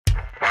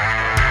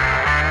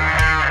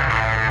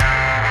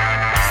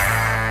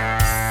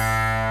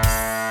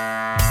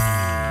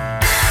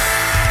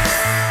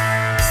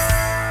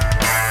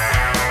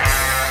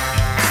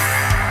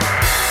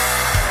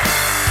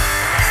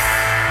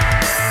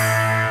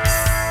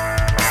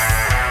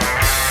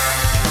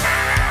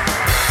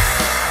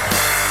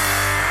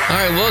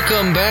right,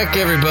 welcome back,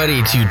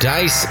 everybody, to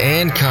Dice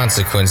and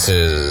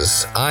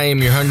Consequences. I am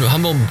your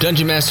humble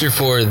dungeon master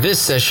for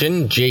this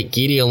session, Jake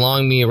Geedy.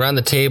 Along me around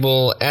the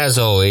table, as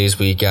always,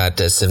 we got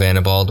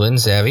Savannah Baldwin,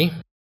 Savvy.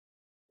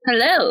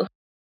 Hello.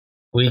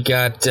 We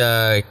got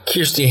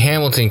Kirsty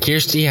Hamilton.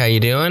 Kirsty, how you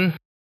doing?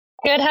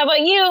 Good, how about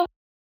you?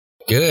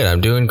 Good,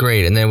 I'm doing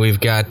great. And then we've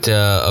got,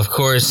 of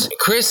course,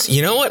 Chris.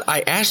 You know what?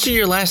 I asked you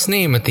your last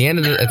name at the end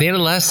of the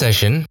last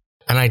session,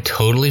 and I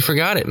totally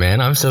forgot it,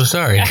 man. I'm so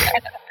sorry.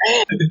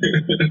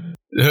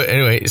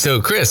 Anyway,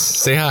 so Chris,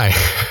 say hi.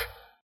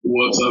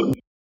 What's up?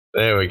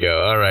 There we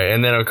go. All right.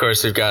 And then, of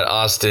course, we've got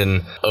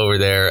Austin over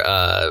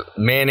there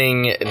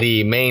manning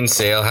the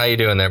mainsail. How you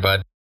doing there,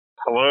 bud?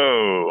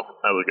 Hello.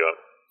 How's it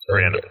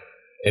going? Random.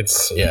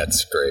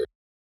 It's great.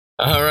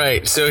 All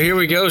right, so here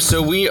we go.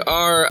 So we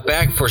are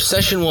back for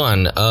session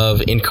 1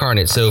 of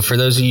Incarnate. So for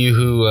those of you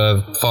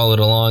who followed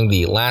along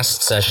the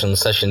last session,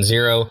 session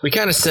 0, we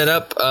kind of set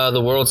up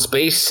the world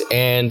space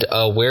and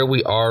where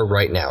we are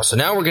right now. So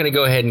now we're going to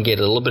go ahead and get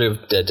a little bit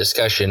of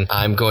discussion.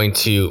 I'm going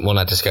to, well,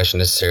 not discussion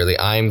necessarily.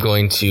 I'm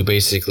going to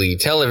basically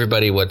tell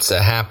everybody what's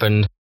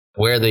happened,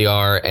 where they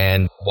are,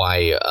 and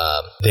why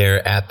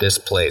they're at this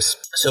place.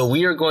 So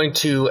we are going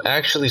to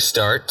actually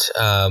start.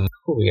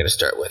 Who are we going to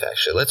start with?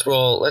 Actually, let's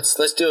roll.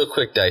 Let's do a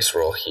quick dice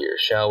roll here,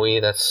 shall we?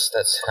 That's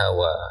how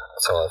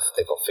I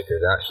think I'll figure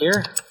it out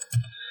here.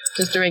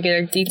 Just a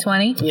regular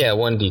D20? Yeah,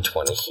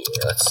 1d20 here.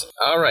 Let's see.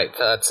 All right,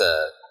 that's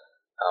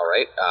all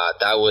right.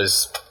 I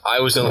was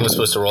the one who was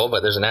supposed to roll,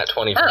 but there's a nat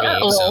 20 for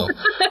me, so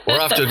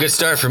we're off to a good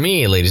start for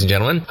me, ladies and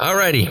gentlemen.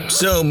 Alrighty,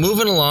 so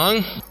moving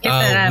along,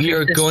 we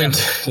are going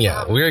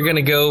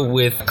to go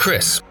with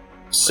Chris.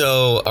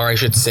 So, or I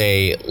should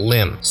say,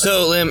 Lim.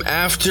 So, Lim,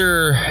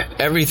 after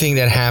everything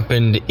that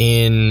happened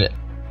in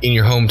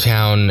your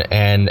hometown,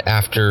 and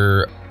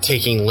after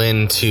taking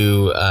Lynn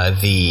to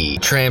the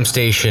tram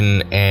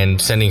station and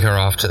sending her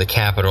off to the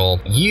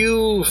capital,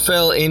 you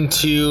fell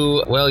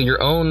into, well,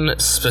 your own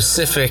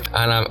specific,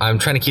 and I'm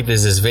trying to keep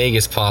this as vague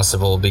as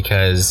possible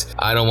because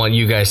I don't want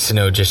you guys to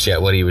know just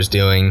yet what he was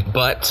doing,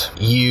 but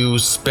you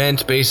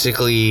spent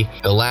basically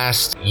the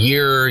last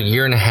year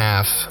and a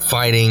half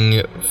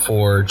fighting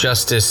for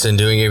justice and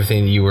doing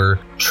everything that you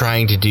were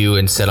trying to do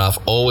and set off,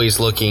 always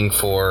looking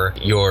for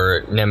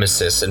your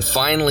nemesis. And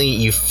finally,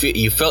 you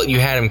felt you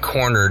had him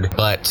cornered,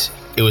 but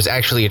it was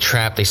actually a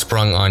trap they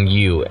sprung on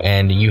you.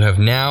 And you have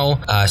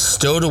now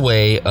stowed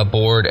away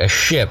aboard a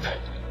ship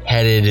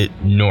headed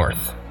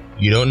north.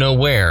 You don't know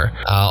where.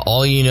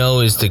 All you know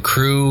is the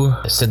crew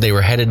said they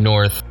were headed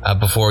north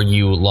before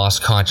you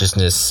lost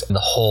consciousness in the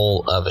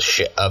hull of the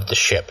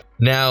ship.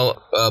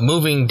 Now,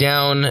 moving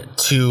down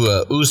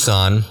to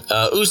Usan.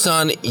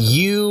 Usan,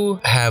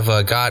 you have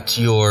got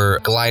your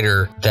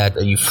glider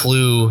that you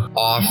flew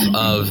off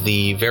of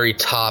the very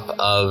top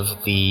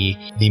of the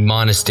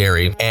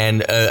monastery.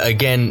 And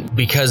again,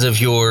 because of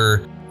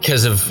your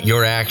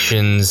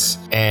actions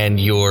and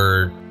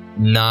your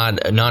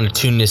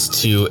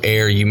non-attuneness to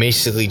air, you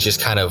basically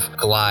just kind of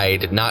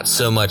glide, not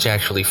so much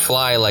actually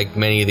fly like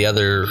many of the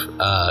other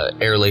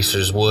air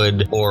lacers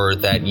would, or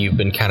that you've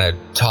been kind of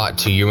taught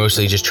to. You're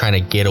mostly just trying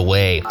to get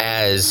away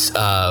as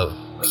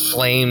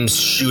flames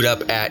shoot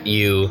up at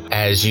you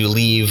as you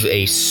leave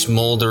a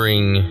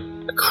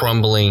smoldering,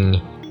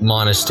 crumbling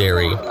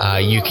monastery.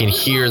 You can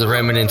hear the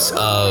remnants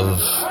of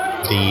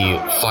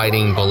the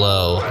fighting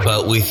below,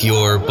 but with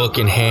your book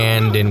in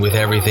hand and with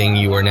everything,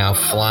 you are now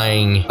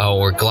flying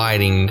or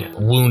gliding,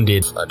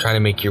 wounded, trying to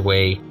make your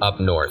way up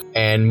north.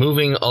 And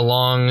moving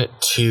along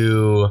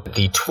to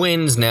the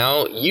twins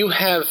now, you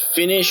have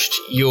finished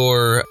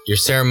your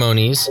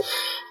ceremonies,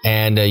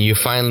 and you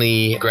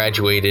finally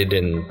graduated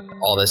and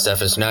all this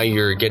stuff. And so now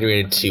you're getting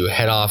ready to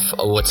head off.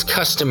 What's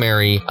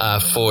customary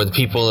for the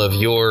people of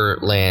your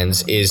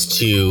lands is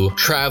to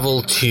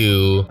travel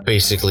to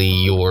basically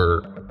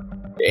your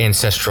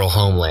ancestral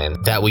homeland.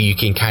 That way you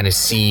can kind of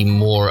see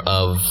more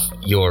of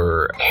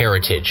your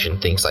heritage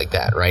and things like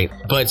that, right?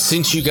 But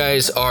since you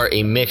guys are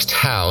a mixed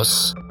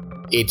house,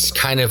 it's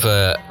kind of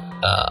a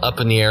up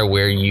in the air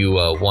where you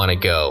want to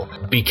go.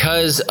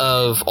 Because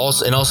of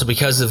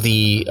because of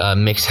the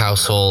mixed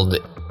household,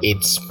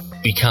 it's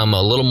become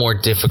a little more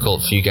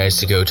difficult for you guys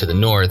to go to the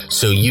north.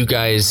 So you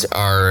guys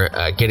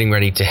are getting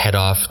ready to head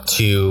off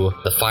to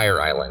the Fire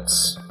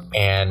Islands.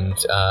 And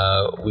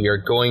we are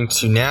going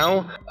to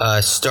now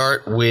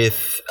start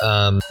with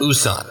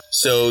Usan.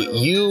 So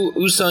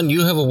Usan,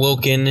 you have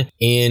awoken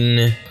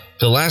in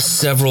the last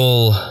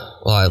several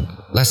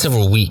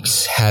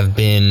weeks have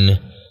been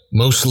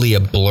mostly a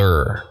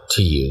blur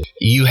to you.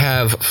 You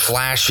have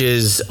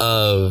flashes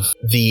of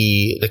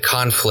the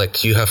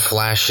conflict. You have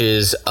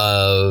flashes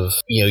of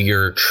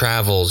your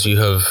travels. You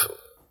have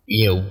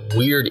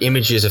weird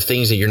images of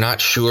things that you're not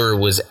sure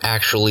was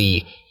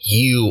actually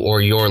you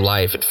or your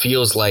life. It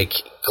feels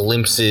like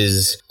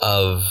glimpses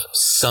of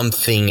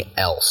something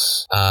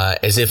else,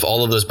 as if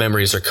all of those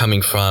memories are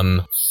coming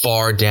from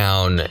far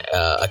down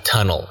a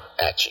tunnel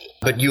at you.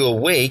 But you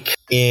awake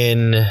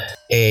in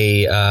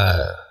a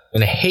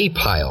in a hay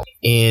pile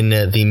in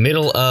the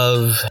middle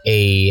of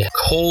a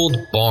cold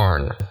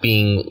barn,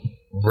 being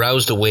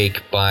roused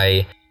awake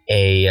by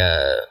a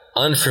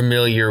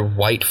unfamiliar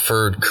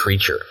white-furred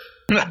creature.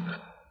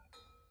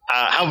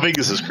 How big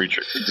is this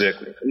creature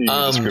exactly?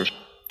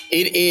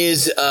 It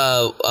is,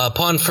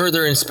 upon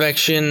further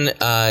inspection,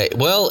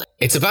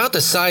 it's about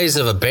the size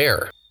of a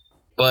bear.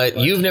 But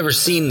you've never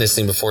seen this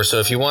thing before, so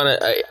if you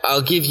want to,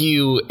 I'll give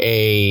you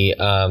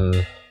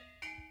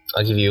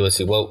let's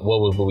see, what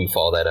would we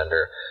fall that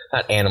under?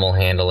 Not animal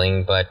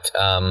handling, but,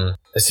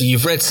 let's see,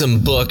 you've read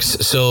some books,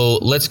 so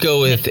let's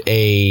go with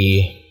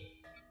a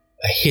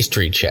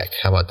history check.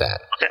 How about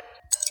that? Okay.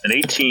 An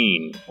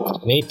 18.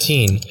 An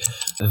 18.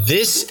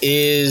 This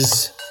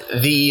is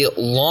the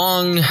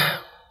long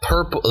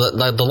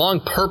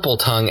purple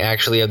tongue,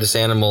 actually, of this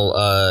animal,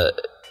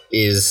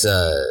 is,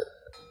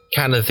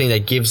 kind of the thing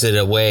that gives it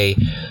away.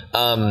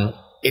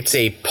 It's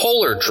a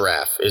polar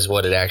giraffe, is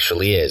what it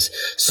actually is.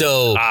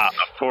 So, of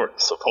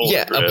course, a polar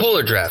giraffe. A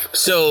polar giraffe.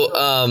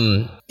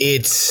 So,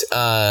 it's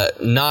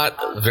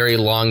not very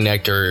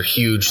long-necked or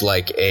huge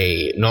like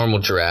a normal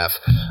giraffe,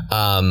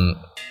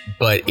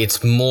 but it's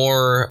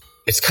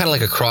kind of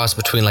like a cross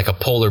between like a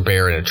polar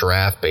bear and a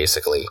giraffe,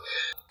 basically.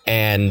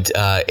 And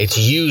it's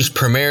used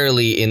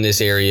primarily in this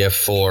area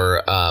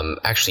for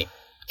actually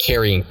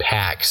carrying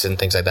packs and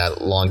things like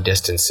that, long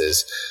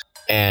distances.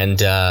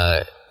 And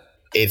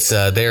it's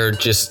there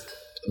just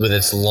with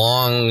its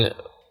long,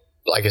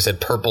 like I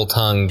said, purple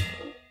tongue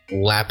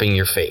lapping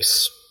your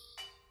face.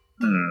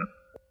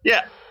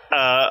 Yeah,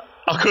 I'll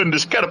go ahead and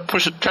just try to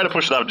push it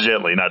off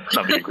gently,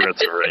 not be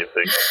aggressive or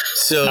anything.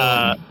 So,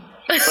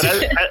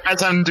 but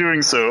as I'm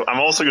doing so,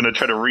 I'm also going to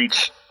try to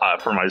reach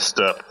for my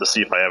stuff to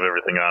see if I have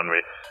everything on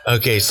me.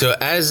 Okay, so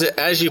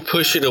as you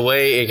push it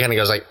away, it kind of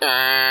goes like,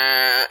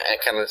 and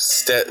kind of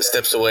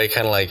steps away,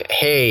 kind of like,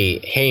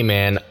 hey,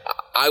 man,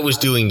 I was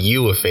doing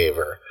you a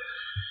favor.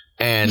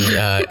 And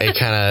it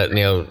kind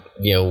of,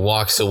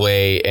 walks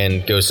away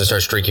and goes to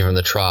start drinking from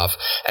the trough.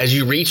 As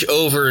you reach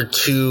over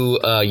to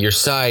your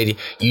side,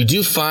 you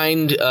do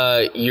find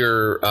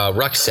your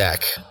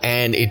rucksack,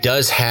 and it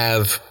does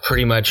have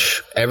pretty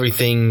much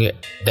everything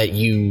that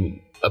you.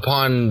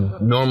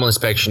 Upon normal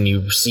inspection,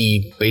 you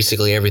see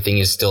basically everything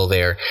is still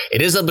there.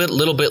 It is a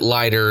little bit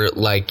lighter,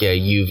 like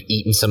you've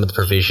eaten some of the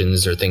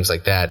provisions or things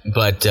like that,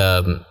 but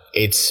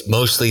it's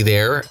mostly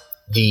there.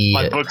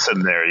 My book's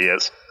in there,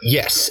 yes.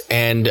 Yes,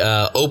 and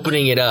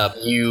opening it up,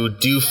 you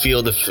do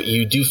feel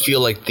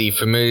like the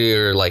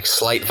familiar, like,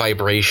 slight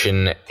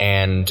vibration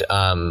and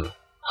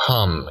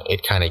hum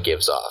it kind of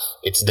gives off.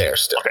 It's there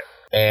still. Okay.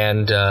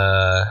 And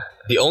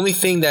the only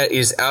thing that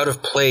is out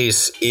of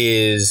place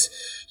is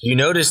you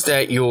notice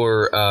that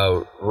your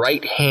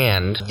right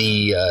hand,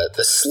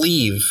 the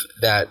sleeve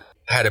that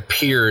had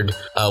appeared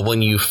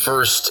when you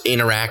first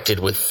interacted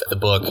with the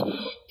book,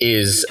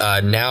 is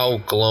now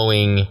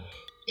glowing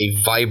a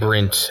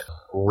vibrant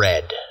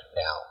red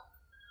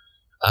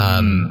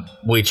now,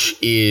 which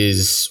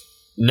is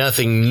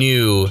nothing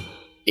new.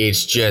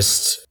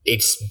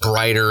 It's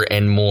brighter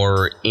and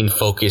more in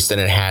focus than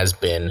it has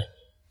been,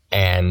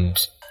 and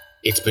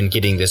it's been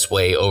getting this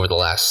way over the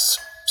last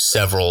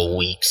several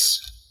weeks,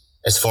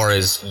 as far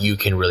as you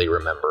can really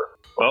remember.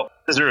 Well,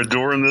 is there a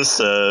door in this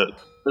the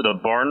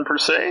barn per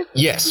se?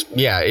 Yes,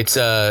 yeah. It's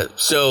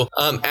so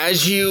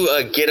as you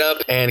get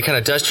up and kind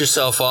of dust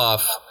yourself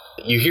off,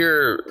 you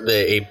hear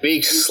a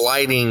big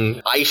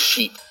sliding ice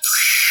sheet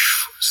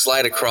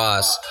slide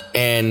across,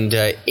 and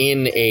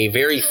in a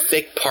very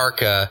thick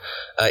parka,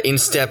 in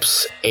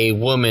steps a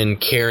woman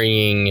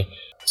carrying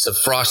some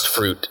frost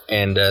fruit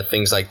and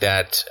things like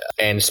that,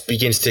 and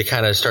begins to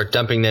kind of start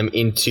dumping them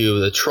into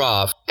the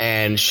trough.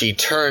 And she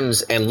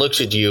turns and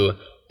looks at you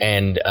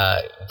and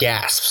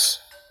gasps,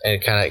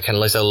 and kind of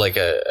lets out like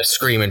a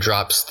scream and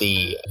drops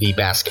the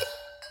basket.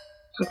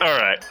 All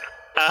right.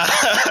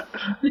 I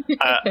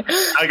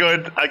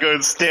go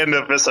and stand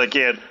up as I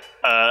can,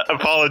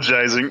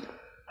 apologizing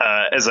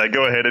as I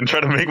go ahead and try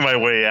to make my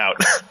way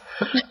out.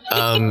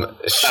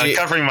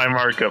 Covering my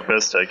markup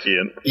best I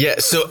can. Yeah,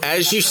 so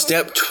as you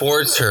step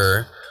towards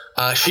her,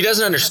 she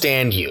doesn't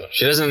understand you.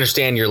 She doesn't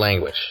understand your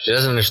language. She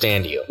doesn't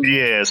understand you.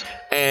 Yes.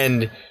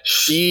 And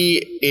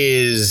she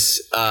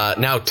is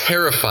now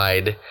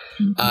terrified.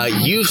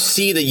 You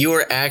see that you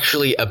are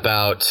actually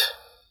about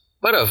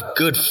a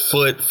good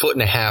foot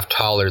and a half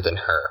taller than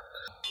her.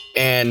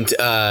 And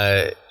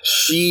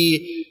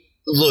she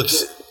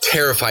looks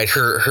terrified.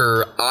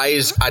 Her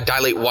eyes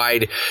dilate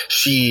wide.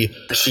 She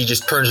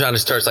just turns around and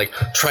starts like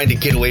trying to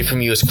get away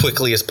from you as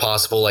quickly as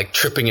possible, like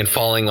tripping and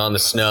falling on the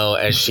snow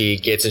as she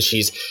gets, and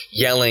she's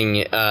yelling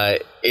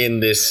in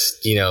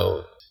this,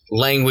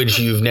 language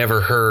you've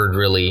never heard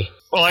really.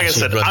 Well, like I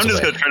said, I'm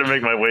just going to try to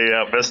make my way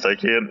out best I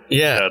can.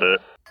 Yeah.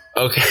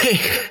 Okay.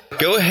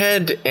 Go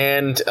ahead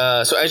and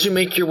so as you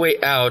make your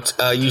way out,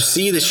 you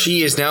see that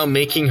she is now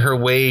making her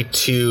way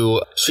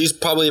to, she's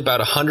probably about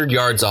 100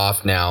 yards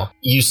off now.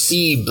 You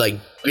see like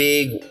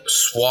big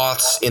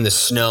swaths in the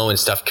snow and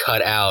stuff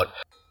cut out,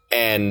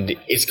 and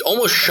it's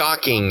almost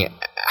shocking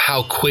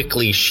how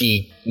quickly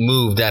she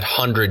moved that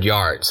 100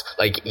 yards.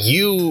 Like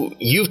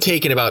you've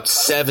taken about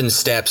 7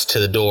 steps to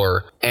the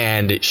door,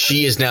 and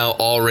she is now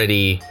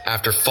already,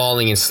 after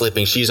falling and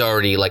slipping, she's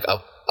already like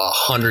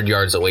 100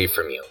 yards away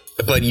from you.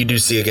 But you do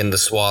see again the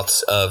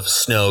swaths of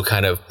snow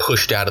kind of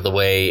pushed out of the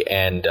way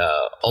and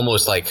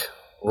almost like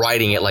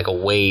riding it like a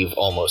wave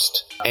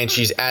almost. And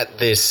she's at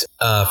this,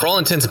 for all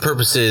intents and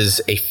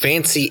purposes, a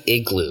fancy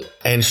igloo.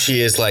 And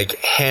she is like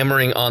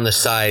hammering on the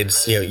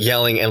sides,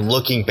 yelling and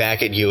looking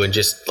back at you and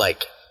just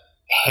like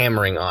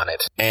hammering on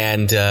it.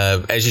 And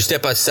as you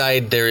step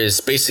outside, there is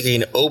basically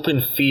an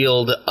open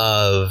field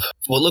of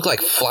what look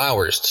like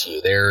flowers to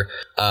you. They're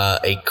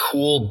a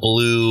cool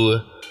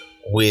blue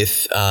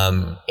with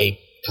a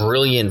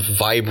brilliant,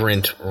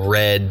 vibrant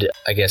red,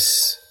 I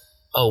guess.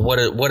 Oh, what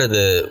are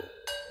the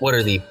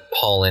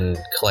pollen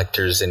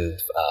collectors and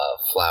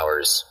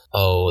flowers?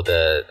 Oh,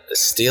 the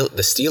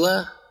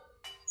stela?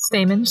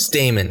 Stamen.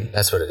 Stamen,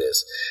 that's what it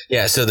is.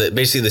 Yeah, so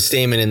basically the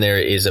stamen in there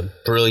is a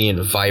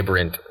brilliant,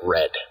 vibrant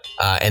red.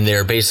 And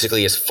they're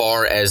basically as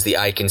far as the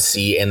eye can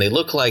see, and they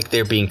look like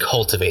they're being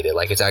cultivated,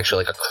 like it's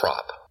actually like a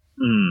crop.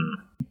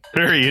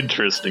 Very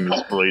interesting,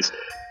 this place.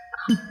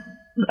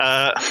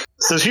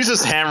 So she's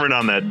just hammering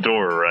on that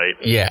door, right?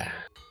 Yeah.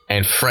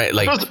 And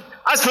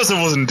I suppose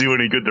it wasn't do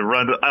any good to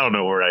run. I don't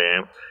know where I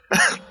am.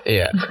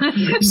 Yeah.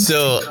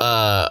 So,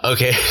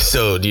 okay.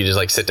 So do you just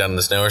like sit down in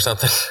the snow or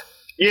something?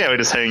 Yeah, we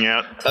just hang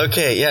out.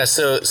 Okay. Yeah.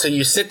 So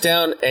you sit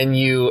down and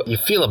you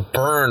feel a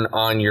burn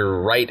on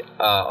your right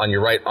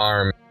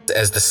arm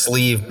as the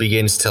sleeve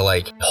begins to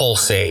like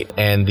pulsate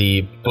and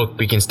the book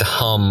begins to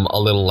hum a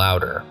little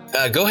louder.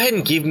 Go ahead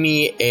and give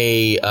me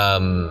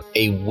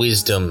a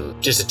wisdom,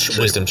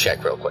 wisdom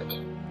check real quick.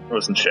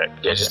 Wisdom check.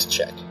 Yeah, just a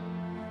check.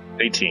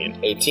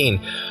 18.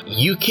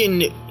 You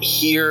can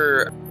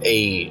hear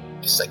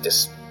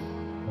this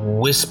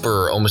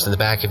whisper almost in the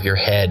back of your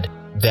head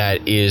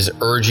that is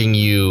urging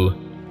you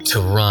to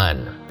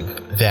run,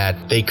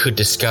 that they could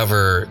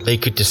discover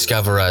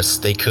us,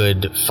 they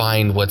could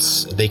find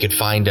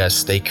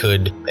us,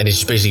 and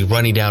it's basically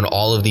running down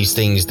all of these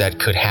things that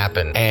could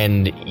happen.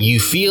 And you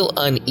feel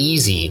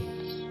uneasy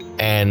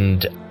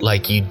and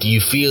like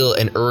you feel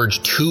an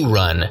urge to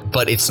run,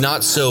 but it's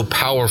not so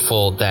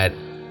powerful that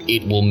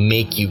it will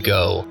make you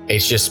go.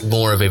 It's just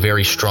more of a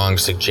very strong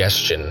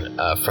suggestion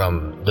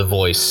from the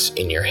voice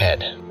in your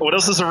head. What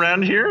else is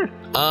around here?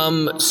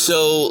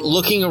 So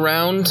looking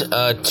around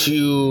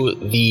to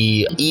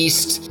the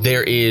east,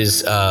 there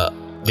is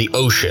the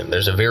ocean.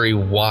 There's a very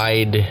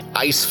wide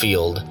ice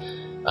field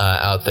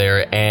out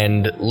there,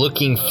 and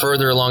looking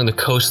further along the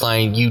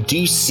coastline, you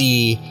do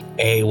see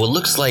what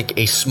looks like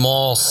a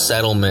small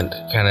settlement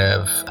kind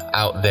of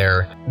out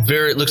there.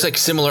 It looks like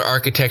similar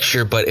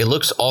architecture, but it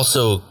looks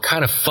also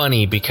kind of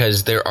funny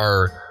because there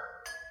are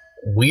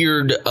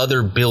weird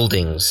other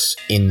buildings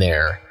in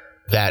there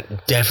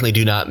that definitely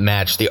do not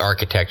match the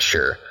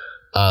architecture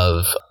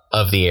of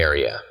the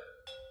area.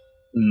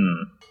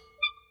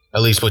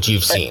 At least what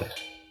you've seen.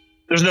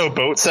 There's no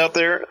boats out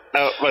there,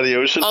 out by the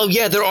ocean? Oh,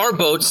 yeah, there are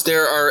boats.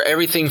 There are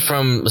everything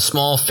from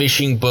small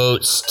fishing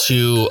boats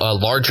to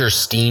larger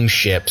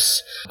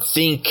steamships.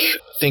 Think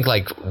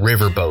like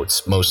river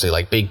boats, mostly,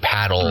 like big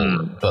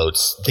paddle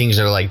boats. Things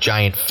that are like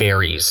giant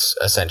ferries,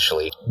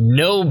 essentially.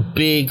 No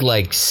big,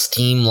 like,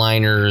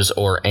 steamliners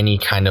or any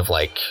kind of,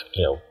 like,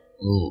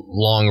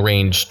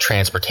 long-range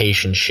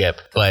transportation ship,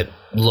 but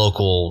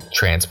local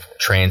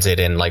transit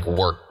and, like,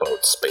 work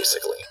boats,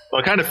 basically.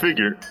 Well, I kind of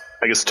figured,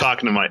 I guess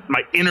talking to my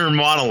inner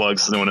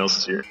monologues, no one else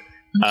is here,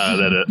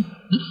 that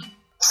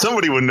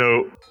somebody would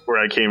know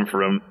where I came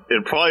from.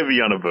 It'd probably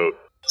be on a boat.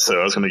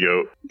 So I was going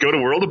to go to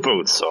where all the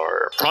boats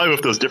are, probably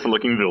with those different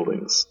looking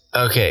buildings.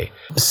 Okay,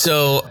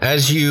 so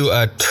as you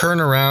turn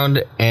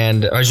around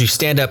and as you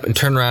stand up and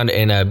turn around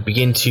and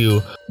begin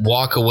to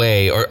walk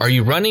away, or are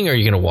you running or are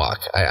you going to walk?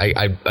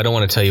 I don't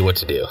want to tell you what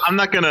to do. I'm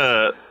not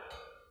gonna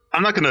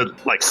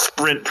like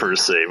sprint per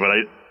se, but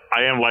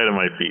I am light on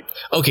my feet.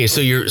 Okay,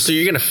 so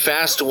you're gonna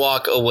fast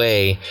walk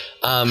away.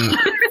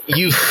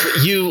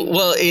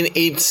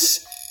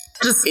 It's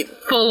just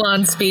full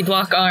on speed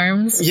walk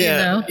arms.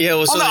 Yeah, yeah.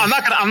 Well, so I'm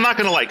not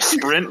gonna like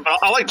sprint.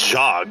 I'll like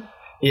jog.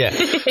 Yeah.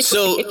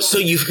 So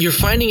you're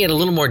finding it a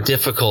little more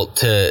difficult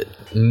to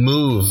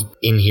move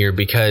in here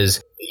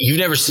because you've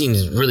never seen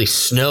really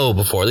snow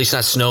before. At least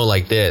not snow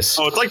like this.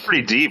 Oh, it's like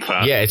pretty deep,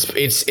 huh? Yeah,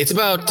 it's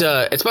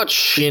about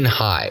shin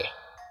high.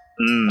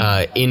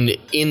 In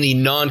the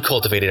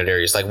non-cultivated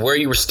areas, like where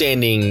you were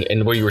standing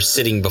and where you were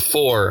sitting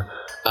before,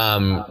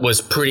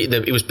 was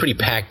pretty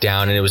packed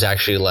down, and it was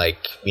actually like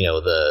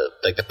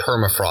the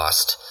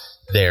permafrost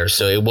there,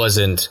 so it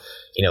wasn't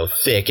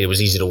thick. It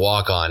was easy to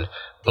walk on.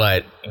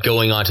 But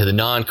going on to the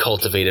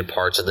non-cultivated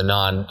parts of the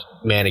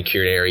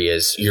non-manicured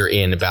areas, you're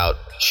in about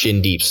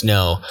shin deep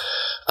snow,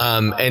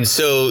 and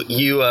so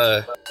you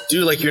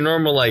do like your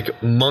normal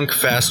like monk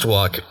fast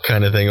walk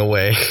kind of thing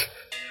away.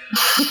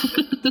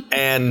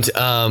 And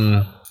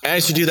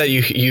as you do that,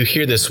 you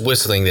hear this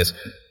whistling,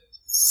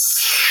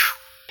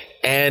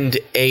 and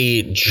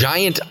a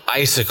giant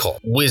icicle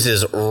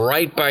whizzes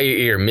right by your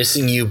ear,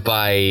 missing you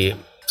by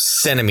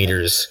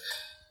centimeters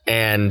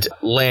and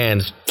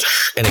lands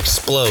and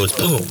explodes,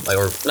 boom,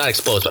 or not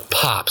explodes, but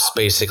pops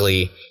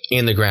basically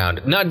in the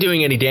ground, not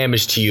doing any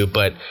damage to you,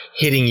 but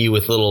hitting you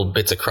with little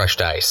bits of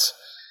crushed ice.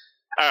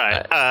 All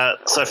right,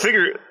 so I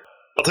figure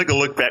I'll take a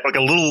look back, like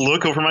a little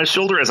look over my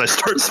shoulder as I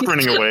start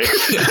sprinting away.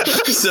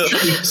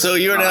 So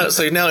you're now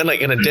in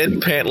a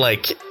deadpan,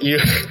 like you're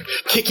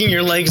kicking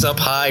your legs up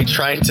high,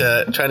 trying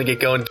to get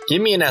going.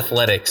 Give me an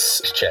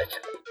athletics check.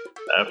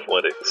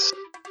 Athletics.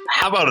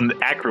 How about an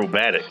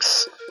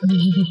acrobatics?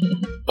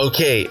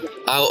 Okay,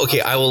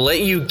 I will let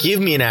you give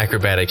me an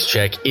acrobatics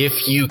check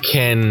if you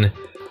can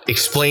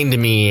explain to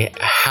me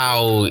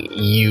how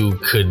you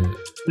could.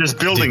 There's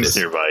buildings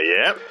nearby,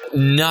 yeah?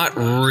 Not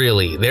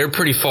really. They're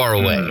pretty far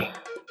away.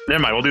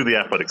 Never mind, we'll do the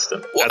athletics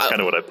then. That's kind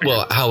of what I figured.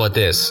 Well, how about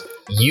this?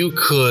 You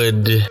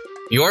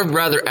are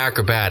rather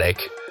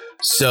acrobatic,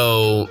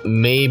 so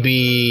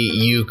maybe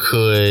you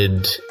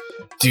could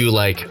do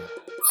like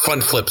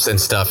front flips and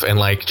stuff and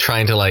like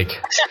trying to like...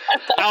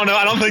 I don't know,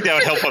 I don't think that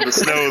would help on the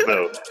snow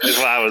though, is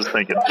what I was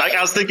thinking. Like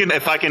I was thinking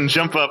if I can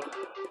jump up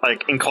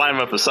like and climb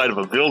up the side of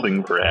a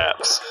building,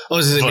 perhaps. I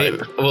was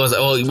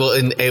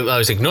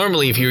like,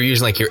 normally if you were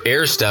using like your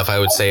air stuff, I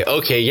would say,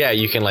 okay, yeah,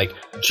 you can like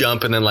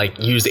jump and then like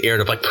use the air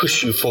to like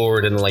push you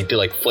forward and like do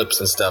like flips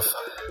and stuff.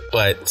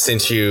 But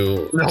since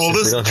you,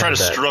 let's try to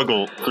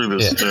struggle through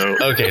this. Yeah.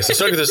 Okay, so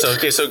struggle through this.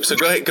 Okay, so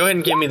go ahead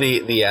and give me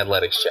the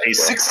athletics check. A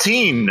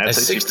 16. That's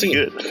a 16.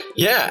 Good.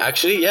 Yeah,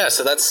 actually, yeah.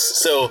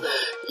 So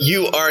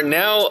you are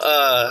now.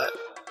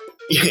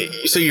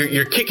 So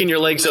you're kicking your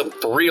legs up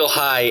real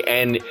high,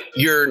 and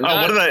you're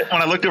not...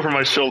 when I looked over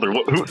my shoulder,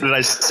 who did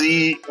I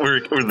see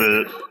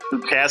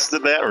who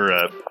casted that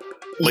or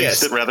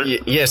placed it rather?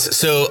 Yes.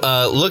 So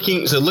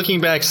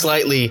looking back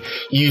slightly,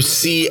 you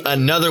see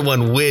another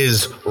one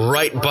whiz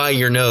right by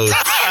your nose.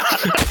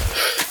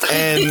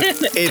 And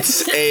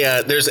it's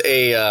there's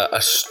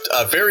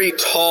a very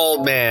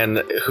tall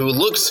man who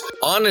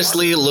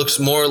looks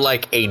more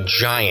like a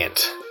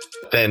giant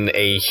than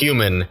a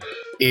human,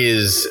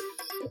 is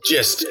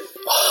just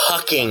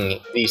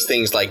hucking these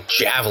things like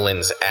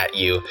javelins at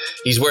you.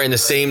 He's wearing the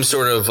same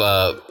sort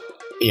of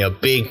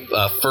big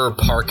fur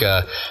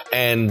parka,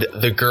 and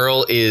the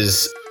girl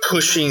is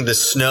pushing the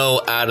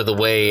snow out of the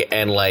way,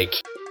 and like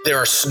there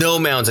are snow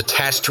mounds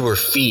attached to her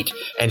feet,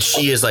 and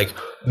she is like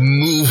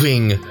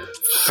moving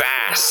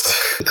fast,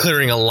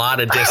 clearing a lot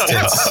of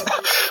distance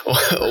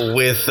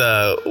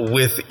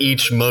with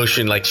each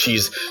motion, like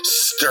she's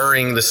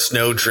stirring the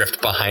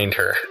snowdrift behind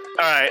her.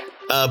 All right.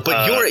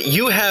 But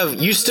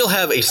you still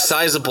have a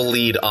sizable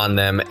lead on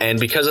them, and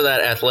because of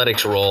that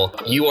athletics roll,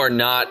 you're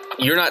not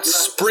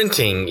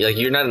sprinting, like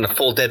you're not in a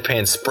full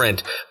deadpan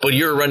sprint, but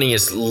you're running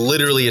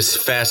literally as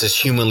fast as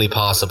humanly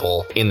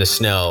possible in the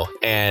snow,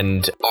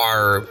 and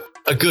are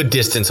a good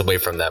distance away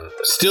from them.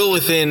 Still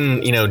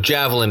within,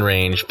 javelin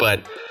range,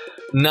 but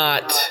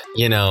not,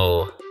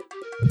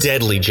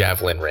 deadly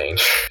javelin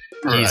range.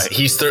 Right.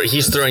 He's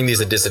throwing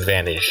these at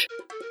disadvantage.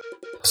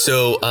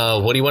 So,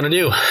 what do you want to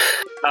do?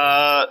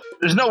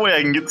 There's no way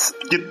I can get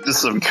to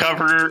some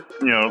cover,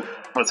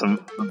 with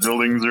some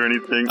buildings or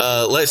anything.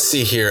 Let's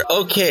see here.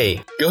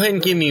 Okay, go ahead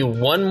and give me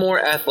one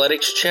more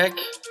athletics check,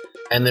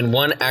 and then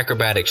one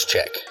acrobatics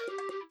check.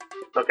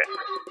 Okay.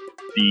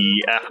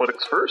 The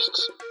athletics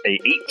first, a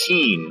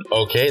 18.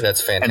 Okay, that's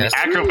fantastic.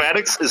 And the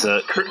acrobatics is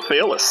a crit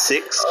fail, a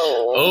 6.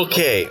 Oh.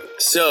 Okay,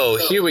 so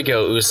here we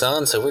go,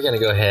 Usan. So we're gonna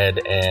go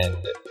ahead and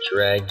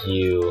drag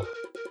you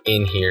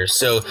in here.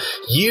 So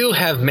you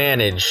have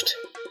managed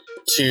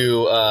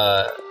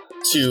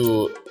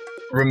to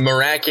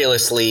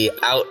miraculously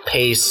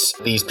outpace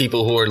these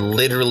people who are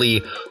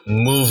literally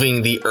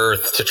moving the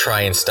earth to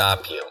try and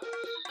stop you.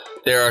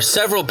 There are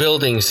several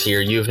buildings here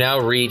you've now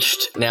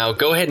reached. Now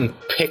go ahead and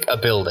pick a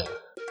building.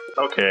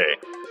 Okay.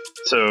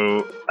 So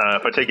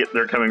if I take it,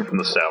 they're coming from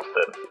the south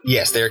then?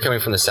 Yes, they're coming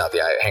from the south.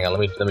 Yeah, hang on, let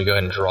me go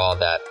ahead and draw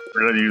that.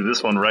 We're going to do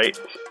this one right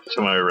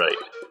to my right.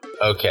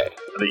 Okay.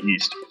 The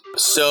east.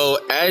 So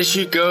as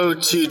you go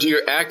to do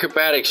your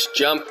acrobatics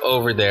jump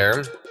over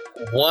there,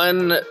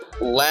 one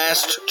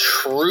last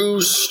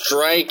true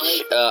strike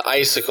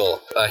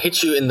icicle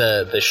hits you in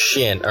the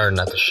shin, or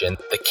not the shin,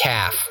 the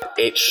calf.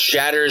 It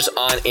shatters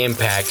on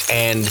impact,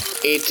 and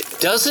it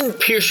doesn't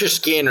pierce your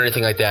skin or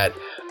anything like that,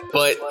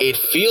 but it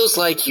feels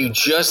like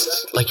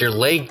your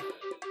leg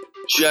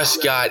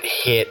just got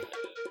hit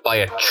by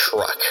a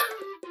truck.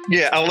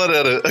 Yeah, I'll let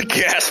out a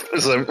gasp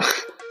as I'm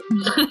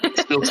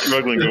still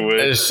struggling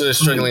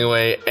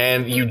away.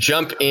 And you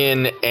jump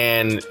in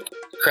and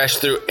crash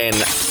through an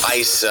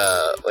ice,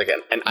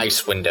 an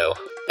ice window,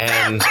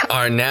 and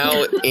are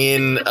now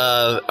in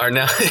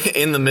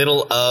the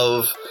middle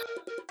of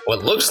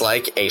what looks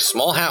like a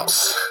small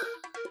house.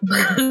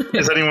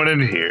 Is anyone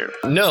in here?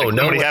 No,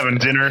 nobody having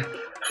dinner.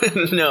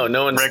 No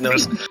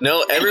one's.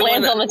 No, everyone.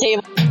 Lands on the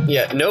table.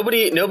 Yeah,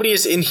 nobody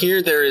is in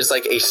here. There is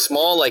like a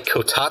small like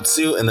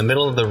kotatsu in the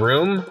middle of the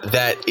room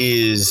that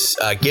is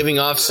giving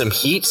off some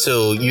heat,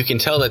 so you can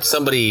tell that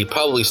somebody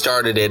probably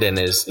started it and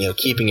is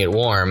keeping it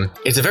warm.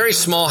 It's a very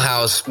small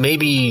house,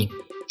 maybe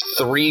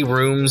 3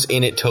 rooms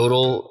in it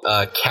total,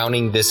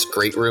 counting this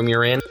great room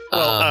you're in.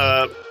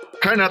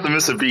 Try not to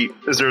miss a beat.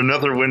 Is there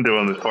another window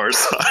on the far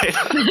side?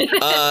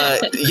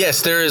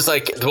 Yes, there is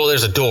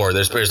there's a door.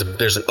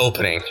 There's an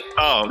opening.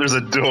 Oh, there's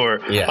a door.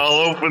 Yeah.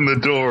 I'll open the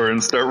door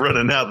and start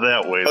running out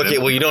that way. Okay,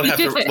 then. well, you don't have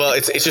to. Well,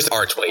 it's just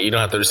archway. You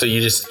don't have to. So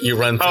you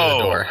run through the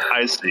door.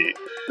 I see.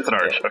 It's an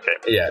arch. Okay.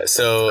 Yeah.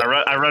 So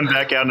I run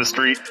back out in the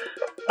street,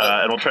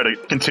 and we'll try to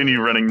continue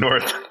running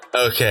north.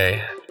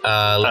 Okay.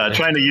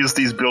 Trying to use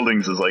these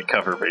buildings as like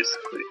cover,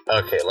 basically.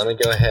 Okay, let me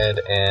go ahead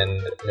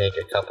and make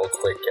a couple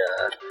quick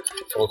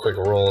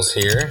rolls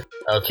here.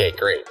 Okay,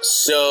 great.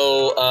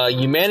 So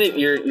you manage.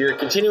 You're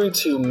continuing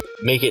to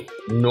make it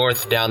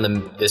north down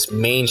this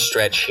main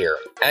stretch here.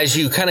 As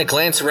you kind of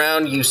glance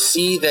around, you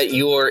see that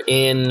you're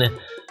in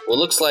what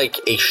looks like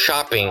a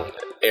shopping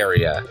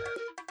area.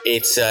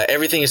 It's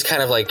everything is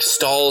kind of like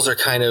stalls are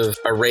kind of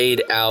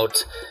arrayed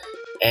out.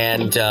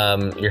 And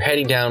you're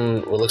heading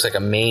down what looks like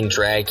a main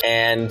drag.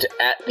 And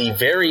at the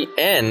very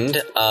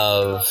end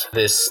of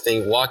this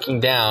thing, walking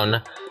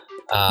down,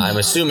 I'm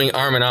assuming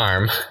arm in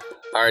arm,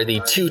 are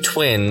the 2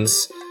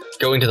 twins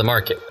going to the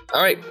market.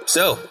 All right,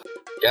 so,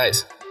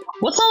 guys.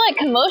 What's all that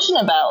commotion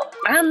about?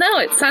 I don't know.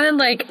 It sounded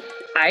like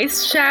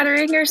ice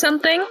shattering or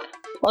something.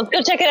 Let's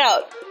go check it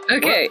out.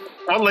 Okay.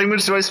 What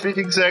language do I speak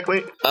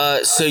exactly?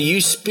 So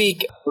you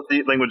speak What's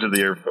the language of the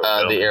airfolk?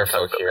 the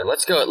airfolk here.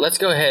 Let's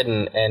go ahead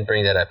and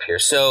bring that up here.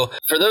 So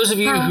for those of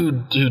you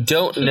who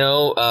don't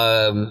know,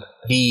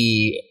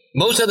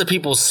 most other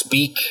people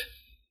speak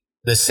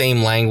the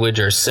same language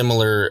or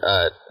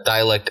similar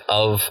dialect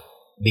of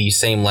the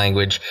same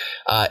language,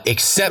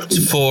 except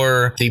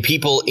for the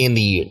people in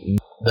the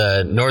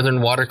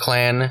Northern Water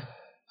Clan.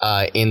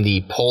 In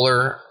the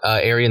polar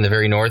area in the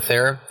very north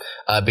there,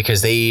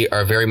 because they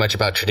are very much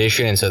about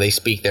tradition, and so they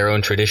speak their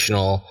own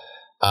traditional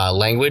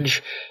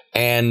language.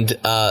 And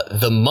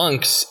the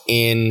monks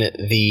in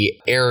the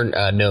air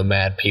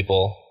nomad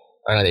people,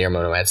 or not the air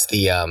nomads,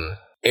 the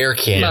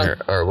airkin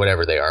or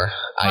whatever they are.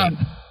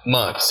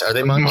 Monks. Are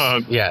they monks?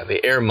 Monk. Yeah,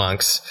 the air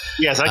monks.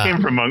 Yes, I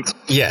came from monks.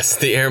 Yes,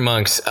 the air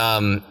monks.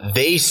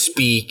 They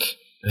speak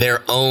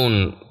their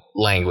own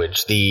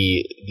language,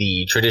 the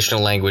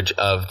traditional language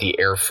of the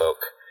airfolk.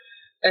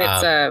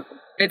 It's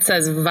it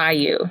says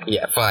Vayu.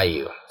 Yeah,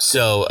 Vayu.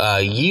 So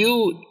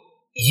you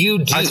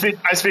do. I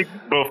speak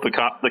both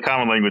the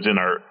common language and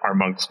our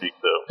monk speak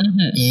though.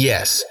 Mm-hmm.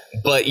 Yes,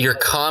 but your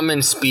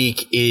common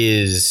speak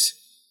is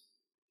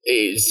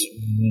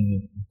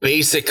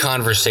basic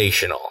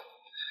conversational.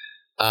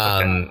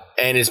 And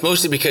it's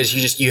mostly because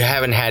you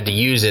haven't had to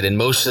use it, and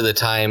most of the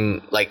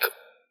time,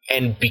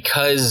 and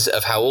because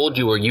of how old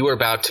you were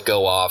about to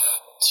go off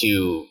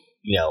to,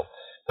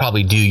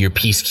 probably do your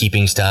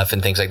peacekeeping stuff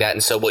and things like that.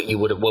 And so what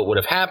would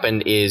have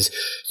happened is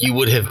you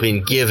would have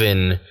been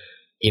given,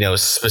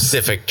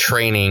 specific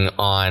training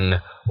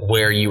on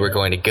where you were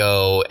going to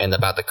go and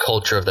about the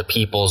culture of the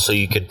people, so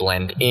you could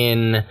blend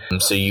in,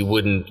 so you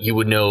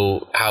would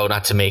know how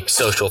not to make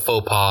social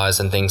faux pas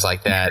and things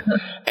like that.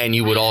 And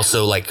you would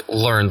also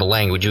learn the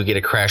language. You would get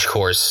a crash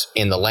course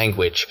in the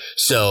language.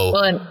 So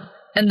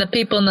and the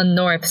people in the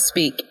north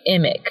speak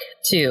Imic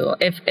too.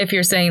 If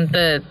you're saying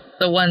the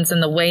ones in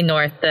the way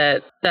north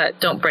that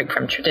don't break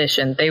from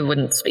tradition, they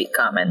wouldn't speak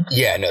common.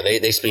 Yeah, no,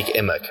 they speak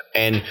Imic.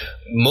 And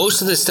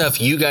most of the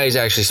stuff you guys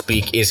actually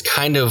speak is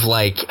kind of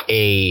like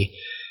a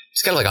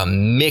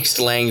mixed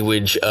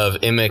language of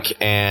Imic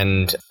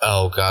and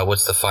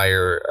what's the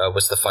fire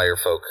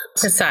folk?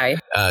 Kasai.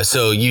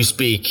 So you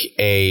speak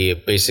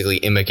basically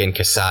Imic and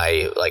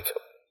Kasai,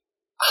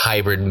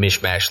 hybrid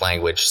mishmash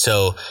language.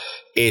 So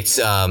it's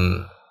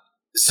kind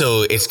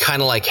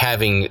of like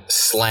having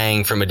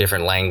slang from a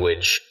different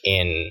language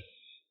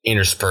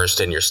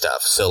interspersed in your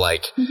stuff. So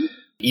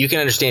you can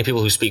understand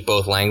people who speak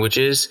both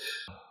languages,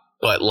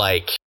 but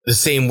the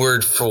same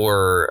word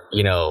for,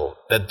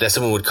 that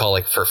someone would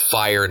call for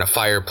fire in a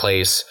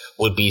fireplace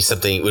would be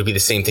the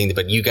same thing,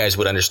 but you guys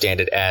would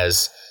understand it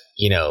as,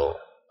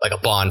 like a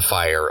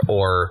bonfire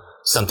or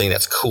something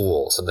that's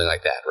cool, something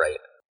like that, right?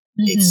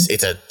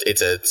 Mm-hmm.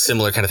 It's a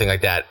similar kind of thing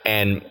like that.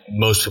 And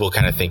most people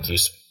kind of think you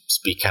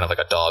speak kind of like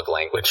a dog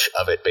language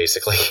of it,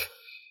 basically,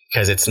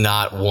 because it's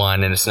not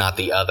one and it's not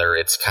the other.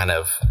 It's kind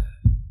of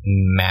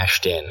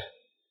mashed in.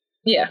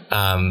 Yeah.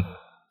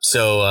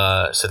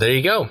 So there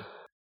you go.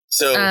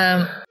 So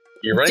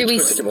you're running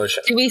towards the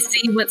commotion. Do we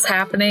see what's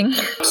happening?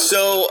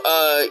 So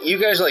you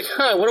guys are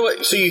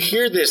what? So you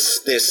hear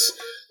this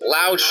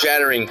loud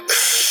shattering,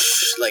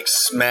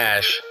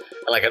 smash,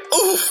 and an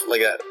oof,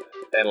 like that,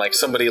 and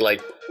somebody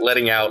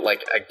letting out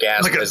a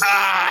gasp, oh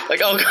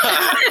god,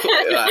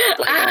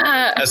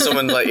 as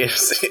someone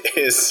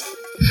is.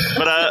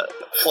 But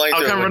flying.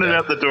 I'll come running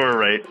out the door,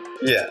 right?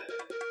 Yeah.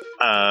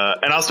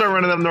 And I'll start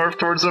running up north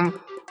towards them,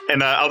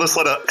 and I'll just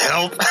let a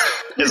help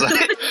as I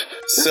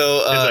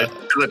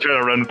try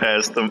to run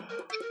past them.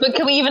 But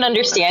can we even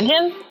understand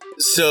him?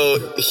 So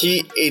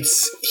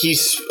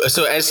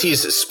so as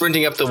he's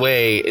sprinting up the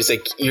way, it's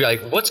you're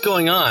what's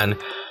going on?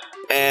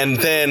 And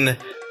then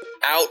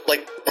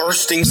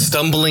bursting,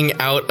 stumbling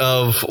out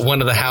of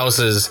one of the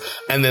houses,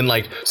 and then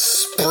like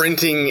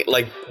sprinting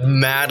like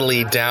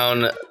madly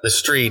down the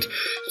street.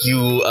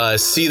 You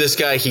see this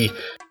guy. He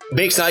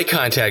makes eye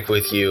contact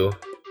with you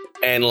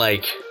and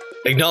like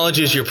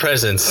acknowledges your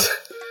presence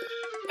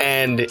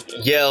and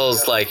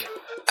yells like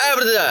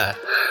 "Abda!"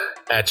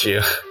 at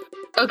you.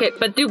 Okay,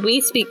 but do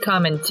we speak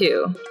common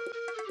too?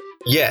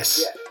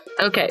 Yes.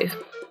 Okay.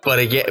 But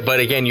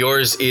again,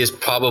 yours is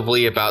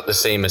probably about the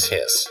same as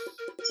his.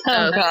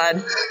 Oh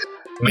God.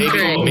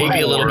 Maybe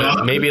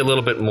a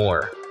little bit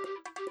more.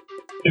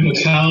 An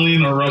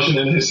Italian or Russian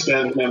and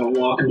Hispanic man will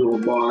walk into a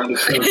bar.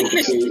 That's kind of what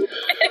they say.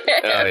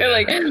 They're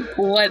like,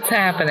 what's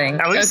happening?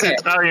 At least the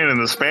Italian and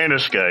the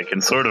Spanish guy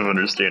can sort of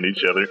understand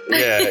each other.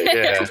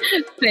 Yeah.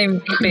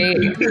 Same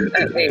face,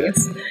 at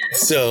least.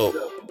 So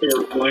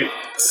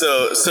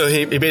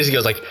he basically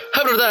goes like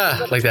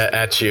 "Habda!" like that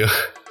at you.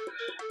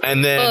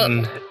 And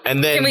then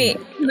can we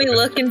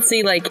look and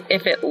see like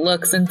if it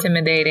looks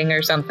intimidating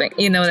or something?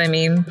 You know what I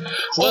mean?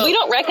 Well, we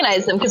don't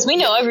recognize them because we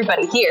know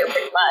everybody here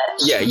pretty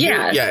much.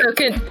 Yeah. So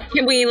can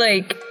we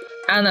like,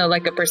 I don't know,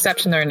 like a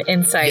perception or an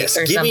insight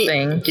or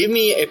something? Give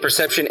me a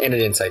perception and an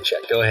insight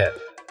check. Go ahead.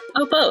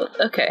 Oh, both.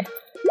 Okay.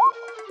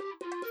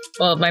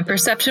 Well, my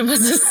perception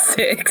was a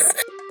 6.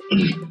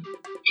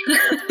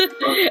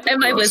 And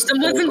my wisdom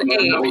was an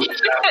 8.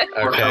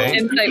 Okay.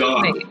 Insight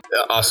was an 8.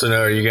 Asuna,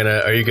 are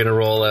you gonna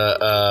roll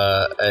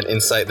an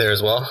insight there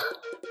as well?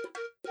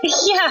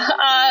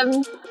 Yeah.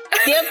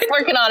 Yep.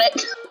 Working on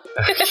it.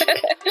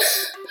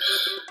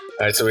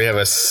 All right. So we have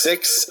a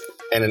 6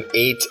 and an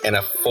 8 and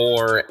a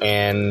 4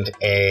 and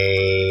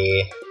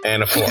a 4.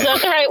 Is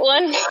that the right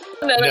one?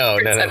 No.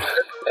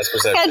 That's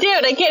perception. God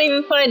damn it! I can't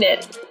even find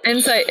it.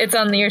 Insight. It's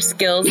on your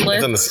skills list.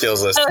 It's on the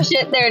skills list. Oh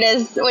shit! There it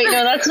is. Wait,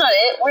 no, that's not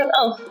it.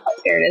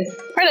 There it is.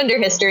 Right under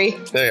history.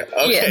 There you go.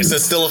 Okay, Yeah. so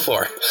it's still a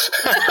 4.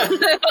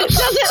 It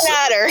doesn't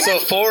matter. So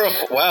 4 of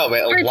wow,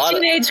 man, For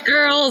teenage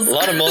girls. a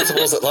lot of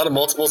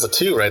multiples of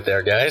 2 right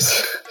there,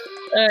 guys.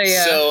 Oh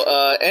yeah. So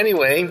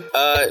anyway,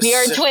 We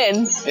are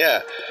twins.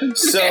 yeah.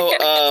 So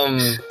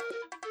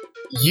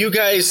you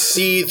guys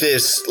see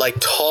this like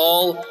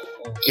tall,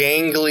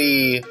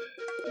 gangly,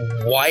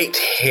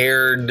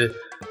 white-haired,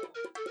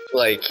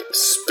 like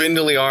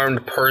spindly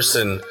armed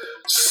person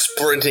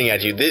sprinting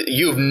at you.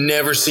 You've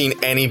never seen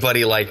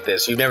anybody like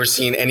this. You've never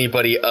seen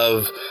anybody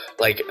of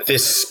like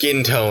this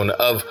skin tone,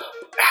 of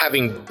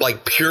having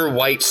like pure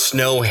white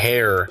snow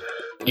hair.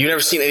 You've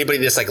never seen anybody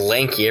this like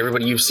lanky.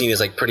 Everybody you've seen is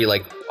like pretty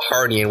like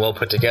hardy and well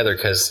put together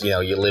because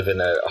you live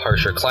in a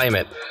harsher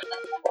climate.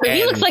 But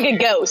he looks like a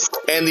ghost.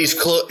 And these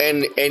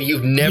and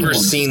you've never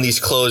seen these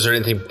clothes or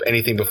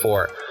anything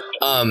before.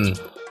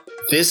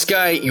 This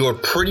guy, you're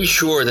pretty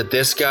sure that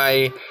this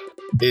guy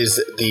is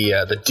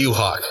the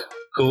Duhawk,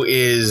 who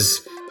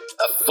is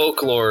a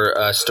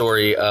folklore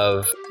story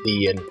of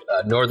the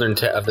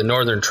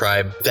northern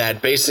tribe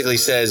that basically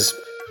says,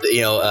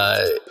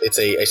 it's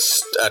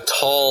a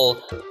tall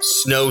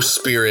snow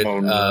spirit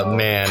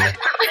man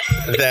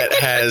that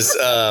has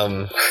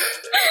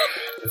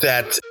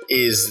that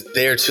is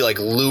there to like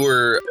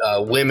lure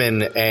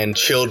women and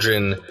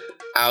children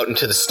out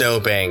into the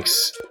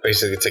snowbanks,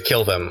 basically to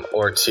kill them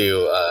or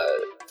to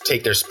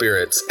take their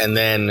spirits, and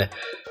then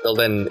they'll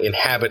then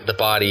inhabit the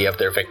body of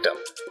their victim.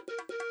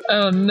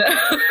 Oh no.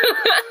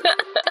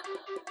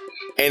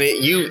 And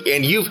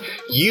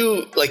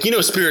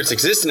you spirits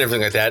exist and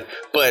everything like that,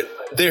 but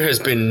there has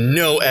been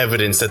no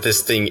evidence that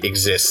this thing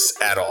exists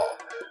at all.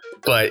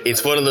 But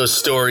it's one of those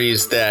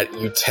stories that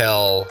you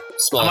tell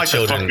small I'm like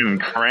children. the fucking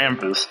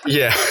Krampus.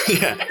 Yeah.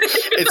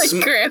 It's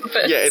like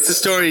Krampus. Yeah, it's a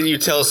story you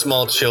tell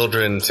small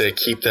children to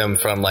keep them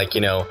from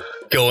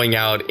going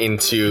out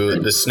into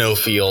the snow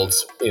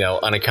fields,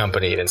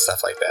 unaccompanied and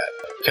stuff like that.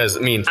 Because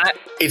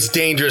it's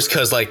dangerous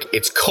because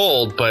it's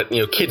cold, but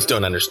kids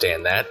don't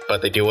understand that,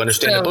 but they do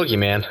understand the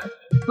boogeyman.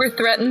 We're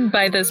threatened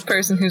by this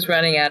person who's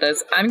running at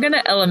us. I'm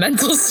gonna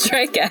elemental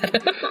strike at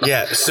him.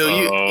 Yeah, so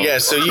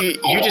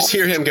you just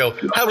hear him go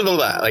blah, blah,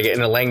 blah, like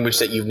in a language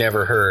that you've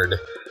never heard.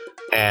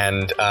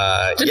 And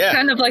just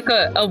kind of like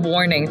a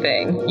warning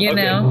thing, you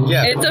know?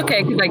 Yeah. It's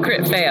okay because I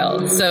crit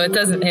fail, so it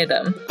doesn't hit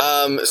him.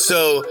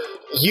 So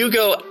you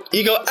go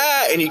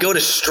and you go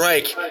to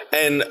strike,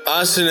 and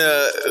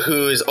Asuna,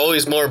 who is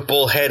always more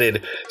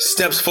bullheaded,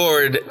 steps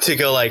forward to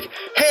go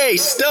hey,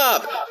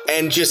 stop,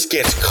 and just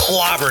gets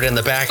clobbered in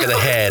the back of the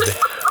head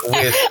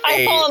with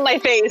I fall on my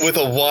face with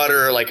a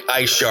water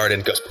ice shard,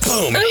 and goes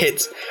boom,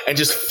 hits, and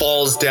just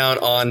falls down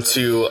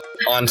onto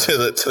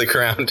the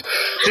ground.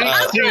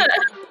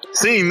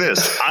 Seeing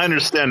this, I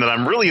understand that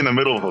I'm really in the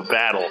middle of a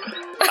battle.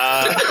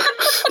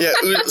 Yeah,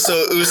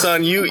 so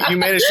Usan, you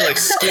managed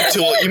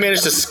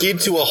to skid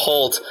to a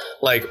halt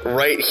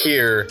right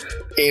here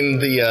in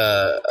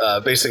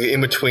the basically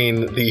in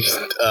between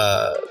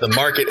the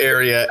market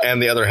area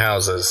and the other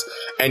houses,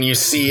 and you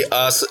see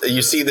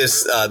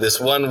this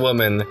one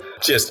woman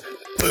just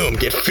boom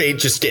get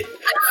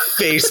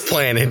face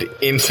planted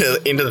into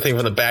the thing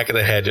from the back of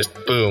the head, just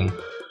boom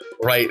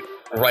right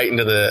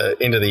into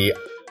the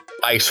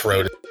ice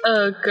road.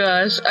 Oh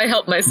gosh, I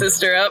helped my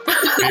sister up.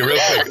 Hey, real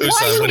quick, Why are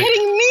Usan, you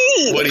hitting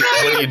me? what do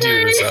you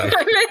do, Usan?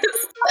 I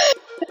missed.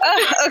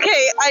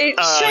 Okay, I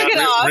shook it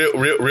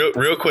off.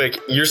 Real quick,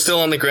 you're still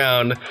on the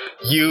ground.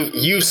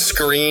 You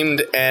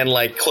screamed and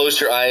like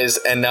closed your eyes,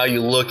 and now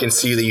you look and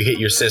see that you hit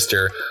your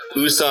sister.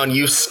 Usan,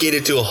 you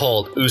skidded to a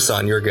halt.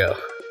 Usan, your go.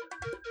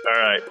 All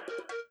right.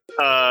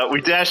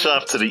 We dash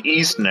off to the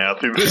east now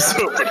through this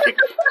opening.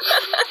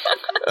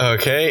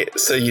 Okay,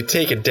 so you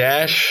take a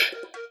dash.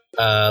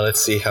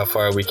 Let's see how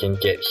far we can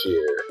get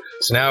here.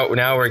 So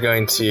now we're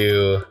going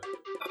to.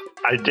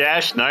 I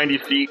dash 90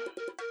 feet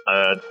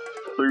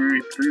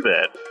through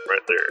that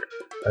right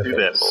there. Okay, Do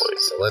that,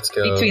 boys. so let's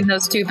go Between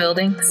those two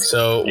buildings.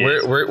 So Yeah.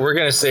 we're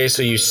gonna say,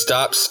 so you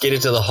stopped,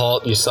 skidded to the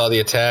halt, you saw the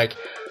attack,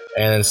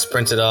 and then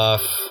sprinted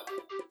off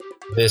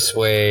this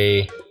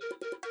way,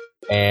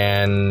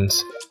 and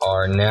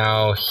are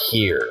now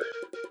here.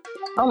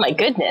 Oh my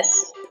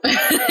goodness.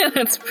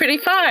 That's pretty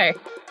far.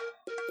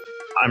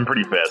 I'm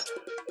pretty fast.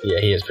 Yeah,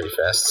 he is pretty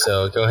fast.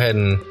 So go ahead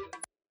and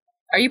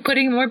Are you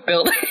putting more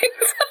buildings?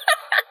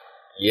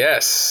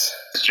 yes,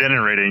 It's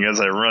generating as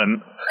I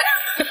run.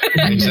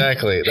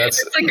 exactly.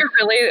 That's It's like a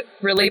really,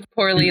 really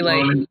poorly like.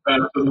 Running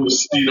fast at the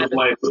speed of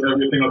light, so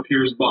everything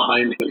appears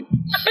behind him.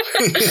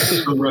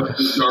 The rest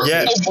is dark.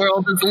 yeah. The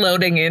world is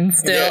loading in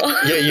still.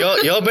 Yeah,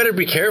 y'all better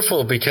be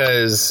careful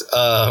because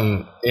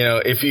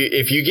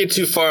if you get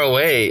too far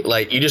away,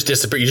 like you just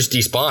disappear, you just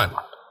despawn.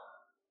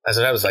 That's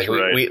what I was like.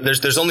 Right.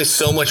 There's only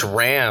so much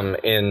RAM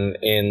in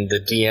the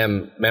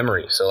DM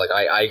memory, so like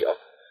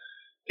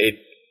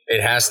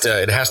it has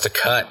to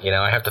cut.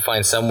 I have to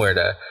find somewhere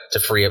to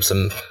free up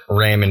some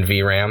RAM and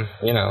VRAM.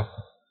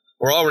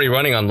 We're already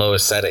running on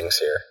lowest settings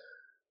here.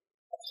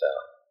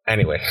 So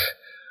anyway,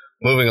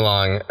 moving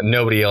along.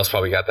 Nobody else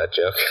probably got that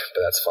joke,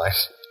 but that's fine.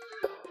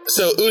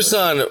 So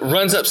Usan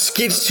runs up,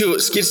 skids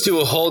to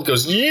a hold,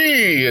 goes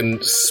yee,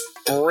 and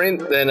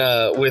sprint. Then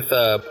with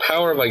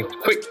power of a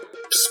quick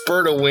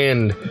spurt of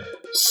wind,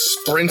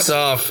 sprints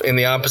off in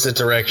the opposite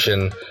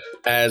direction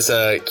as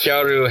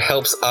Kyaru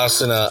helps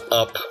Asuna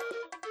up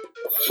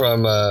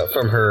from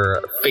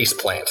her face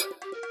plant.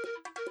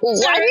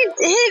 Why did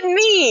it hit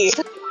me?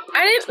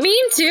 I didn't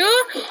mean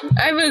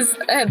to. I was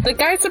the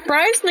guy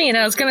surprised me, and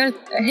I was gonna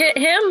hit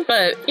him,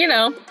 but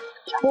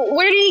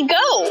Where did he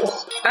go?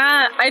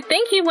 I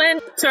think he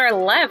went to our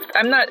left.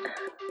 I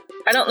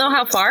don't know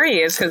how far he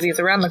is because he's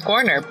around the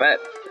corner, but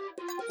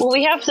Well,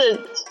 we have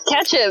to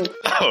catch him.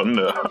 Oh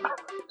no.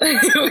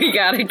 we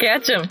gotta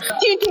catch him.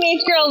 2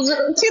 teenage girls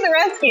to the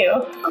rescue.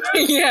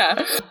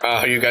 Yeah.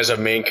 Oh, you guys have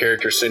main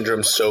character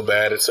syndrome so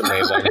bad, it's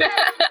amazing.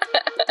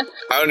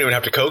 I don't even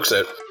have to coax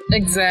it.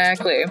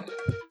 Exactly.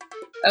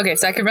 Okay,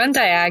 so I can run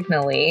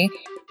diagonally.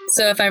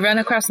 So if I run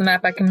across the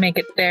map, I can make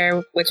it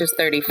there, which is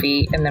 30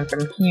 feet. And then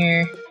from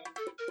here,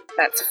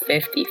 that's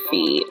 50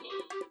 feet.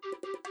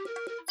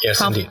 Yes,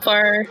 How indeed.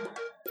 far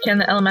can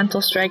the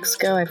elemental strikes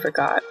go? I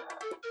forgot.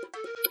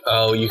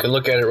 Oh, you can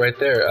look at it right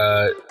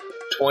there.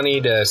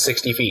 20 to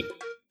 60 feet.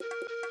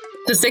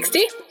 To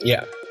 60?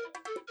 Yeah.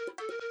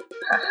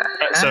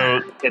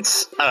 So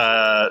it's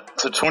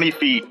so 20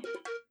 feet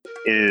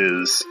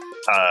is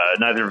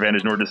neither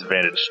advantage nor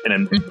disadvantage,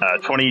 and then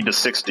 20 to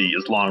 60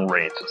 is long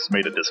range. It's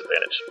made a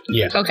disadvantage.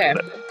 Yeah. Okay.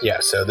 Yeah.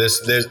 So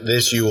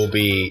this you will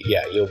be.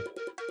 Yeah.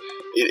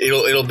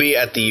 It'll be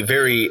at the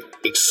very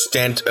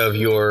extent of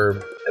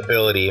your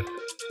ability,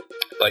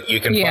 but you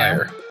can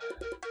fire.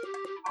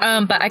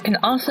 But I can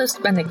also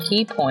spend a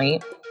key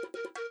point.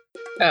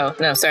 Oh,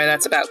 no, sorry,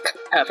 that's about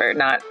cover,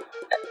 not...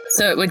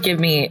 So it would give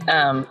me,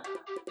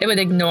 it would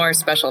ignore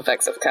special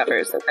effects of cover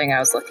is the thing I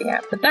was looking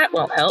at, but that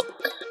won't help.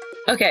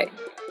 Okay,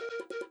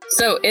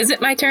 so is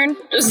it my turn?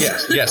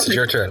 Yes, it's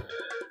your turn.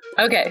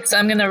 Okay, so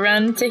I'm gonna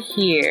run to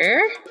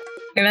here,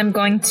 and I'm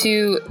going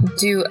to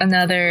do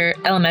another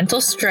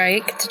elemental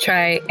strike to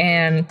try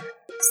and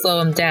slow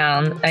him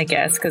down, I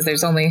guess, because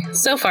there's only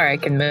so far I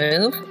can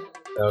move.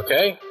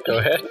 Okay, go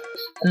ahead.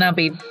 And that'll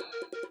be...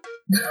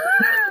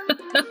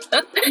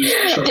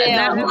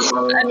 Damn.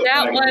 A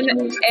nat 1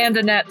 and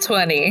a nat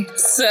 20.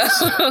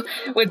 So,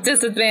 with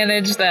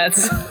disadvantage,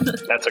 that's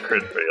That's a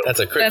crit fail. That's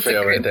a crit that's a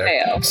fail crit right there.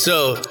 fail.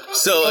 So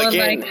Well,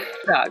 again, like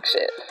dog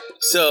shit.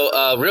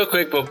 so real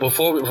quick, but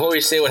before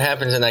we say what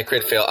happens in that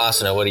crit fail,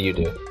 Asuna, what do you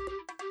do?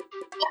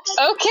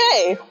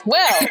 Okay,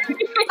 well,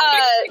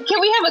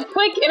 can we have a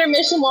quick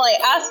intermission while I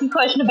ask a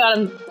question about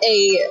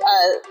a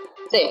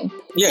thing?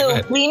 Yeah, go So,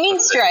 ahead. Gleaming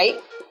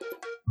Strike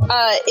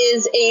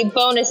is a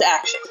bonus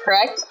action,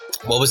 correct?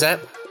 What was that?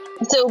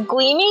 So,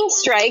 Gleaming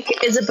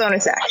Strike is a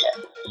bonus action.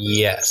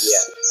 Yes.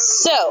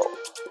 So,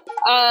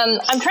 I'm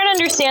trying to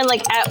understand,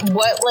 at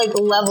what,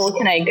 level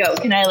can I go?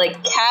 Can I,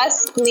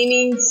 cast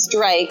Gleaming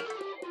Strike,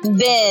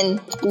 then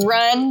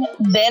run,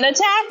 then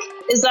attack?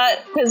 Is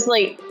that, because,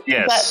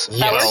 Yes.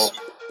 that Well, works?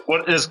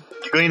 what does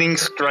Gleaning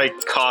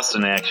Strike cost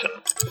an action?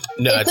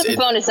 No, It's a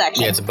bonus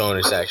action. Yeah, it's a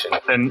bonus action.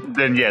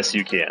 Then yes,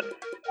 you can.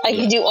 I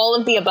can do all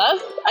of the above.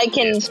 I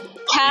can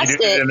cast You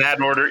do it it. in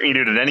that order. You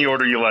do it in any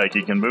order you like.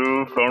 You can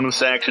move,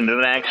 bonus action,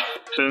 then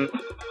action.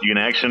 You can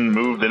action,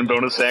 move, then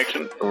bonus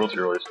action. The world's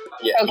yours.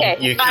 Yeah.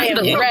 Okay, I am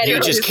ready. You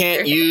just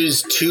can't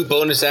use 2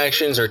 bonus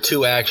actions or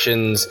 2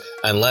 actions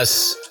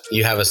unless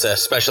you have a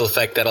special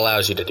effect that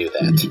allows you to do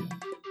that.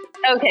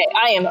 Okay,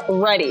 I am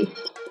ready.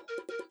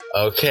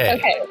 Okay.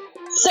 Okay,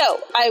 so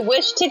I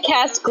wish to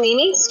cast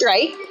Gleaming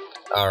Strike.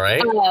 All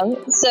right.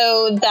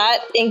 So that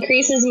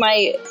increases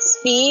my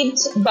speed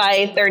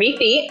by 30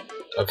 feet.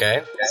 Okay.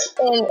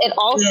 And it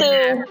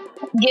also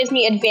gives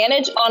me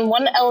advantage on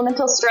 1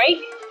 elemental strike.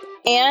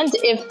 And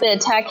if the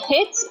attack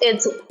hits,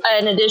 it's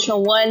an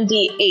additional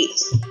 1d8.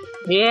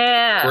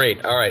 Yeah.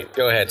 Great. All right.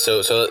 Go ahead.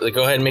 So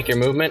go ahead and make your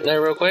movement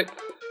there real quick.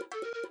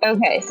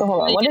 Okay, so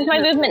hold on. What is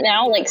my movement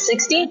now? Like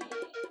 60?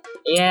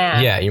 Yeah.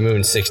 Yeah, you're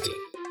moving 60.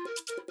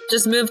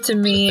 Just move to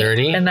me.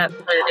 30? And that's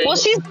 30. Well,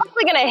 she's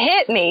probably going to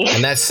hit me.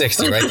 And that's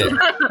 60 right there.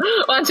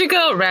 Why don't you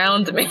go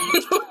around me?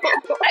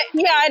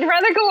 Yeah, I'd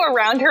rather go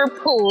around her,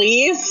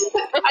 please.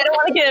 I don't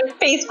want to get a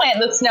faceplant in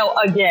the snow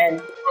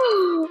again.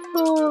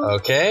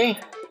 Okay.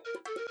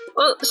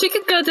 Well, she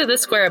could go to the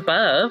square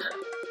above.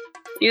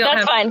 You don't That's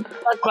have fine.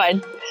 That's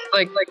fine.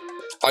 like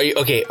Are you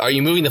okay? Are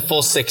you moving the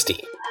full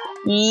 60?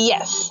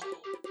 Yes.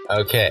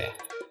 Okay.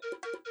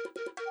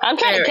 I'm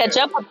trying to catch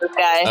up with this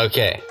guy.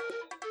 Okay.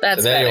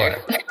 that's So there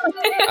better. you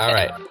are. All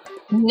right.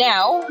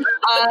 Now,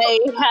 I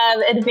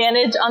have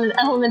advantage on an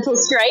elemental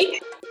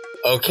strike.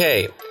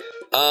 Okay.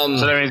 So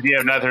that means you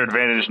have neither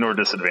advantage nor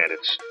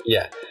disadvantage.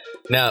 Yeah.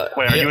 Now.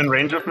 Wait, are you in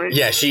range of me?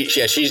 Yeah.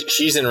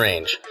 She's in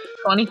range.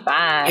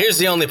 25. Here's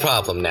the only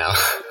problem now.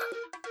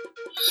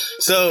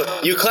 So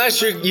you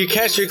cast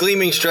your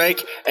gleaming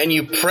strike and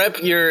you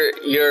prep your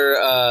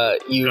Why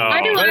do put I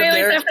it always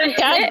there have to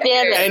God hit?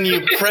 damn it. and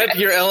you prep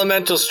your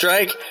elemental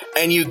strike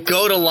and you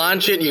go to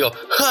launch it and you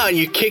go and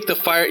you kick the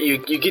fire you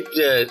get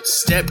the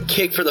step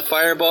kick for the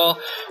fireball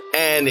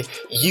and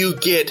you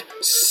get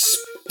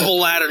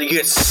splattered, you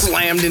get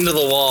slammed into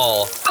the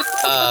wall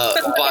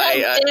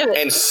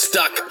and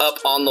stuck up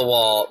on the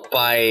wall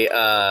by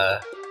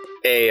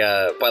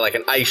like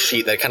an ice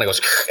sheet that kind of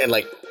goes and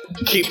like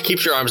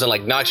keeps your arms and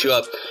like knocks you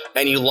up,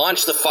 and you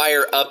launch the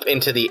fire up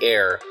into the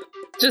air.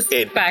 Just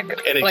It- back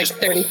and it like just-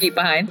 30 feet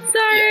behind.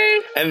 Sorry.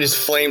 And it just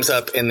flames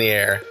up in the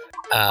air.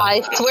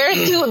 I swear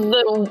to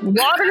the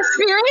water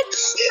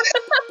spirits,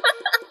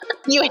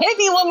 you hit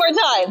me one more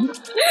time.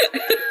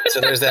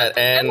 So there's that.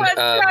 And I'm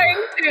trying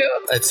to.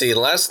 let's see, the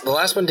last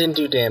one didn't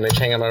do damage.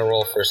 Hang on, I'm gonna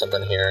roll for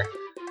something here.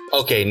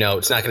 Okay, no,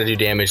 it's not gonna do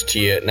damage to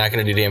you. Not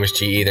gonna do damage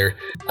to you either.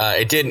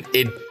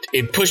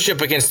 It pushed you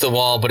up against the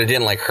wall, but it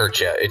didn't like hurt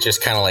you. It just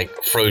kind of like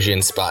froze you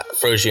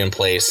in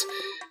place.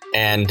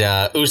 And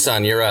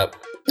Usan, you're up.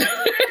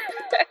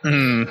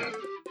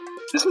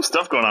 There's some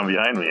stuff going on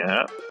behind me,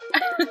 huh?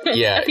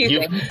 Yeah,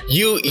 few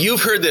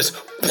you've heard this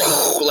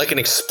like an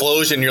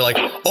explosion. You're like,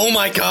 oh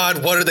my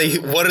god, what are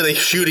they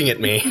shooting at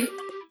me?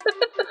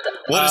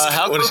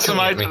 How what is close am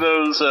coming I at me? to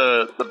those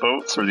the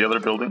boats or the other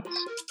buildings?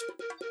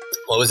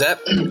 What was that?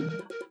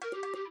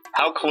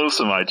 How close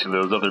am I to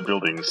those other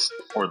buildings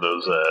or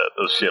those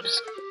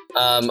ships?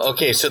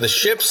 Okay, so the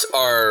ships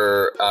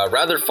are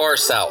rather far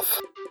south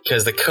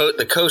because the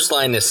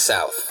coastline is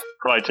south.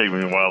 Probably take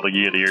me a while to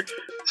get here,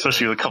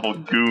 especially with a couple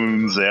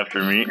goons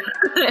after me.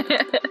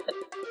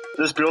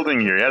 This building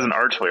here has an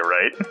archway,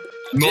 right?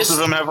 Most of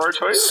them have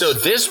archways. So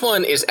this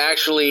one is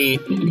actually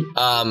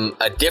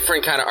a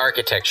different kind of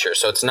architecture.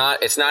 So it's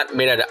not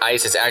made out of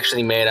ice. It's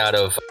actually made out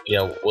of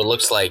what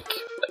looks like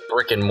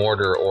brick and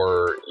mortar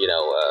or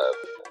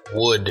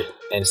wood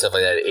and stuff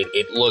like that.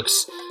 It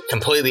looks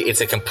completely.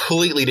 It's a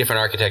completely different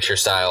architecture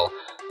style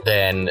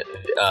than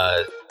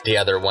the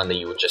other one that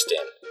you were just in.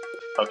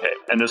 Okay,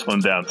 and this one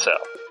down south.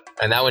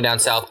 And that one down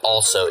south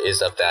also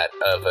is of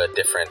a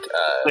different.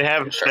 They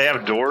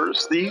have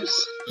doors. These.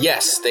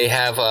 Yes, they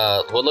have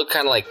what look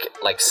kind of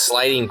like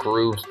sliding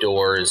grooved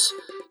doors.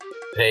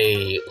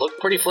 They look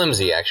pretty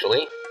flimsy,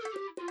 actually.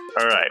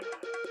 All right.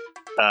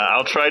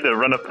 I'll try to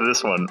run up to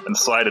this one and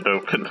slide it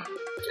open.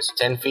 Just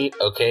 10 feet.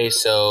 Okay,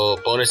 so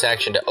bonus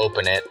action to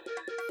open it.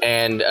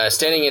 And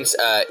standing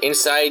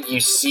inside, you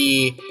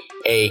see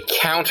a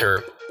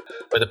counter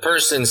with a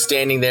person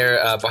standing there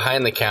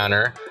behind the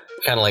counter,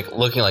 kind of like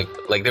looking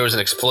like there was an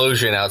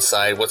explosion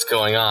outside. What's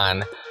going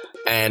on?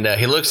 And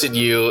he looks at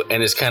you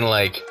and is kind of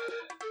like,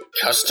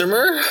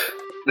 customer?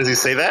 Does he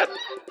say that?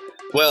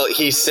 Well,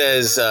 he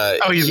says...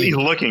 he's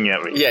looking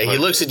at me. Yeah, he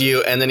looks at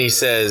you and then he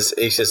says,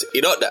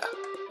 Iroda,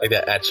 like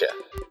that at you.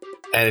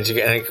 And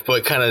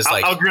it kind of is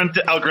like... I'll grunt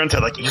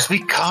it like, you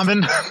speak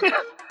common?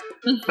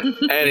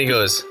 And he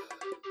goes,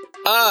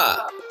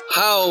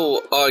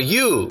 how are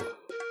you?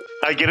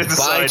 I get By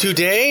inside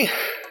today?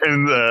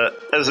 and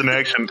as an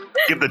action,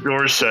 get the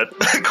door shut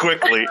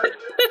quickly.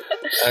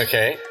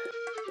 Okay.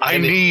 I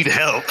need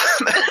help.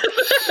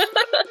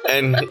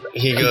 And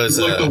he goes,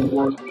 It's like the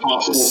worst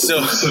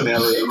possible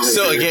scenario.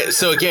 Right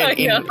so again,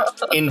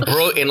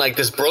 in like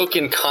this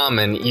broken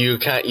common, you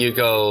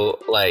go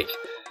like,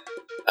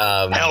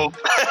 Help.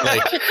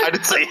 Like, I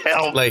didn't say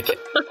help. like,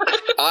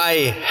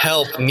 I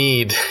help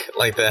need,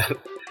 like that.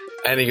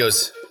 And he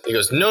goes,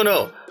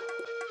 no,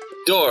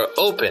 door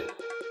open,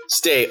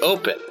 stay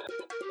open.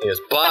 He goes,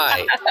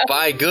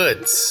 buy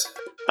goods.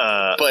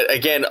 But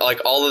again,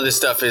 like, all of this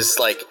stuff is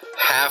like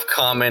half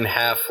common,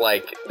 half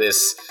like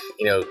this,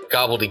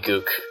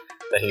 gobbledygook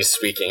that he's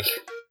speaking.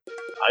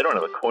 I don't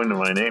have a coin to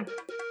my name.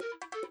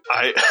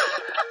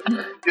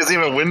 Does he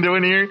have a window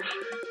in here?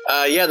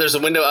 Yeah, there's a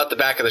window out the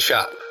back of the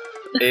shop.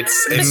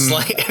 It's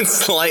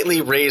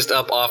slightly raised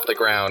up off the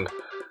ground,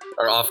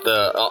 or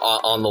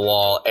on the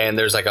wall, and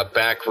there's like a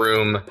back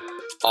room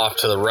off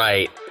to the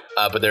right.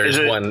 But there's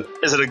one.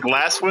 Is it a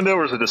glass window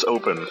or is it just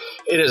open?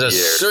 It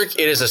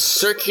is a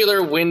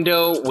circular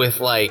window with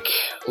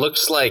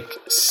looks like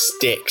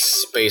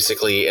sticks,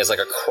 basically, as like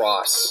a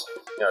cross.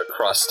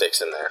 Cross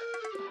sticks in there.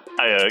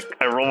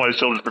 I roll my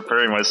shoulders,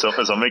 preparing myself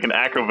as I'll make an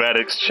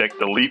acrobatics check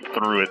to leap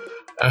through it.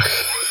 A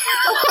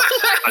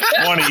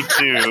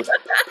 22.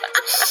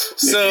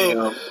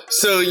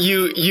 So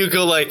you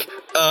go like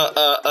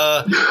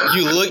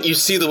you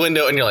see the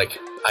window and you're like,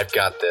 I've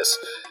got this.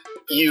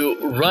 You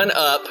run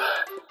up,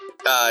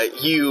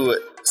 you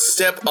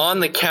step on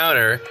the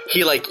counter. He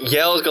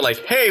yells, go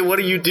hey, what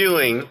are you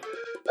doing?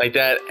 Like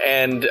that,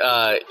 and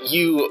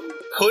you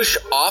push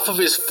off of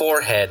his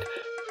forehead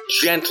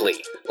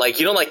gently.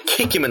 You don't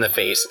kick him in the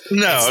face.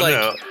 No,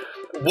 no.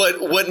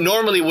 What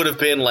normally would have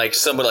been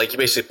somebody you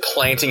basically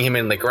planting him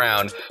in the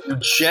ground, you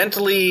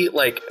gently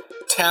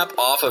tap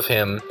off of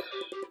him,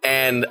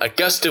 and a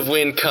gust of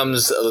wind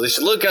comes. A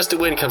little gust of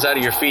wind comes out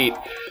of your feet,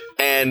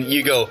 and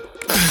you go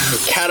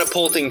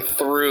catapulting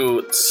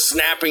through,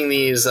 snapping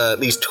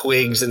these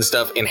twigs and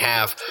stuff in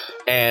half,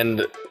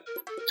 and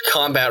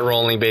combat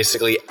rolling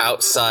basically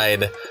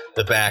outside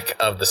the back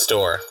of the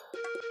store.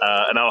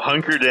 And I'll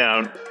hunker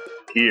down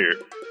here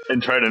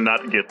and try to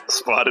not get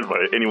spotted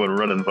by anyone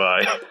running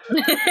by.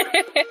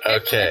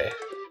 Okay.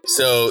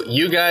 So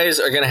you guys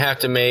are going to have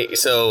to make...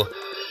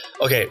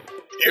 Okay,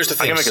 here's the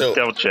thing. I'm going to make a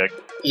stealth check.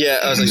 Yeah,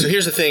 I was so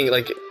here's the thing.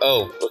 Okay.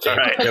 All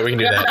right. Yeah, we can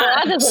do that.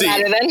 That doesn't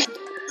matter then.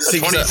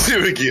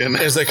 22 again.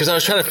 It's because I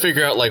was trying to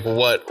figure out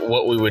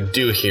what we would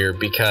do here,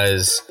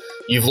 because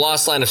you've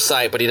lost line of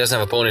sight, but he doesn't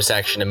have a bonus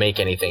action to make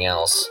anything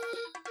else.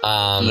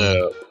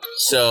 No.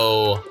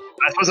 So...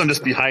 I suppose I'm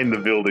just behind the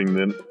building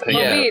then.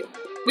 Well,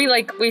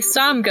 we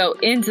saw him go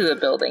into the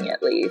building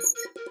at least.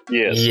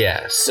 Yes.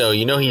 Yeah. So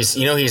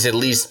he's at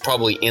least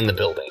probably in the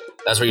building.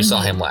 That's where you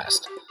saw him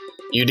last.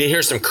 You did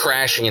hear some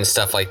crashing and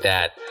stuff like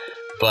that,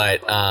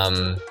 but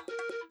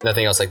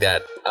nothing else like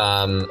that.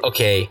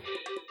 Okay.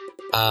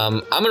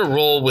 I'm gonna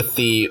roll with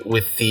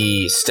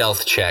the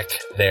stealth check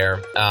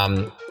there,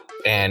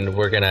 and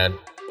we're gonna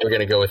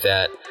go with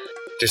that.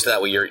 Just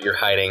that way you're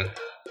hiding,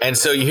 and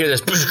so you hear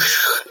this.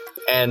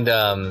 And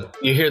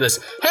you hear this,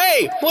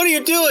 hey, what are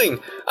you doing?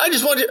 I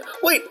just want to...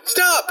 Wait,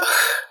 stop!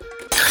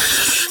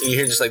 You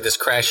hear just this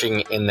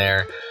crashing in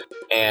there.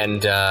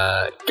 And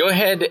go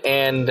ahead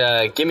and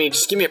give me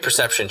a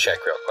perception check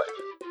real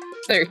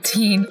quick.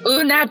 13.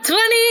 Ooh, nat 20!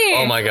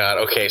 Oh my god,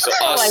 okay. So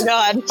my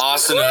god.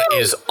 Asuna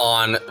is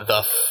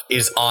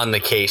on the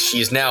case. She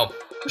is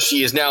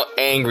now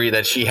angry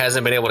that she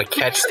hasn't been able to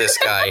catch this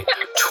guy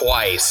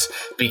twice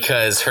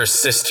because her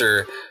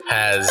sister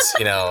has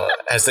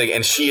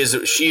and she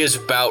is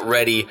about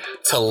ready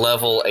to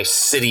level a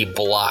city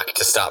block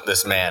to stop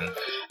this man,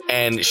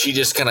 and she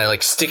just kind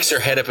of sticks her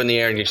head up in the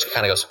air and just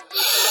kind of goes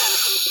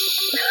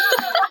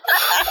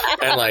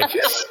and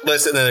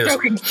listen. And there's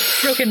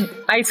broken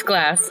ice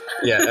glass.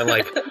 Yeah, and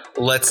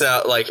lets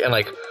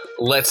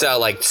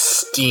out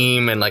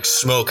steam and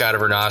smoke out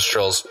of her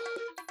nostrils.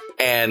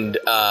 And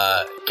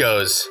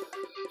goes,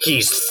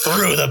 he's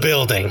through the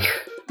building.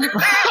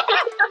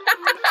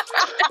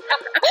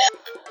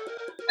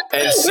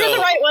 And so, we're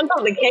the right ones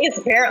on the case,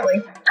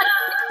 apparently.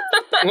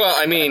 Well,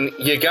 I mean,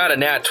 you got a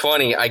nat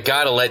 20. I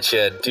gotta let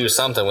you do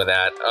something with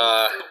that.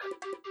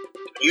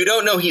 You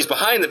don't know he's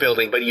behind the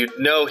building, but you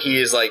know he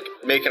is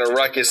making a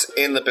ruckus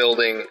in the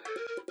building,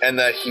 and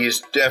that he's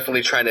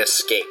definitely trying to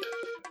escape.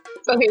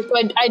 Okay, so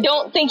I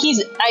don't think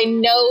I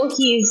know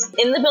he's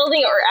in the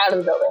building or out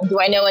of the building.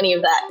 Do I know any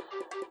of that?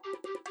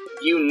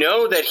 You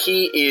know that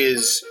he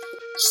is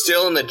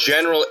still in the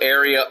general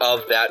area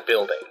of that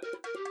building.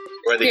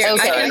 Whether he's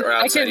inside or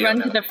outside. I could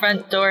run to the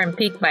front door and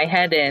peek my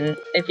head in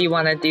if you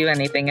want to do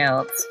anything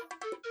else.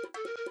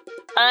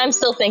 I'm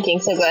still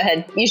thinking, so go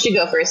ahead. You should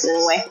go first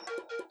anyway.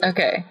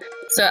 Okay.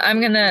 So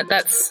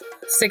that's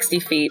 60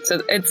 feet,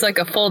 so it's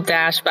a full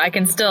dash, but I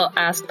can still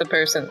ask the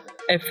person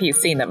if he's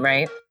seen them,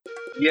 right?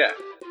 Yeah.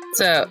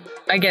 So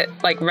I get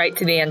right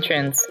to the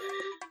entrance,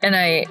 and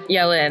I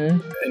yell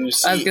in. And you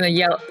see, I was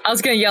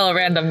gonna yell a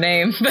random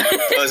name.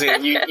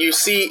 you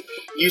see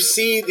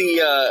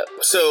the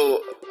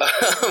so.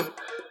 I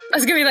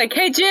was gonna be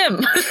hey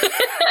Jim.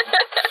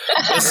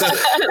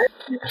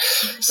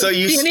 so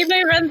you see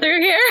anybody run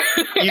through here?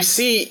 you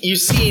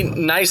see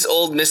nice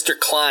old Mr.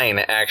 Klein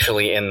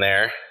actually in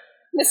there.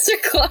 Mr.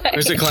 Klein.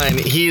 Mr. Klein.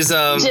 He's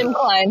Jim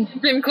Klein.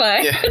 Jim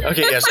Klein. Yeah.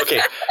 Okay. Yes.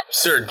 Okay.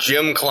 Sir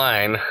Jim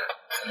Klein.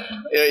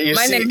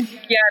 My name's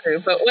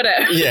Yaru, but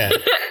whatever. Yeah.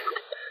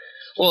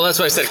 Well, that's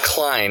why I said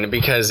Klein,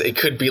 because it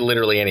could be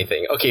literally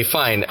anything. Okay,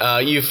 fine.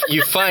 You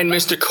find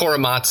Mr.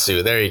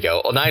 Korematsu. There you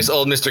go. A nice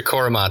old Mr.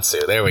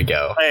 Korematsu. There we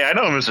go. Hey, I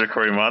know Mr.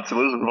 Korematsu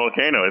lives in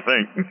Volcano, I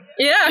think.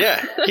 Yeah.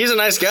 Yeah, he's a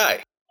nice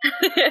guy.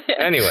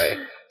 Anyway,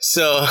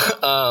 so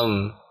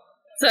I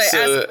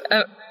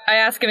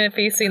ask him if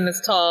he's seen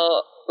this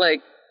tall,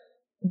 like,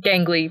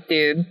 gangly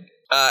dude.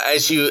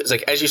 As you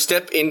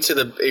step into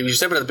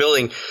the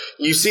building,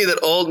 you see that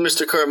old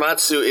Mr.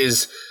 Korematsu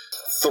is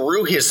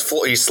through his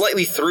floor. He's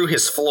slightly through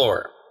his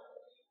floor.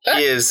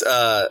 He is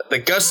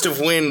the gust of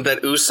wind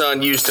that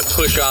Usan used to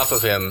push off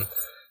of him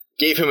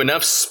gave him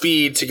enough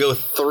speed to go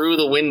through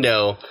the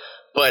window,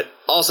 but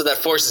also that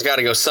force has got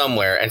to go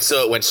somewhere, and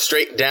so it went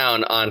straight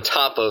down on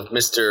top of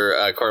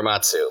Mr.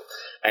 Korematsu,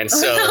 and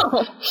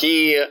so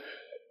he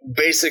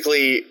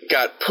basically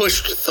got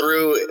pushed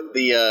through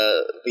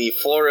the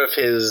floor of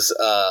his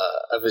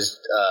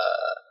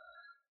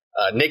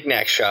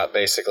knick-knack shop.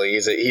 Basically,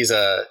 he's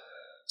a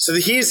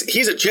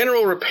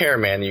general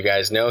repairman. You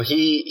guys know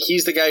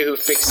he's the guy who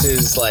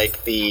fixes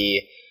like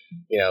the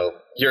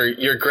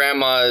your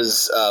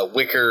grandma's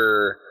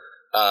wicker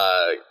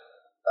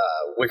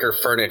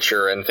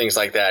furniture and things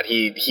like that.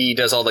 He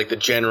does all like the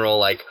general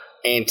like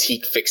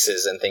antique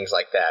fixes and things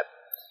like that.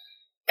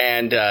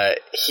 And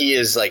he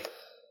is like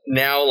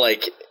now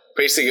like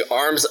basically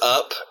arms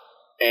up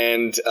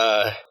and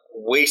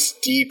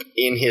waist deep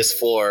in his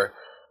floor,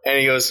 and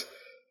he goes,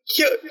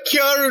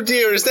 "Kyaru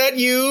dear, is that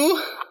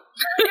you?"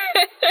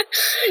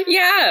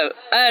 Yeah.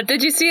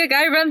 Did you see a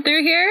guy run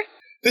through here?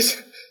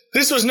 This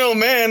was no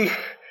man.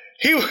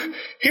 He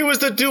was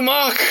the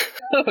Dumak.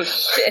 Oh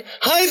shit!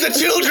 Hide the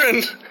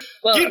children.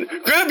 Well,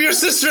 grab your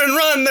sister and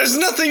run. There's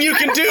nothing you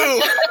can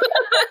do.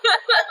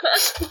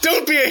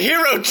 Don't be a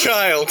hero,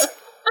 child.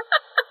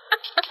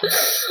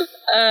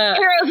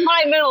 Hero's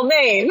my middle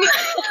name.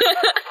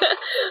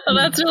 Well,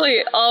 that's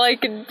really all I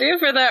can do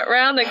for that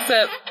round,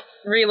 except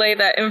relay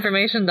that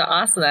information to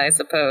Asuna, I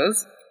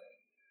suppose.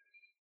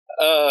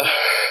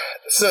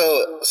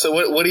 So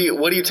what do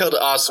you tell to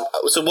Asuna?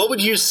 So what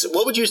would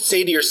you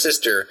say to your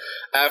sister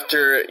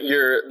after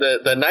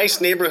the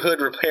nice neighborhood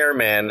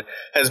repairman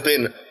has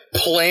been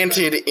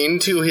planted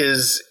into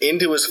his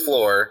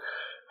floor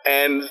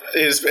and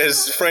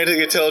has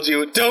frantically told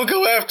you, "Don't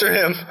go after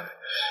him.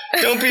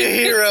 Don't be a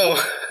hero."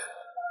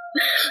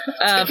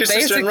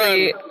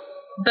 Basically,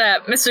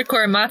 that Mr.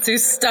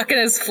 Korematsu's stuck in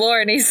his floor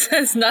and he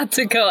says not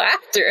to go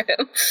after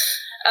him.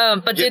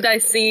 But did I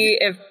see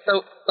if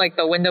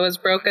the window was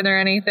broken or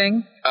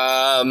anything? Do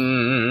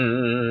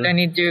I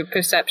need to do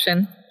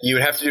perception? You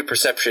would have to do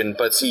perception,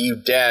 but see, you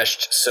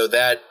dashed, so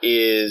that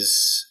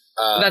is...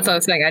 that's what I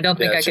was saying. I don't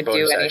think I could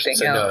do anything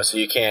else. No, so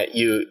you can't.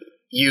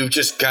 You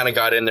just kind of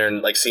got in there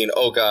and like seen,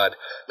 oh god.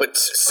 But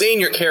seeing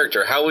your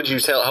character, how would you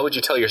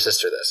tell your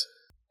sister this?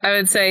 I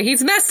would say,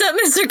 he's messed up,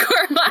 Mr.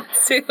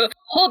 Korematsu.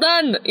 Hold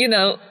on,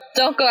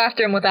 don't go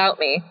after him without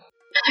me.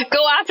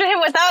 Go after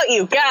him without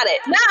you. Got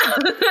it. No.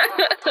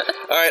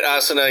 All right,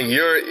 Asuna,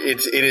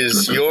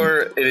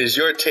 it is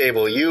your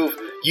table.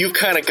 You've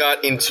kind of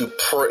got into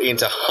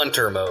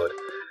hunter mode.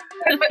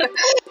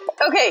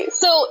 Okay,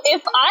 so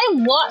if I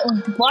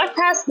walk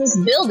past this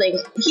building,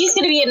 he's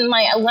going to be in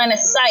my line of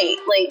sight,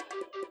 like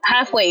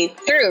halfway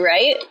through,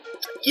 right?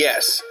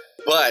 Yes,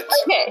 but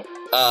okay.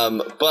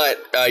 But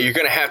you're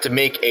gonna have to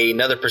make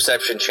another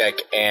perception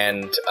check,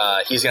 and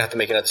he's gonna have to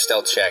make another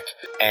stealth check.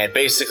 And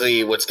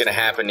basically, what's gonna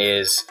happen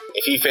is,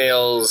 if he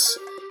fails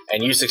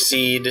and you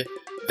succeed,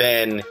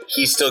 then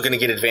he's still gonna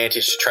get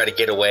advantage to try to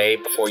get away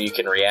before you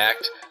can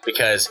react,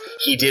 because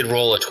he did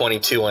roll a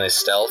 22 on his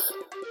stealth.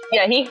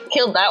 Yeah, he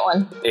killed that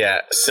one.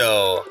 Yeah,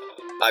 so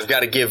I've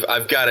got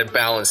to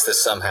balance this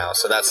somehow.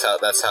 So that's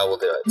how we'll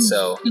do it.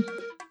 So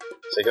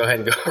go ahead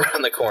and go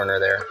around the corner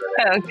there.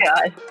 Oh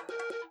god.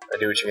 I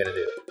do what you're gonna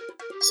do.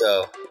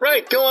 So,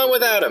 right, go on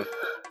without him.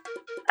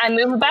 I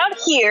move about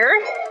here,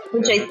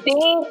 which I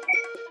think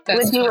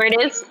would be where it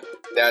is.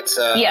 That's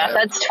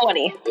that's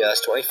 20. Yeah,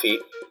 that's 20 feet.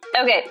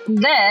 Okay,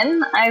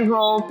 then I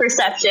roll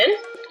perception.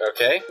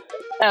 Okay.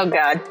 Oh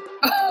god.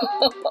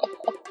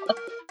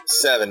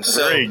 7.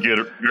 So very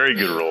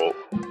good roll.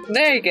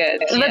 Very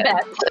good. The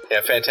best.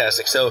 Yeah,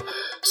 fantastic. So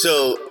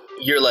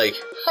you're like,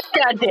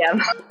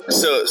 goddamn.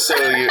 So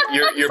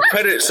you're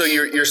predator. So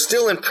you're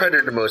still in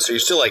predator mode. So you're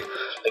still like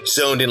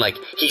zoned in. Like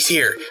he's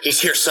here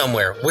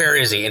somewhere. Where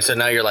is he? And so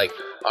now you're like,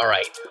 all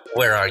right,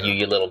 where are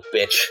you little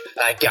bitch?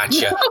 I got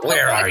you.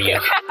 Where are you?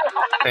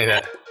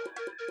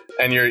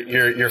 And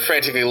you're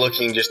frantically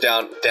looking just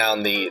down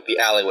the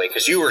alleyway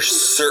because you were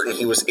certain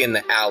he was in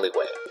the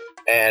alleyway.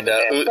 And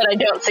but I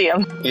don't see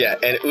him. Yeah,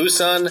 and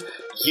Usan,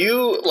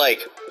 you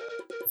like.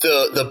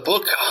 The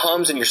book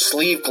hums and your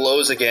sleeve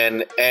glows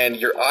again, and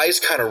your eyes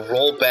kind of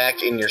roll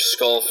back in your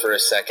skull for a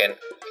second,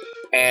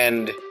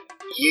 and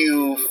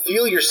you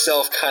feel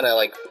yourself kind of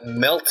like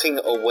melting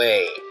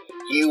away.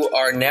 You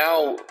are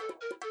now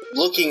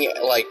looking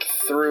like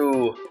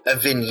through a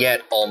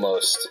vignette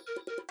almost,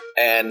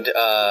 and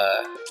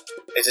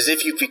it's as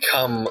if you've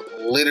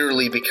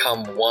literally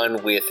become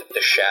one with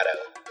the shadow.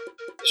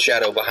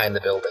 shadow behind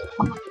the building.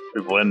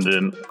 We blend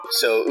in.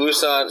 So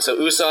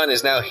Usan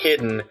is now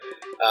hidden.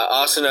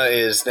 Asuna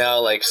is now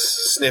like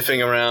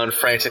sniffing around,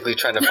 frantically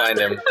trying to find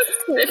him.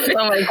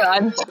 Oh my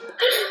god.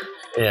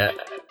 Yeah,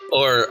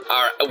 or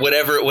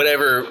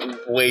whatever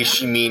way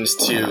she means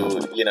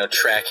to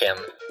track him,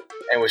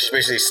 and we're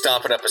basically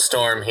stomping up a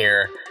storm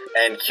here.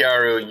 And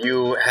Kiaru,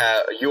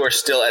 you are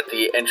still at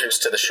the entrance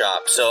to the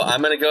shop. So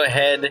I'm gonna go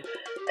ahead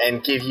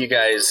and give you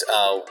guys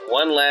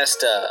one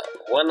last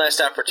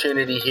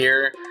opportunity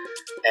here.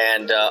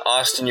 And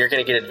Austin, you're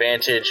gonna get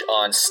advantage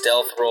on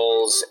stealth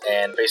rolls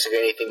and basically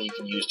anything you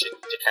can use to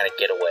kind of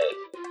get away.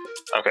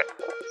 Okay.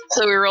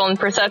 So we're rolling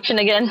perception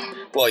again?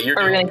 Well, we're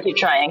gonna keep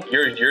trying.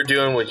 You're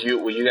doing what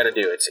you got to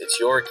do. It's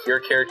your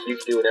character. You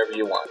can do whatever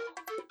you want.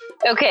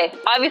 Okay,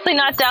 obviously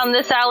not down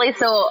this alley,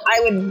 so I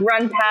would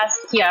run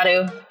past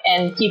Kiaru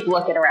and keep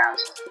looking around.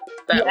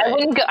 I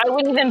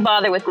wouldn't even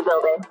bother with the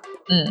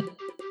building.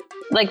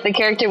 Like the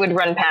character would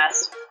run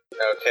past.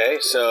 Okay,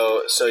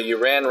 so you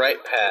ran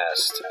right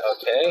past.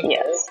 Okay.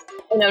 Yes.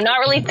 Not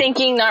really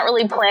thinking, not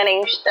really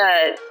planning.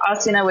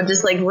 Austin, I would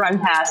just like run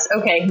past.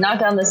 Okay, not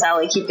down this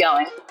alley. Keep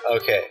going.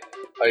 Okay.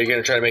 Are you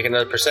gonna try to make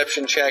another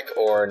perception check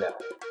or no?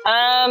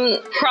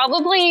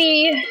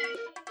 Probably.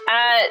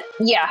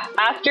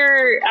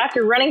 After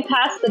running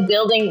past the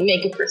building,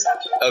 make a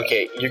perception.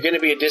 Okay, you're going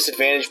to be at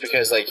disadvantage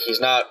because like he's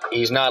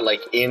not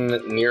like in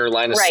near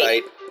line of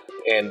sight,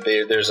 and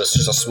there's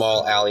just a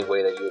small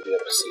alleyway that you would be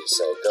able to see.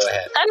 So go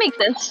ahead. That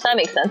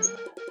makes sense.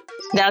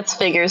 That's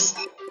figures.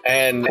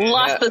 And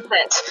lost the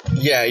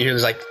scent. Yeah, you're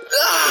just like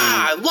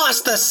I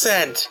lost the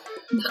scent.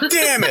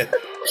 Damn it!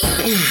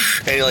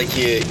 And like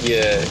you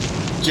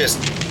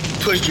just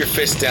pushed your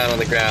fist down on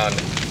the ground,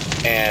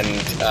 and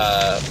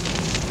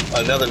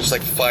another just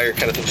like fire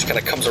kind of thing just kind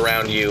of comes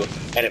around you,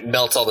 and it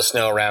melts all the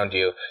snow around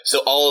you. So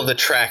all of the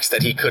tracks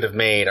that he could have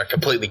made are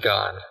completely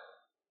gone.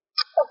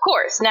 Of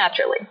course,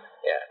 naturally.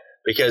 Yeah,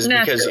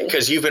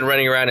 because you've been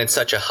running around in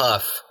such a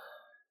huff.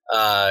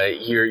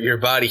 Your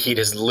body heat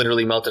has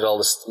literally melted all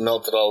the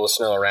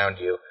snow around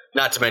you.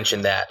 Not to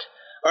mention that.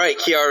 All right,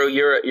 Kiaru,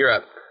 you're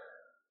up.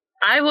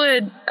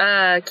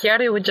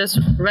 Kiaru would just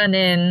run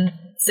in,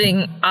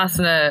 seeing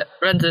Asuna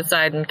run to the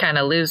side and kind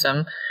of lose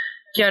him.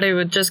 Kiaru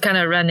would just kind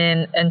of run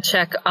in and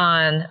check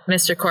on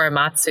Mr.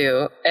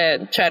 Korematsu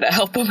and try to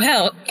help him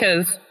out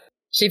because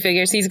she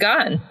figures he's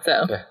gone.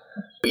 So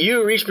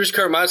you reach Mr.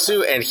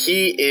 Korematsu and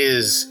he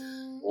is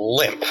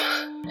limp.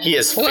 He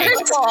is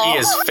fainted. He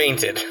is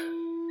fainted.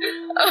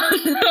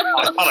 Oh no!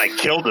 I thought I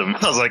killed him.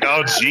 I was like,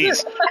 oh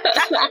jeez.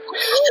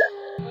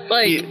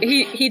 Like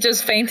he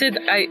just fainted.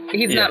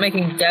 He's not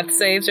making death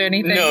saves or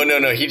anything.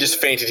 No. He just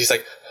fainted. He's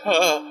like,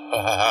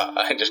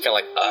 and just kind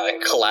of like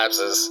and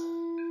collapses.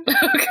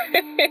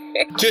 Okay.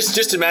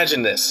 Just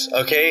imagine this,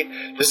 okay?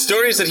 The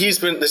story that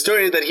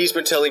he's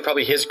been telling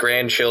probably his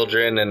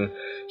grandchildren, and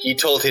he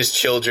told his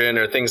children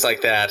or things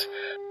like that.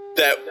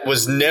 That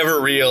was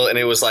never real, and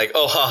it was like,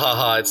 oh, ha ha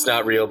ha, it's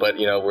not real, but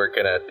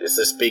it's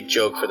this big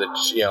joke for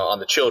on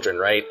the children,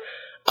 right?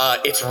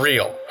 It's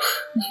real.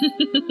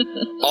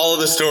 All of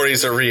the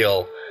stories are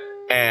real,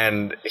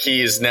 and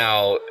he is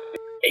now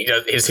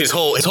his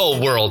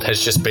whole world has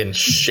just been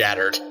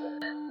shattered.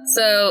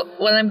 So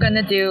what I'm going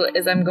to do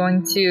is I'm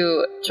going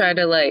to try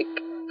to like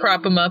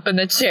prop him up in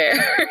the chair.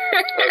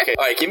 Okay.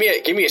 All right. Give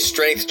me a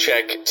strength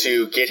check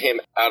to get him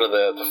out of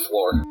the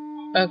floor.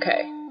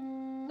 Okay.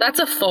 That's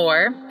a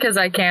 4 because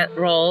I can't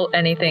roll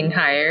anything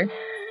higher.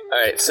 All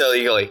right. So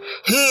you go like,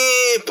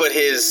 but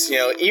his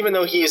even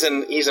though he's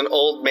an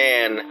old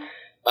man,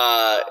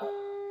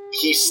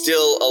 he's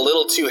still a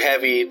little too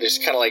heavy.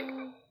 Just kind of like,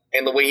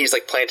 and the way he's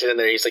like planted in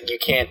there, he's like you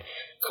can't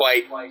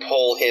quite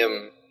pull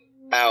him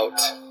out.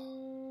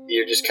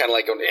 You're just kind of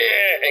like going,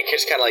 and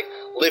just kind of like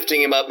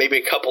lifting him up maybe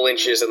a couple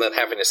inches and then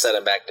having to set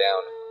him back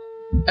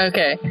down.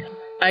 Okay.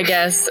 I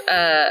guess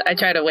I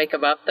try to wake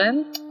him up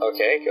then.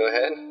 Okay, go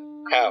ahead.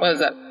 How? What is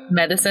that?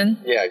 Medicine?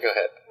 Yeah, go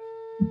ahead.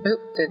 Oop,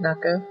 did not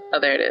go. Oh,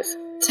 there it is.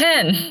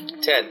 10.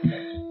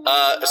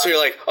 So you're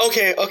like,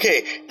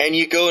 okay. And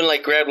you go and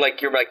like grab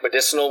like your like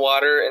medicinal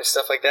water and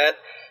stuff like that.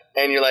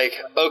 And you're like,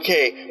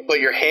 okay, but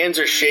your hands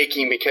are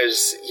shaking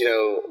because,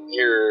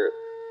 you're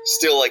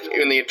still like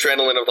in the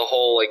adrenaline of the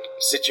whole like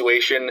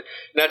situation.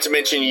 Not to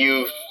mention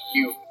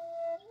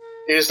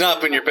it has not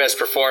been your best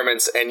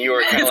performance, and you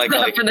are kind of like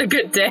not been a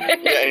good day.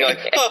 Yeah, and you're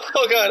like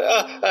oh god,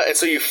 and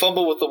so you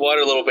fumble with the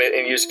water a little bit,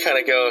 and you just kind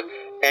of go,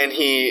 and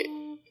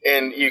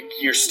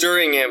you're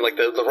stirring him like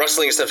the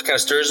rustling and stuff kind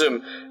of stirs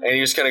him, and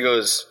he just kind of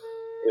goes,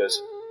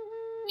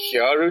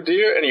 Kiaru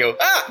dear, and you go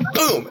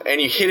boom,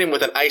 and you hit him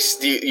with an ice.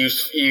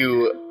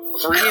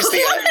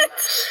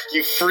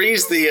 You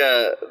freeze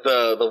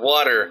the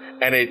water,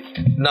 and it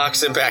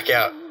knocks him back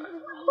out.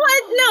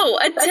 What? No,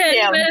 a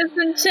 10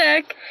 medicine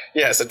check.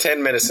 Yes, a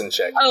 10 medicine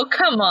check. Oh,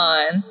 come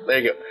on. There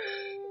you go.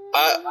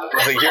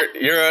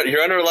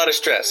 You're under a lot of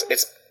stress.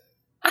 That's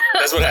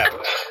what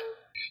happened.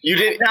 You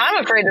didn't. No,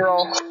 I'm afraid to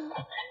roll.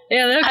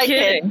 Yeah, no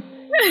kidding.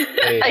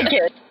 I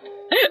kid.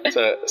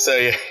 So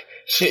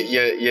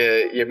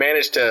you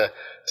managed to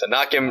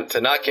knock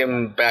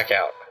him back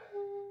out.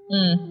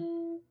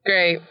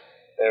 Great.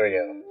 There we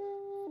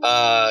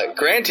go.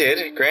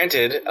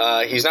 Granted,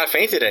 he's not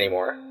fainted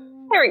anymore.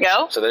 There we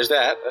go. So there's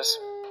that.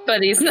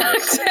 But he's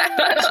knocked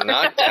out. He's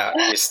knocked out.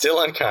 He's still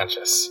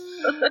unconscious.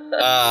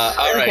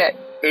 All right.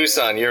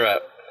 Usan, you're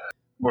up.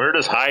 Where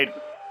does Hyde?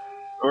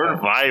 We're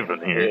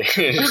vibing here.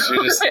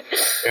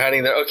 You're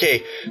hiding there.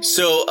 Okay,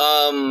 so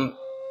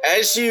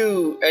as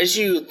you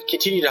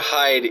continue to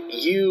hide,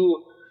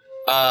 you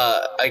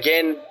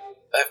again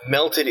have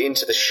melted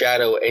into the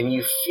shadow, and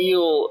you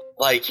feel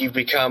like you've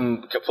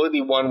become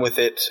completely one with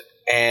it,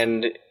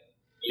 and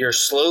you're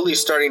slowly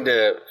starting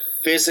to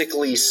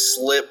physically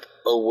slip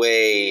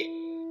away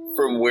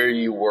from where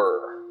you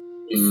were.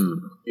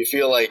 You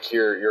feel like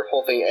your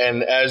whole thing,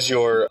 and as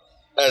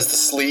the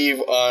sleeve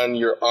on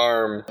your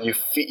arm,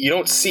 you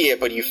don't see it,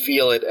 but you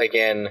feel it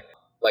again,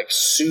 like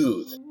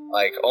soothe,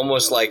 like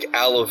almost like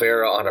aloe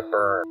vera on a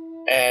burn.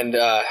 And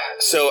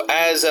so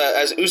as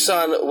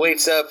Usan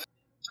wakes up,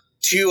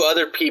 two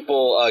other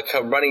people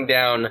come running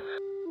down.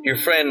 Your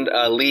friend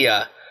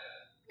Leah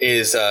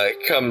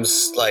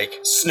comes like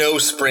snow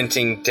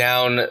sprinting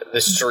down the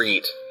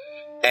street,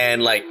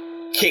 and like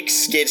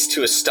skids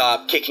to a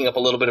stop, kicking up a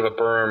little bit of a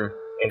berm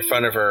in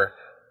front of her,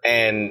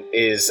 and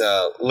is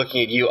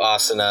looking at you,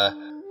 Asuna,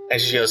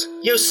 and she goes,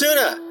 "Yo,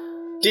 Suna,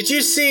 did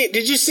you see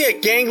a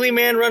gangly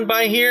man run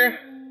by here?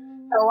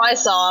 Oh, I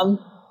saw him.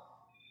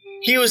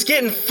 He was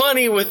getting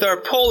funny with our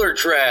polar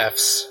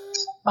drafts."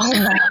 Oh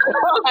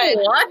my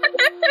god! What?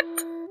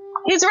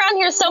 He's around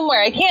here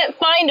somewhere. I can't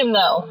find him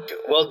though.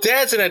 Well,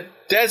 Dad's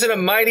in a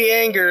mighty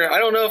anger. I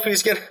don't know if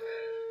he's gonna.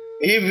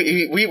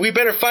 We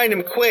better find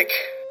him quick.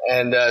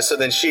 And so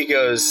then she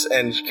goes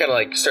and kind of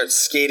like starts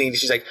skating.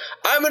 She's like,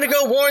 "I'm gonna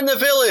go warn the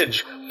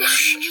village,"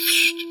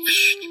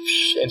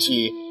 and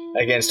she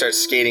again starts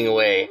skating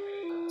away.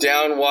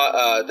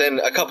 Then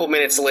a couple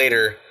minutes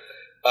later,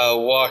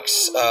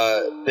 walks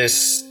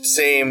this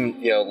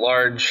same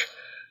large,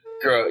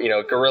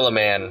 gorilla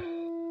man,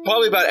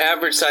 probably about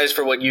average size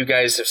for what you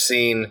guys have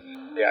seen.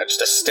 Yeah,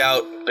 just a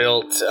stout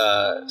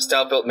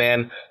built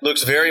man.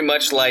 Looks very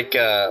much like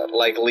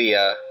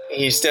Leah.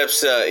 He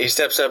steps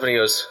up and he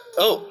goes,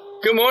 "Oh,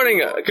 good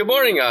morning,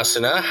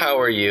 Asuna. How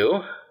are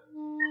you?"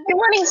 Good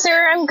morning,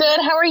 sir. I'm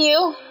good. How are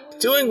you?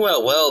 Doing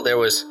well. Well,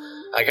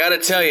 I gotta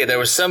tell you, there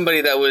was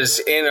somebody that was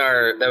in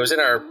our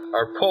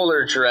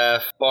polar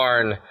giraffe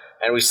barn,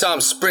 and we saw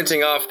him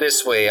sprinting off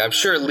this way. I'm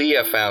sure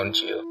Leah found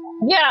you.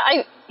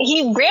 Yeah,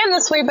 he ran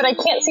this way, but I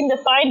can't seem to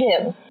find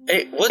him.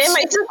 Hey, And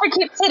my sister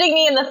keeps hitting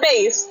me in the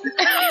face.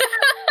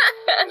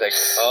 Like,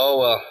 oh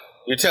well.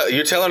 You tell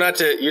her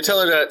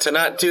to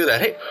not do that.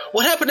 Hey,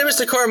 what happened to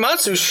Mr.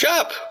 Korematsu's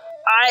shop?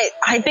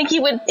 I think he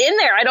went in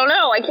there. I don't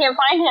know. I can't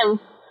find him.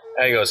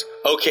 And he goes,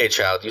 "Okay,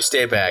 child, you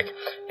stay back."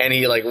 And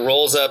he like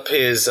rolls up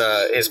his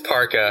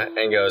parka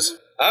and goes,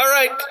 "All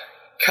right,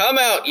 come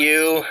out,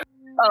 you."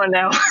 Oh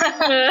no.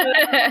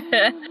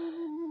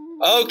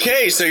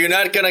 Okay, so you're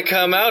not gonna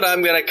come out.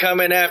 I'm gonna come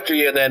in after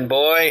you, then,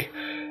 boy.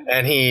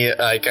 And he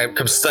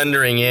comes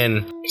thundering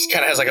in. He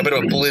kind of has like a bit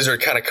of a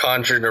blizzard kind of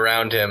conjured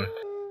around him.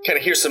 Kind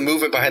of hears some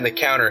movement behind the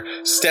counter.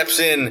 Steps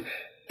in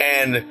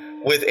and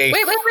with a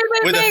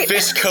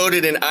fist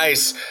coated in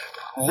ice,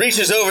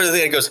 reaches over to the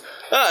thing and goes,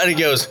 and he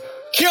goes,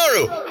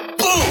 "Kyoru!"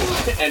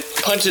 Boom! And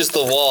punches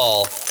the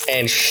wall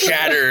and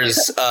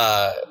shatters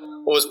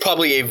what was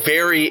probably a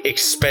very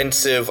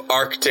expensive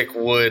Arctic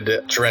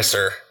wood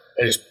dresser.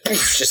 And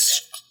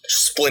just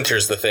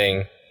splinters the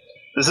thing.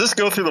 Does this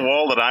go through the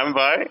wall that I'm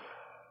by?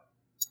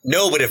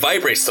 No, but it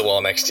vibrates the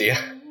wall next to you.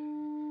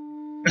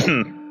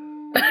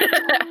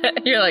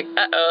 You're like,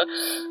 uh-oh.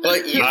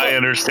 But I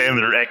understand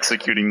they're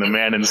executing the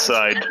man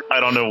inside. I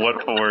don't know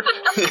what for.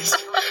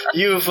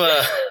 You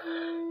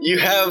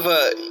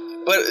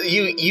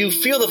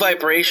feel the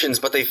vibrations,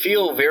 but they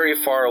feel very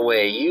far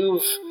away.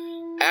 You've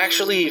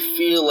actually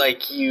feel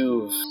like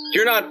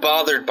you're not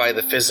bothered by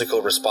the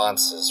physical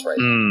responses right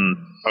now.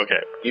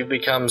 Okay. You've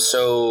become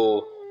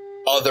so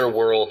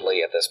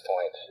otherworldly at this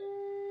point.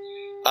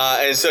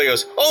 And so he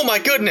goes, "Oh my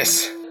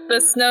goodness!" The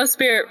snow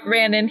spirit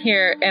ran in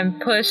here and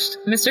pushed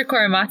Mr.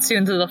 Korematsu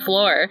into the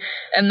floor,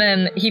 and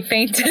then he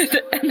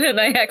fainted, and then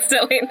I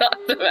accidentally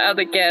knocked him out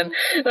again,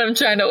 and I'm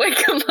trying to wake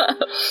him up.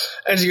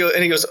 And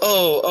he goes,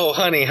 "Oh,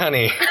 honey,"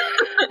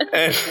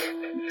 and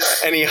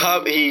he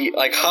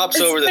hops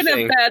over the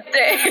thing. It's been a bad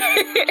day.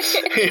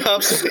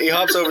 he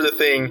hops over the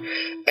thing,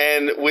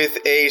 and with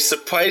a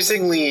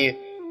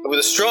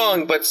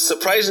strong but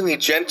surprisingly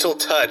gentle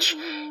touch,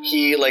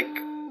 he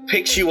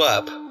picks you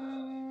up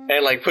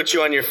and puts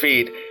you on your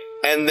feet,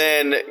 and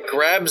then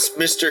grabs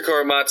Mr.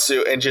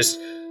 Korematsu and just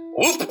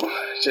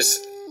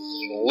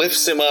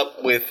lifts him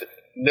up with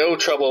no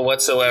trouble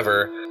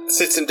whatsoever,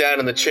 sits him down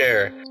in the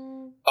chair.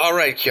 "All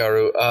right,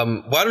 Kyoru,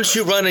 why don't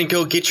you run and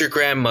go get your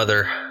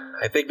grandmother?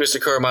 I think Mr.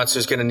 Korematsu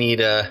is going to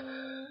need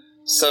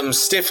some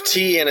stiff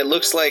tea, and it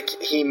looks like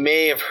he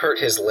may have hurt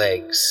his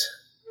legs."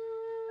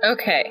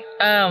 Okay,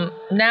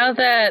 now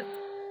that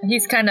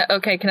he's kind of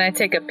okay, can I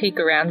take a peek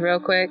around real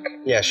quick?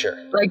 Yeah, sure.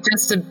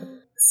 Just to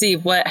see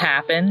what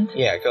happened?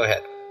 Yeah, go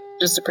ahead.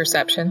 Just a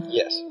perception?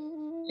 Yes.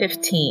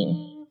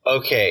 15.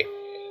 Okay.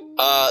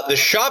 The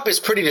shop is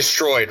pretty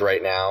destroyed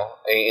right now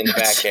in the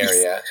back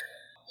area.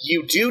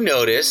 You do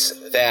notice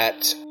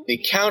that the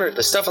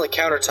stuff on the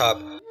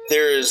countertop,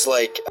 there's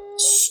like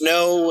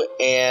snow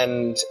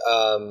and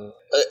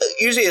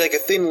usually like a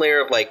thin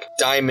layer of like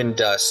diamond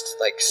dust,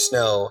 like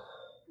snow,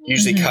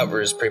 usually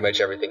covers pretty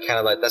much everything. Kind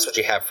of like that's what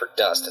you have for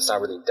dust. It's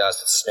not really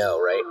dust, it's snow,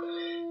 right?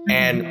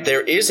 And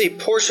there is a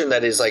portion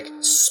that is like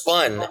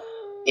spun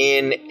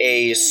in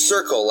a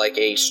circle, like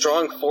a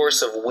strong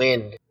force of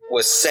wind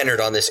was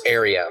centered on this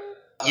area.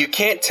 You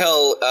can't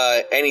tell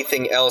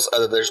anything else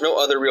there's no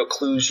other real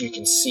clues you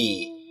can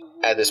see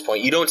at this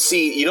point. You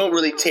don't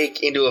really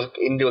take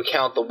into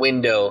account the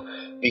window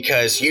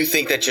because you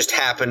think that just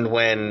happened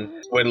when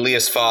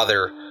Leah's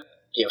father,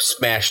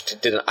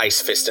 did an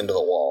ice fist into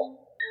the wall.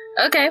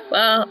 Okay,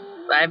 well,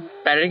 I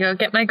better go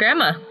get my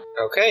grandma.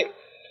 Okay.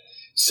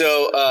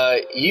 So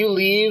you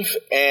leave,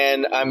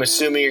 and I'm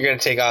assuming you're going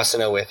to take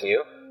Asuna with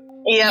you.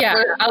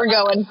 Yeah, we're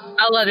going.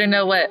 I'll let her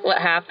know what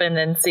happened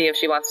and see if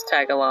she wants to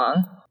tag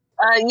along.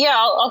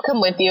 I'll come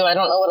with you. I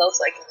don't know what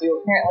else I can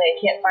do. Apparently I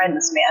can't find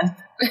this man.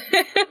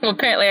 Well,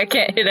 apparently I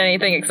can't hit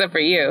anything except for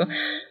you.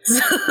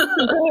 So.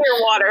 Bring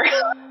your water.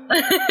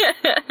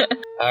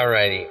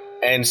 Alrighty.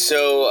 And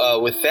so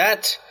with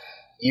that,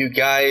 you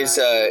guys,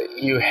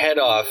 you head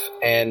off,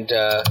 and,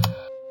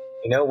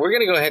 we're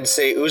going to go ahead and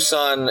say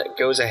Usan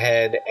goes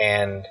ahead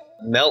and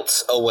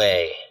melts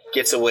away.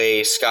 Gets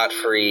away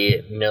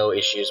scot-free, no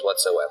issues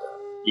whatsoever.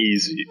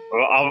 Easy.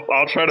 Well,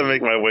 I'll try to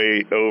make my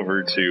way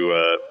over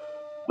to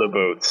the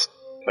boats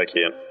if I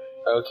can.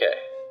 Okay.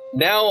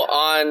 Now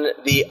on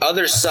the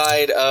other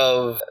side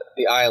of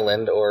the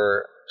island,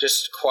 or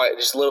just a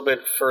little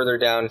bit further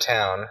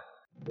downtown,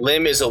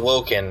 Lim is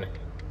awoken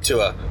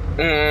to a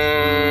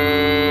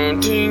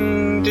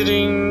ding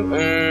ding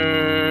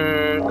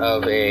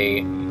of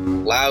a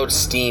loud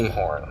steam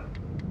horn.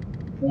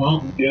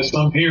 Well, guess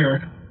I'm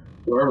here,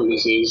 wherever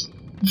this is.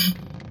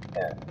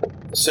 Yeah.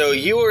 So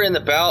you are in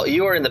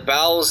the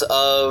bowels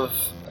of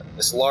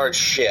this large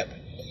ship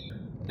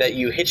that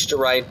you hitched a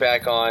ride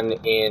back on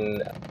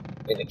in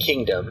the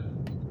kingdom,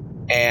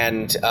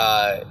 and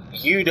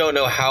you don't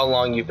know how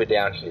long you've been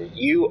down here.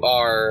 You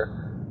are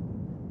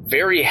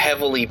very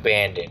heavily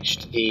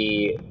bandaged.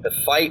 The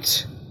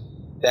fight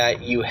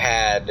that you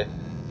had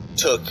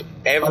took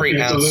every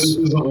ounce. So this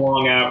isn't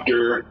long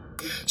after.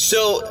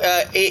 So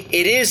it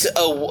is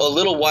a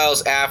little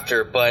whiles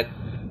after, but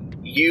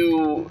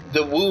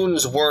the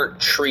wounds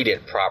weren't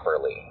treated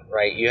properly,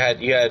 right? You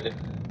had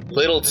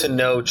little to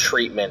no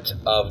treatment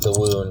of the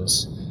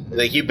wounds.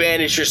 Like, you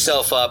bandaged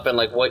yourself up and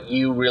like what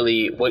you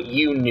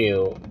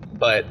knew,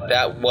 but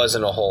that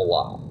wasn't a whole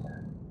lot.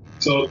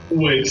 So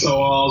wait, so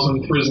while I was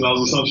in prison, I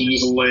was essentially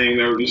just laying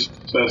there with just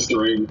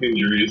festering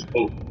injuries.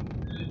 Oh.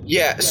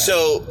 Yeah,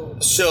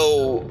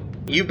 so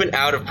you've been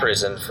out of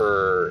prison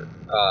for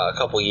a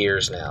couple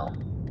years now.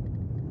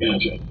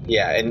 Gotcha.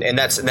 Yeah, and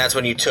that's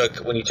when you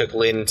took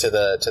Lynn to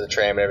the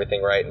tram and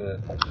everything, right?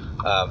 And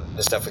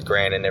the stuff with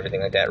Gran and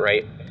everything like that,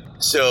 right?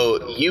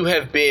 So you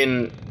have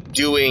been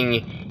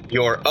doing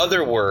your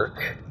other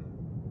work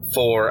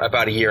for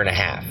about a year and a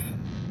half.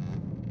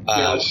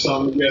 So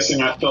I'm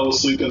guessing I fell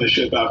asleep in the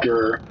ship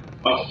after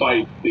a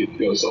fight didn't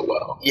go so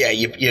well. Yeah,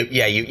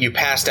 you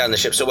passed out on the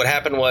ship. So what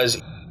happened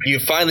was you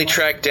finally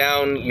tracked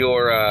down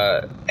your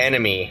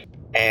enemy,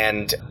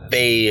 and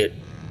they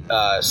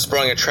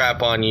sprung a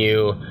trap on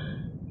you,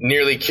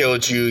 nearly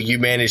killed you. You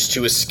managed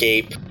to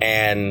escape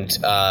and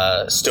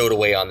stowed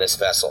away on this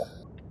vessel.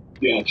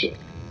 Gotcha.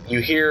 You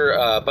hear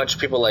a bunch of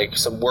people, like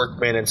some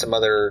workmen and some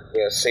other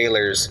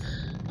sailors,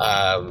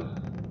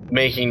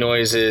 making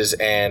noises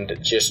and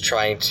just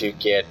trying to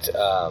get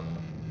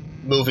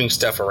moving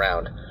stuff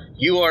around.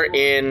 You are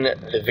in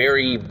the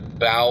very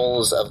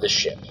bowels of the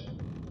ship.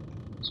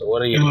 So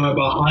what are you?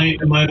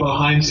 Am I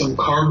behind some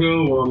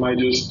cargo, or am I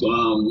just?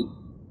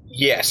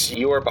 Yes,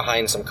 you are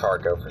behind some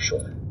cargo for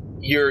sure.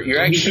 You're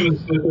I'm actually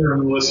just gonna sit there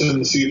and listen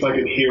and see if I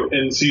can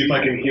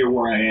hear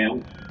where I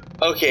am.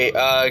 Okay.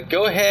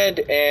 Go ahead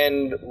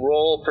and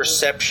roll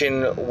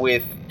perception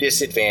with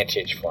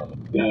disadvantage for me.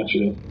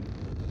 Gotcha.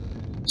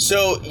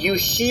 So you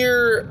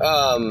hear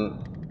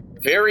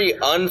very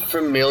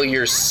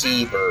unfamiliar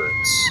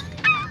seabirds.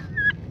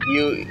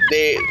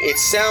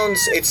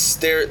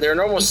 They're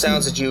normal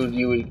sounds that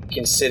you would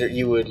consider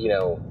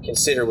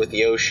with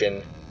the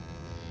ocean,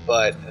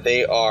 but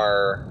they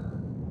are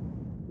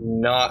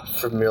not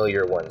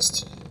familiar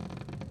ones.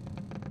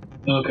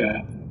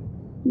 Okay.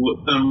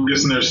 I'm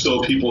guessing there's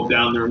still people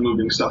down there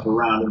moving stuff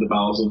around in the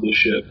bowels of the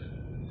ship.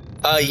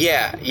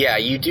 Yeah.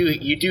 You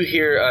do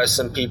hear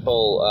some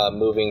people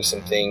moving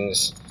some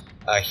things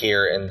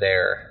here and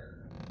there.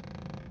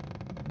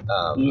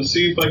 Let's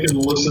see if I can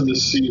listen to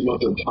see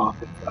what they're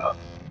talking about.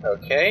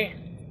 Okay.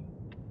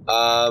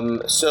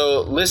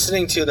 So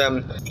listening to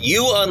them,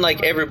 you,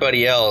 unlike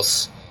everybody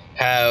else,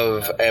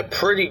 have a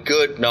pretty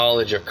good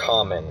knowledge of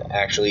Common,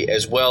 actually,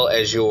 as well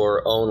as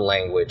your own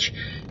language.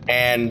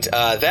 And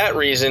that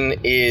reason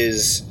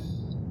is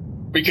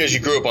because you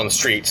grew up on the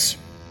streets.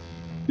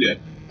 Yeah.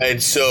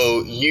 And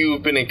so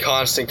you've been in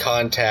constant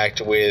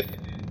contact with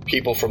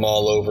people from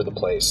all over the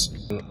place.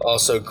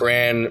 Also,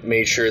 Gran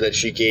made sure that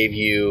she gave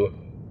you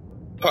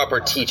proper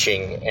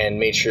teaching and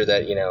made sure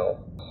that, you know,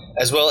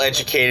 as well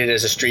educated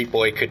as a street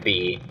boy could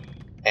be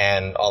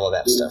and all of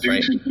that stuff,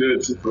 right?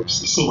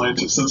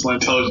 Since my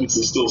intelligence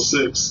is still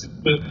 6.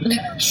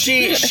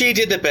 She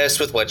did the best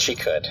with what she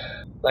could.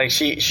 Like,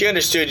 she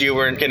understood you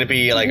weren't going to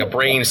be like a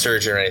brain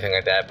surgeon or anything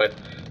like that, but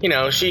you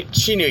know, she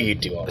knew you'd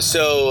do all.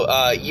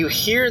 So you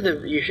hear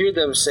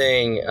them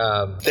saying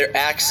their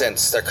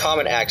accents, their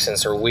common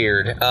accents are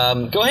weird.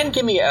 Go ahead and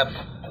give me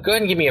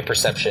a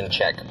perception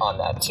check on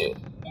that too.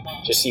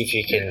 Just see if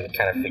you can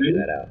kind of figure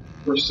that out.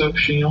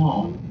 Perception.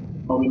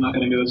 Probably not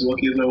going to get as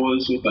lucky as I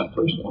was with that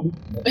first one.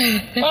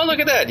 Oh, look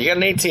at that! You got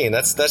an 18.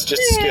 That's just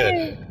as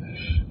good.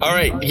 All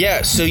right,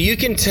 yeah. So you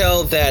can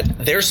tell that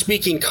they're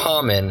speaking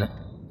common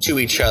to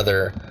each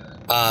other,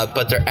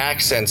 but their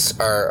accents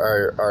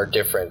are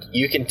different.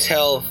 You can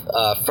tell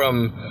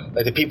from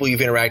like the people you've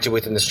interacted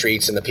with in the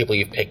streets and the people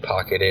you've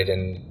pickpocketed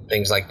and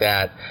things like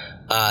that,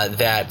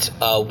 that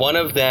one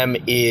of them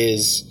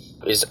is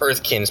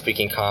Earthkin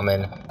speaking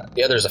common.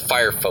 The other is a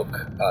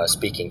Firefolk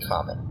speaking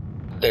common.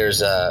 There's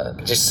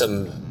just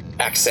some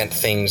accent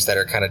things that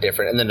are kind of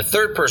different, and then the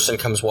third person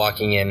comes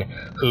walking in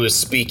who is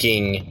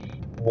speaking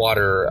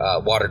Water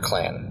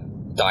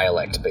Clan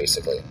dialect,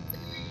 basically.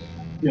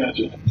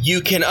 Gotcha.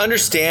 You can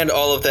understand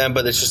all of them,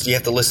 but it's just you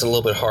have to listen a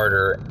little bit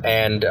harder.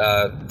 And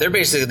they're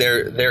basically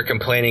they're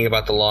complaining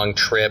about the long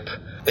trip.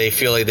 They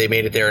feel like they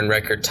made it there in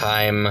record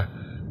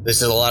time. This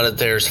is a lot of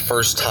their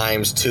first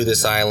times to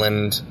this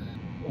island.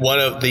 One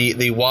of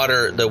the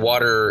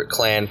Water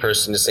Clan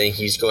person is saying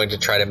he's going to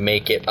try to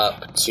make it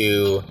up to,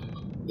 you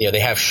know,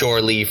 they have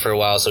shore leave for a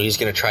while, so he's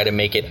going to try to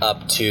make it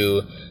up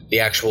to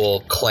the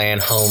actual clan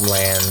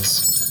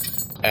homelands.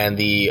 And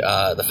the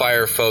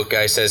Firefolk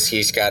guy says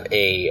he's got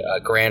a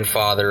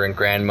grandfather and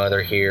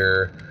grandmother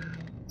here.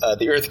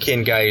 The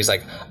Earthkin guy is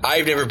like,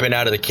 I've never been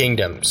out of the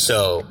kingdom,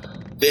 so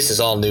this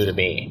is all new to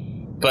me.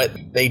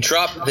 But they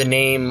drop the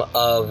name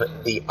of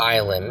the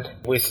island.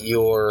 With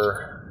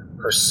your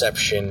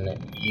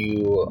perception,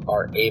 you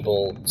are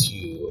able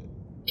to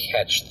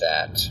catch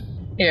that.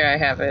 Here, I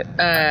have it.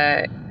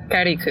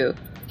 Kariku.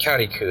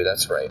 Kariku,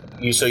 that's right.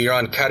 So you're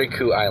on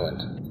Kariku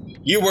Island.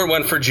 You weren't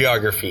one for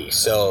geography,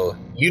 so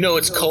you know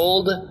it's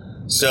cold,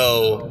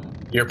 so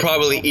you're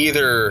probably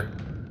either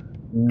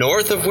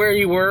north of where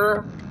you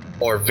were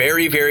or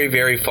very, very,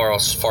 very far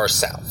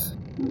south.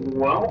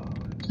 Well,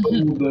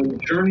 the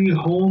journey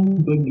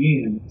home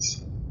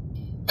begins.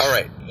 All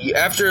right.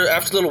 After a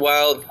little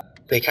while,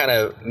 they kind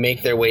of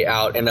make their way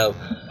out, and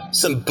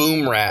some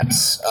boom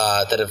rats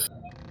that have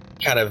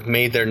kind of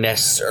made their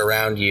nests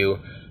around you.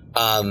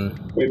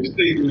 Wait, did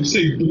you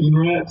say boom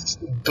rats?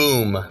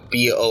 Boom,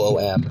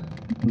 B-O-O-M.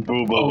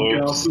 Oh, yeah,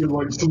 I was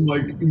like some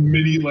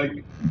mini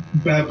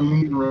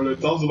baboon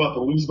rodents. I was about to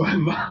lose my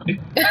mind.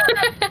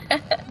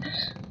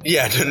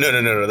 Yeah,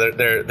 no.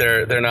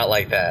 They're not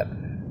like that.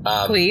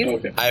 Please.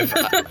 Okay.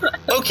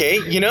 Okay,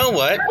 you know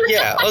what?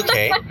 Yeah,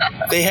 okay.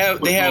 They have.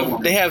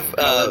 That's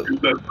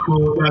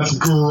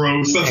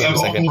gross.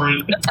 That's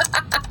abhorrent.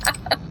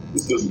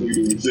 This doesn't need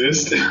to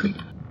exist.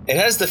 It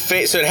has the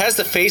face. So it has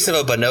the face of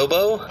a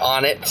bonobo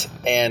on it,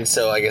 and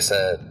so I guess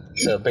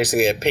so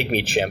basically a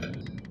pygmy chimp.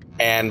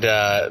 And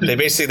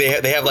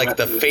they have like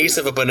the face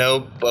of a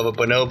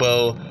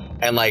bonobo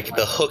and like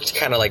the hooked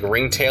kind of like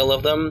ringtail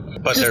of them,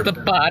 but just the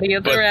body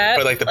of the rat.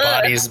 But like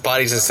the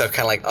bodies and stuff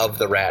kind of like of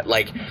the rat.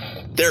 Like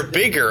they're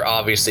bigger,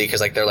 obviously, because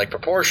like they're like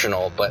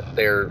proportional, but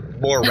they're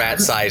more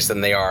rat sized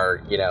than they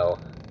are, you know,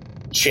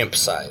 chimp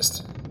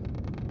sized.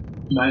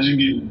 Imagine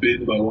getting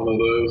bitten by one of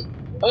those.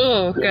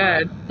 Oh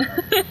god.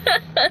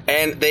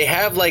 And they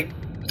have like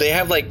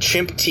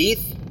chimp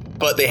teeth.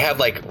 But they have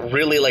like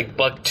really like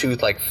buck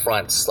tooth like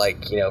fronts,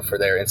 like, you know, for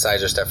their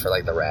incisor stuff for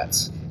like the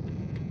rats.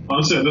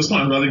 Honestly, at this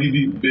point, I'd rather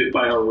be bit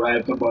by a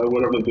rat than by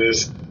whatever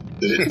this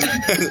is.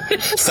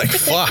 It's like,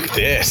 fuck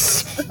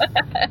this.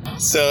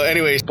 So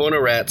anyways,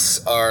 Bono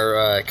rats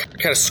are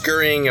kind of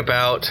scurrying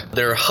about.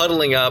 They're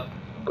huddling up,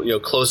 you know,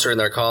 closer in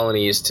their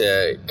colonies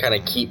to kind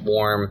of keep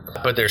warm.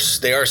 But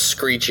they are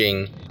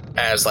screeching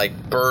as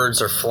like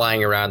birds are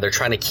flying around. They're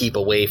trying to keep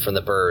away from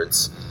the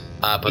birds.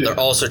 But they're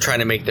also trying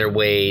to make their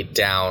way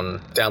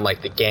down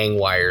like the gang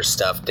wire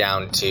stuff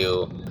down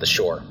to the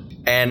shore.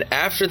 And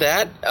after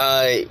that,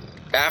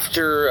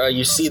 after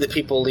you see the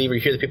people leave or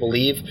you hear the people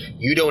leave,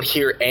 you don't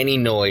hear any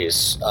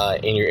noise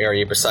in your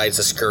area besides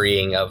the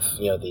scurrying of,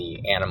 you know,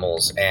 the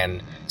animals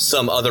and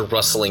some other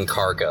rustling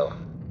cargo.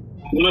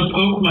 I'm gonna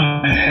poke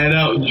my head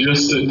out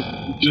just to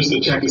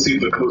check to see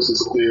if the coast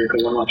is clear,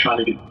 because I'm not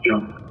trying to get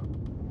jumped.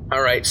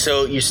 All right,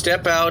 so you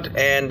step out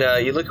and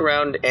you look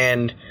around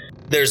and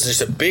there's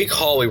just a big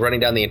hallway running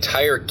down the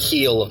entire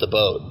keel of the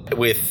boat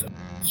with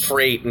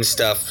freight and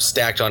stuff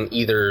stacked on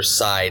either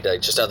side,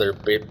 just other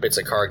bits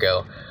of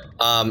cargo.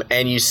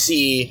 And you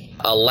see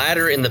a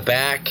ladder in the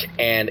back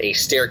and a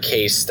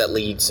staircase that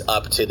leads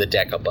up to the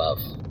deck above.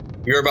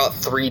 You're about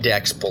 3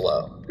 decks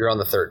below. You're on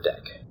the 3rd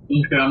deck.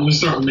 Okay, I'm gonna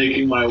start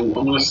making my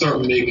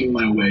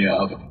way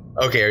up.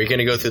 Okay, are you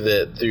gonna go through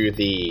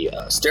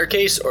the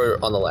staircase or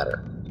on the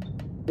ladder?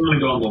 I'm gonna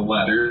go on the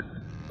ladder.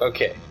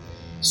 Okay,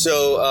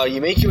 so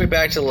you make your way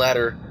back to the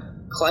ladder.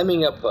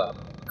 Climbing up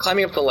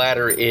the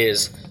ladder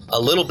is a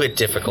little bit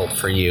difficult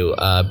for you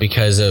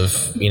because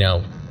of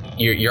your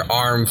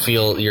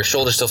your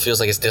shoulder still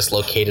feels like it's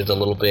dislocated a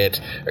little bit,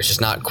 or it's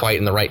just not quite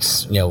in the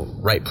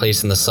right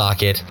place in the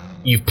socket.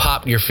 You've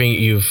put your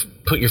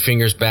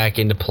fingers back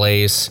into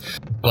place,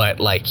 but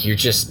like you're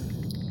just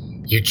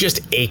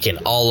aching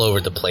all over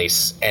the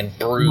place and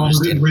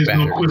bruised and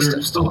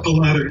battered. Stop the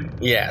ladder.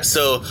 Yeah,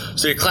 so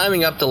you're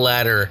climbing up the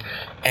ladder,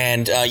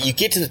 and you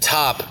get to the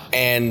top,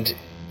 and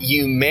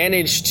you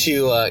manage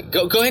to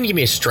go ahead and give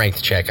me a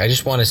strength check. I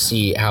just want to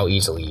see how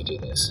easily you do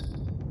this.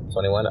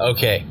 21.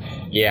 Okay,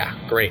 yeah,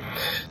 great.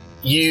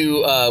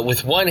 You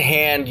with one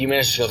hand, you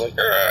manage to go like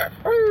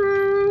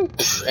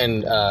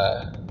and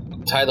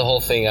tie the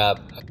whole thing up.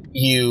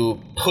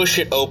 You push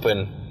it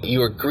open.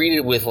 You are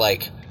greeted with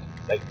like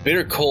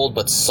bitter cold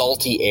but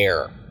salty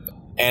air.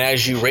 And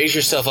as you raise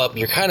yourself up,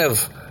 you're kind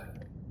of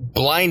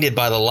blinded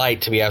by the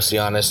light, to be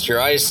absolutely honest. Your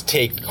eyes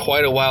take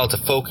quite a while to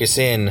focus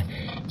in,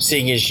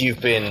 seeing as you've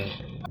been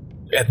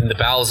in the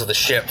bowels of the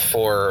ship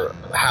for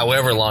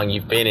however long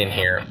you've been in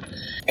here.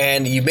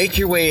 And you make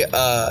your way,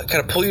 kind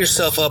of pull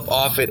yourself up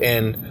off it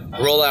and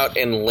roll out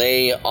and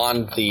lay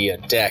on the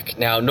deck.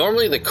 Now,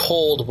 normally the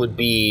cold would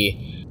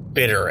be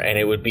bitter and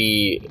it would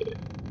be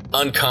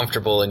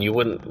uncomfortable and you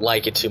wouldn't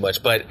like it too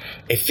much, but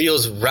it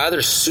feels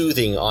rather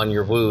soothing on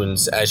your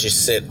wounds as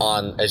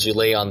you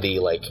lay on the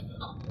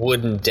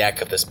wooden deck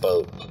of this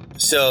boat.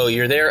 So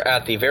you're there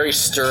at the very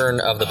stern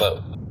of the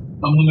boat.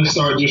 I'm gonna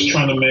start just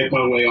trying to make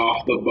my way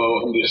off the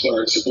boat and just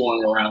start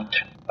exploring around.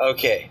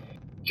 Okay,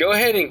 go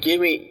ahead and give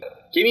me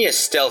a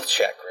stealth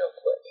check real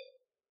quick.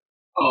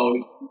 Oh,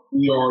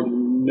 you already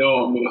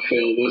know I'm gonna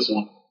fail this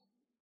one.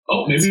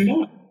 Oh, maybe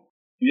not.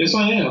 Yes,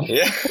 I am.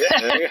 Yeah.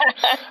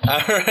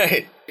 All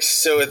right.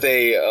 So with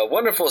a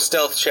wonderful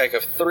stealth check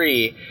of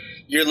 3,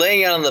 you're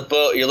laying out on the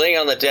boat. You're laying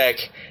on the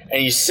deck,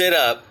 and you sit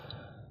up,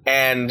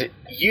 and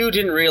you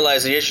didn't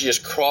realize that you actually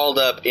just crawled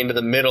up into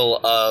the middle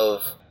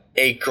of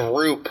a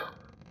group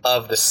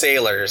of the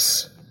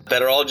sailors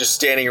that are all just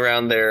standing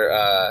around there,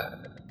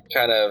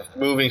 kind of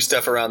moving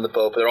stuff around the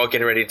boat. But they're all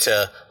getting ready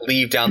to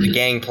leave down the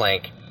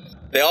gangplank.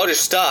 They all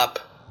just stop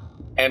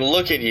and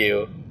look at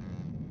you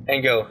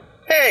and go,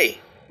 "Hey,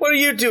 what are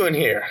you doing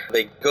here?"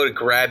 They go to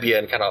grab you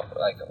and kind of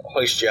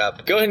hoist you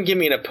up. Go ahead and give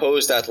me an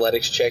opposed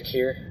athletics check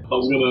here. I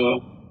was gonna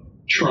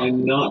try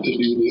not to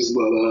do this,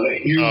 but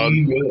here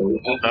we go.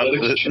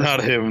 Athletics check.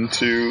 Not him,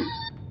 too.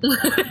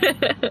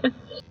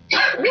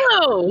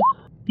 Whoa!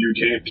 You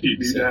can't keep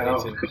me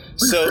down.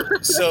 So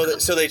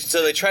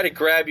they try to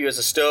grab you as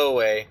a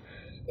stowaway.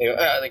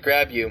 They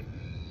grab you,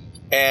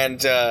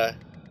 and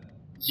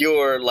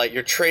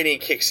your training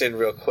kicks in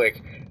real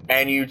quick,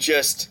 and you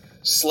just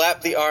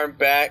slap the arm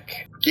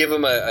back, give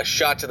him a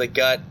shot to the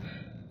gut,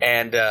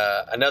 and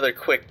another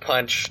quick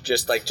punch,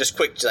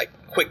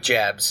 quick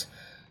jabs,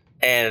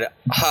 and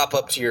hop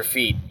up to your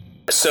feet.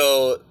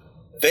 So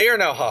they are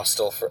now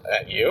hostile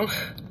at you.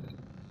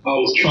 I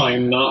was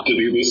trying not to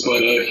do this, but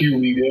here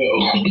we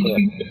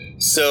go.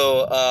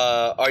 So,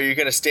 are you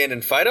going to stand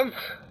and fight them?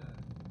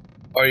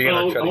 Or are you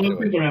going to try to get away? I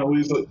think I'm going to at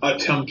least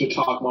attempt to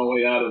talk my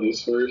way out of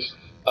this first.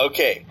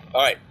 Okay,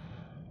 alright.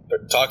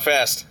 Talk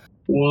fast.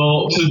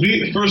 Well,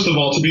 first of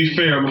all, to be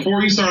fair,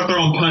 before you start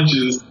throwing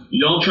punches,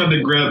 y'all tried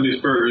to grab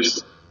me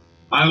first.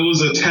 I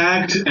was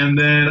attacked, and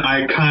then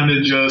I kind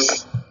of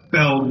just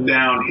fell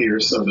down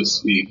here, so to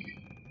speak.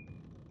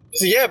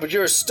 So yeah, but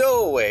you're a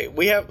stowaway.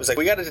 We got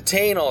to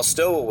detain all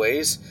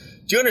stowaways.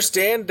 Do you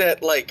understand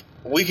that,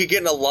 we could get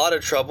in a lot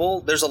of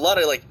trouble? There's a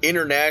lot of,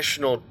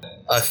 international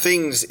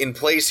things in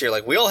place here.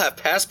 We all have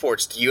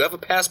passports. Do you have a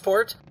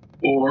passport?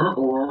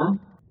 Or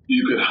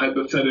you could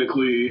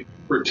hypothetically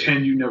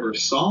pretend you never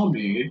saw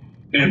me,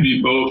 and we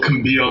both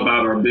can be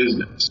about our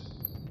business.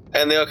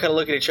 And they all kind of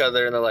look at each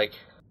other, and they're like,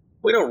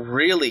 we don't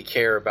really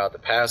care about the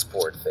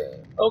passport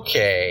thing.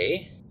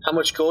 Okay. How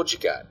much gold you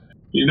got?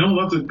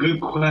 That's a good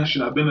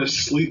question. I've been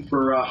asleep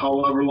for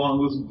however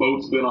long this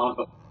boat's been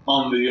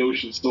on the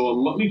ocean, so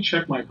let me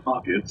check my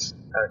pockets.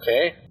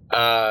 Okay.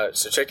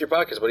 So check your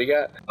pockets. What do you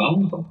got? I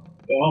don't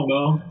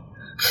know.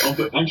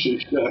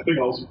 Actually, I think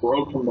I was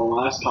broke from the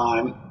last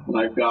time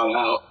when I got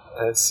out.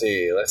 Let's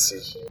see.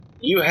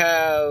 You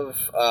have...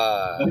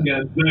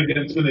 Again,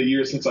 it's been a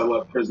year since I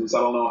left prison, so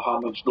I don't know how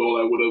much gold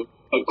I would have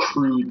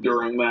accrued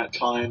during that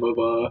time of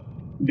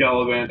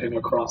gallivanting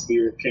across the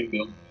Earth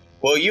Kingdom.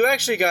 Well, you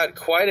actually got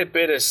quite a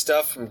bit of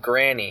stuff from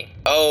Granny.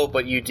 Oh,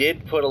 but you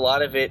did put a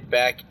lot of it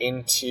back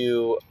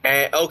into...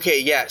 okay,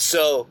 yeah,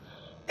 so...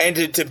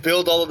 And to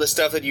build all of the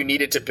stuff that you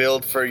needed to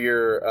build for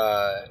your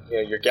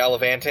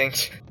gallivanting.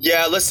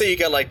 Yeah, let's say you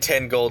got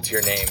 10 gold to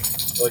your name.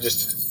 We'll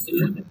just...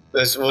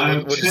 I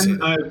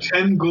have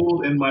 10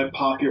 gold in my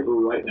pocket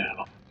right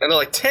now. And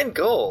they're 10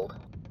 gold?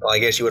 Well, I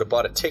guess you would have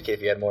bought a ticket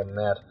if you had more than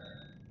that.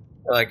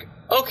 They're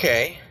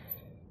okay.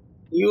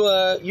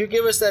 You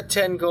give us that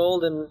 10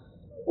 gold and...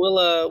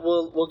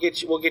 we'll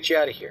get you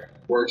out of here.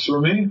 Works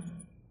for me.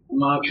 I'm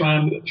not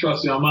trying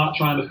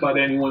to fight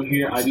anyone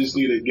here. I just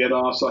need to get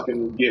off so I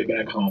can get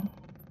back home.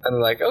 And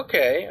they're like,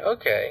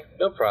 okay,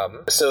 no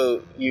problem.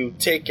 So you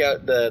take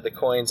out the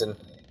coins and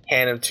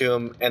hand them to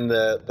him, and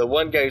the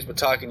one guy who's been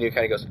talking to you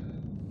kind of goes,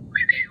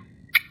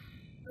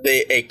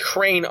 a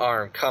crane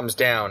arm comes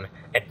down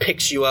and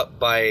picks you up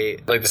by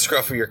like the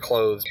scruff of your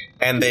clothes,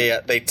 and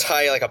they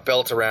tie like a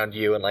belt around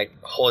you and like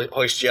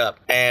hoist you up,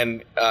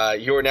 and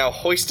you're now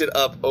hoisted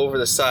up over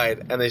the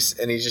side, and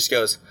he just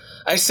goes,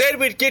 I said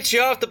we'd get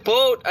you off the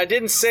boat, I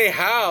didn't say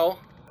how.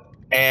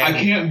 And I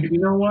can't, you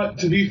know what,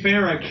 to be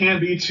fair, I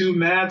can't be too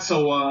mad,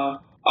 so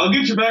I'll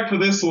get you back for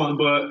this one,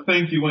 but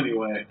thank you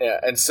anyway. Yeah,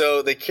 and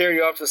so they carry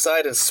you off to the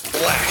side and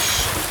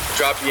splash,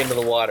 drop you into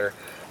the water.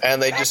 And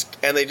they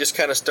just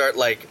kind of start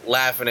like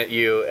laughing at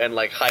you and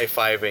like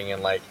high-fiving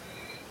and like,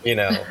 you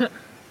know,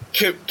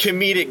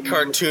 comedic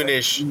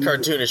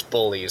cartoonish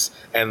bullies,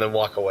 and then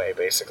walk away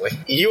basically.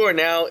 You are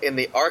now in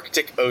the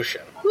Arctic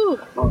Ocean. Whew.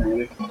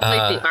 Like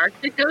the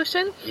Arctic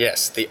Ocean?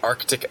 Yes, the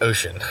Arctic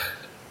Ocean.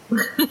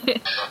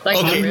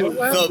 Like okay, the real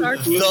world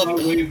Arctic? My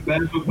way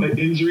back with my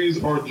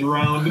injuries or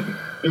drowned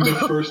in the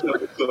first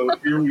episode.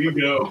 Here we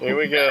go. Here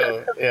we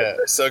go. Yeah.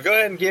 So go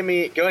ahead and give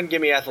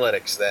me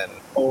athletics then.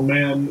 Oh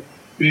man.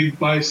 Big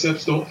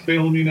biceps don't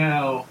fail me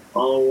now.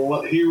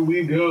 Oh, here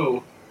we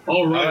go.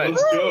 All right,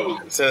 let's go.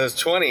 So it's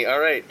 20. All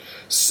right.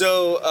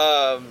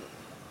 So,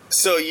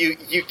 so you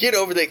get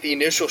over like the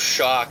initial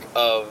shock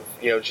of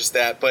just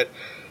that, but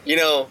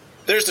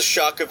there's the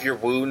shock of your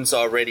wounds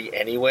already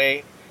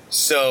anyway.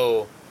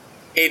 So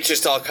it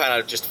just all kind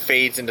of just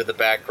fades into the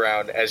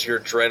background as your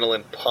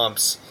adrenaline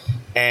pumps,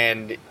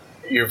 and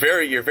your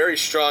very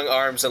strong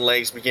arms and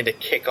legs begin to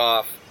kick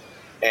off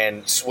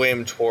and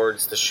swim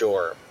towards the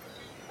shore.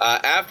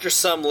 After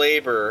some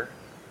labor,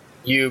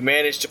 you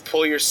manage to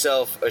pull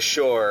yourself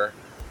ashore,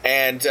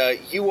 and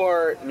you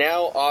are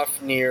now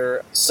off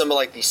near some of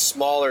like these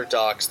smaller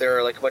docks. There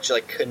are like a bunch of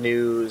like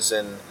canoes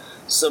and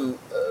some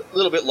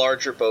little bit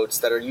larger boats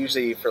that are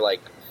usually for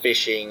like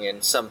fishing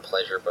and some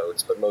pleasure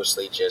boats, but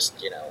mostly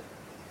just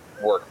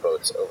work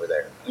boats over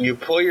there. You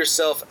pull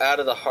yourself out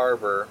of the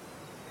harbor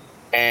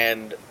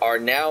and are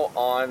now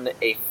on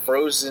a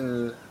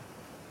frozen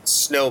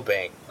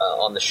snowbank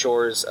on the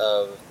shores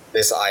of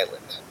this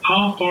island.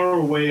 How far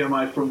away am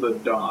I from the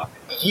dock?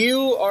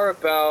 You are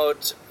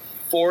about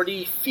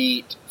 40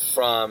 feet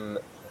from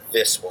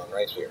this one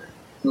right here.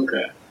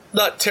 Okay.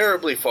 Not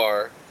terribly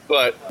far,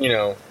 but,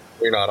 you're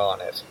not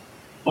on it.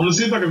 I'm going to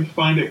see if I can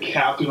find a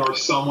captain or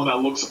someone that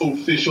looks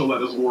official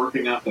that is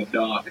working at the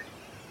dock.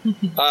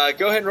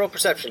 Go ahead and roll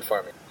perception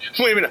for me.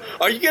 Wait a minute.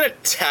 Are you going to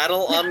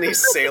tattle on these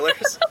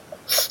sailors?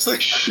 It's like,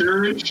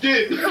 sure as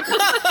shit.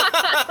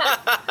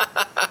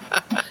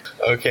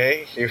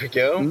 Okay, here we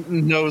go.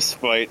 No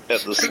spite at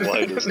the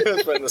slightest. No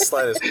spite at the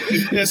slightest.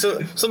 Yeah, so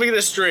let me get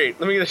this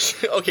straight.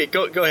 Okay,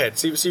 go ahead.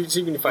 See if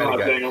you can find a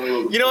guy.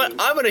 You know what?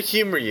 I'm going to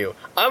humor you.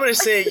 I'm going to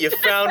say you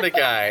found a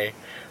guy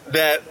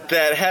that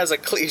has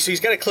so he's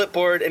got a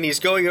clipboard and he's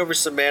going over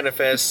some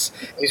manifests.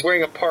 He's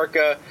wearing a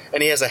parka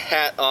and he has a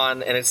hat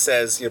on and it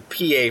says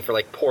PA for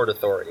like Port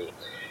Authority.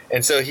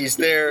 And so he's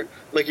there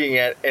looking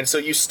at, and so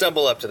you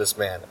stumble up to this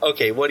man.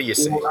 Okay, what do you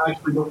say? Well,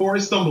 actually, before I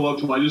stumble up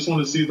to him, I just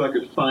want to see if I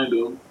could find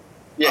him.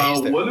 Yeah,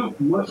 what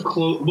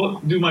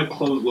do my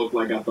clothes look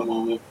like at the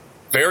moment?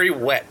 Very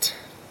wet.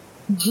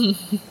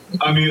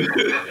 I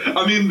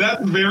mean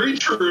that's very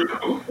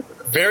true.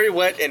 Very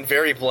wet and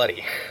very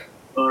bloody.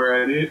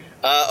 Alrighty.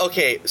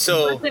 Okay,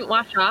 so doesn't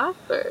wash off,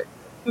 or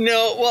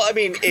no? Well, I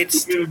mean,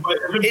 it's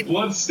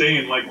blood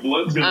stained. Like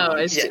blood's gonna.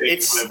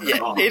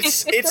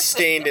 It's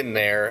stained in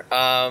there.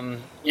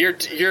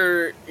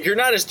 You're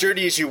not as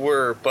dirty as you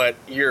were, but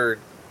you're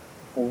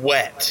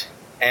wet.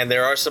 And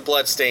there are some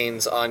blood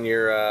stains on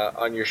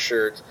your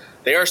shirt.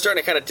 They are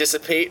starting to kind of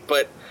dissipate,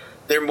 but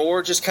they're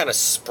more just kind of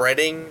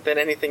spreading than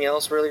anything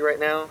else really right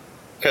now.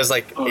 Because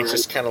it's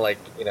just kind of like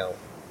So anyway.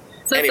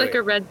 It's like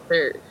a red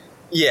shirt.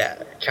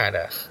 Yeah, kind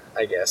of.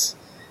 I guess.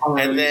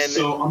 Right, and then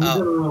so I'm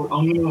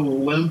gonna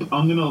limp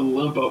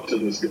up to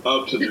this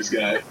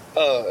guy.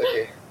 Oh,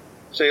 okay.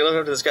 So you limp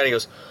up to this guy and he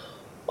goes,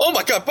 "Oh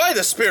my God! By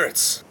the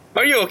spirits,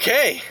 are you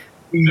okay?"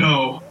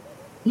 No.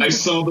 I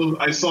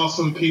saw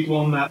some people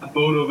on that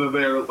boat over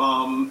there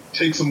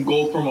take some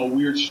gold from a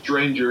weird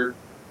stranger,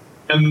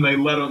 and then they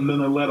let him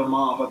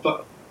off. I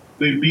thought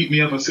they beat me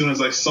up as soon as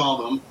I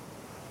saw them.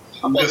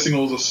 I'm guessing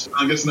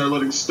they're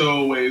letting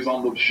stowaways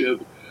on the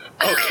ship.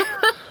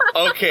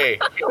 Okay.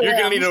 You're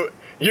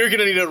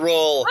gonna need to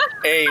roll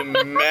a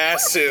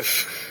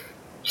massive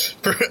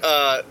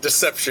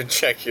deception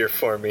check here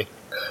for me.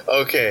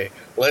 Okay.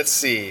 Let's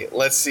see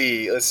what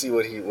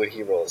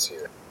he rolls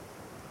here.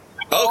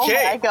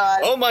 Okay.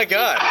 Oh my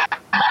god.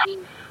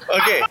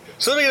 Okay,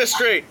 so let me get this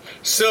straight.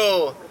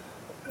 So,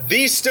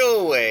 the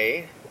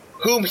stowaway,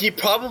 whom he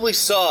probably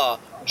saw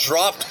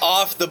dropped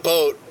off the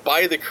boat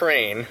by the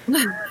crane,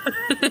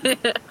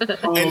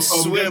 and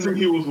swim.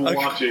 He was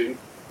watching.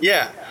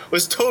 Yeah,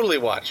 was totally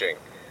watching.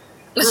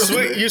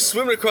 You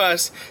swim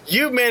across.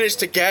 You managed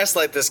to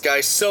gaslight this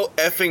guy so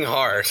effing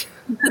hard.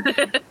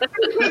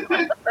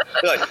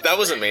 Like, that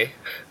wasn't me.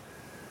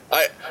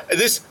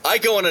 I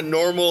go on a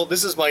normal.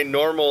 This is my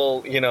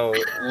normal,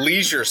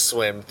 leisure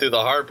swim through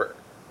the harbor.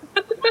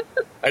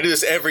 I do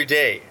this every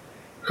day.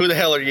 Who the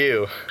hell are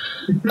you?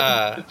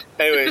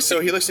 Anyway,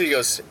 so he looks at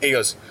you. He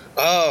goes,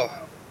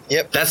 oh,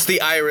 yep, that's the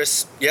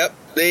Iris. Yep,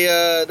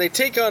 they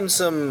take on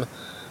some,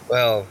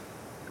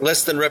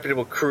 less than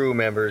reputable crew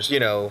members.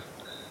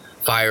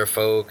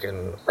 Firefolk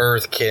and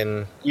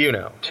Earthkin.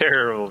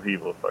 Terrible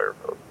people,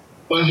 firefolk.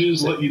 But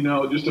just let you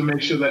know, just to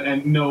make sure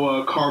that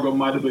no cargo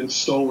might have been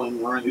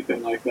stolen or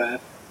anything like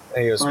that.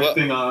 And he goes, or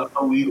anything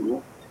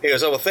illegal. He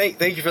goes, oh, well, thank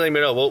you for letting me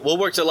know. We'll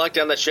work to lock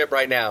down that ship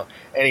right now.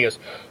 And he goes,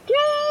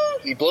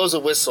 he blows a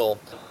whistle.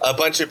 A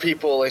bunch of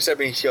people,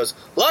 except he goes,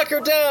 lock her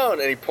down!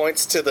 And he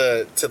points to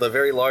the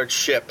very large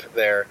ship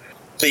there.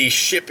 The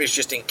ship is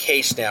just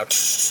encased now,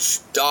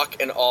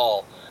 dock and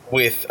all,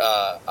 with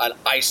an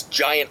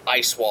giant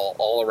ice wall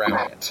all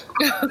around it.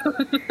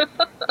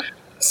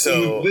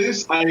 So with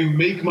this, I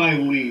make my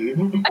leave.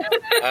 All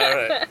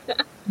right.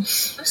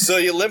 So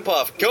you limp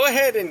off. Go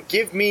ahead and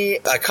give me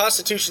a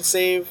Constitution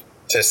save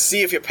to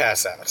see if you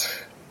pass out.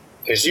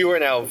 Because you are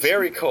now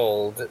very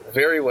cold,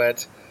 very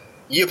wet.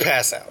 You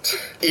pass out.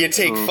 You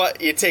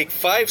take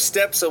 5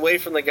 steps away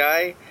from the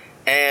guy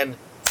and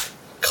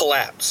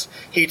collapse.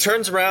 He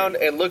turns around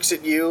and looks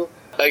at you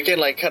again,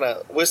 like kind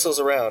of whistles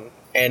around.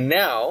 And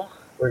now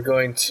we're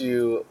going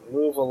to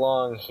move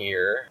along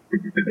here.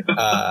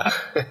 Oh,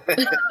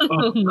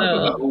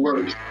 no.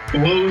 Works.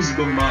 Blows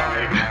the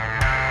mind.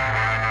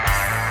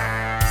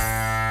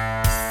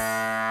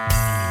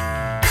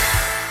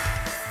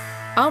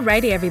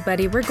 Alrighty,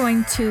 everybody, we're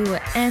going to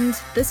end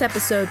this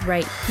episode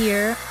right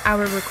here.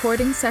 Our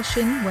recording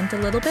session went a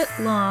little bit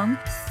long,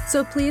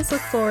 so please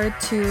look forward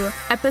to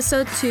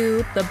episode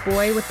 2, The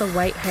Boy with the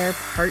White Hair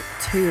Part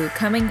 2,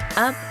 coming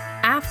up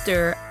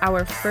after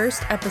our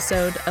first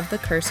episode of The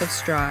Curse of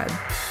Strahd.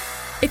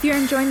 If you're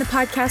enjoying the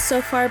podcast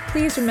so far,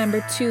 please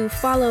remember to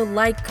follow,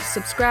 like,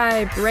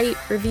 subscribe, rate,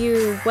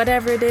 review,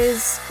 whatever it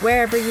is,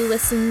 wherever you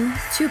listen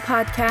to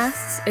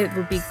podcasts. It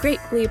would be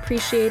greatly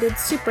appreciated,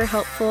 super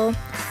helpful.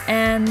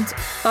 And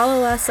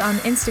follow us on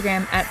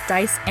Instagram at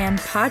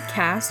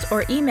DiceAndPodcast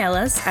or email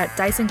us at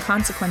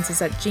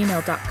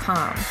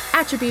diceandconsequences@gmail.com.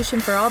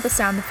 Attribution for all the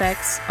sound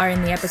effects are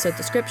in the episode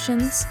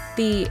descriptions.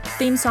 The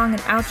theme song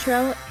and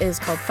outro is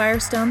called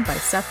Firestone by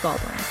Seth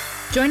Baldwin.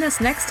 Join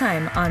us next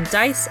time on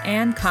Dice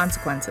and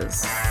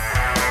Consequences.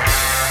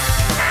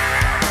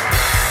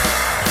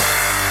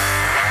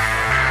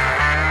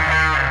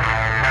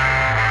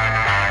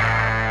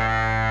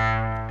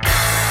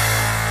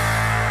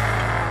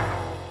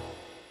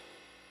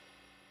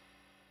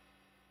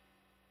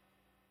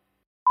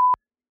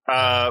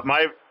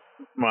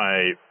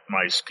 My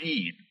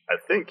speed, I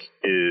think,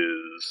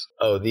 is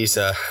these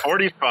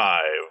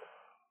 45.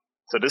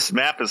 So this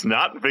map is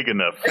not big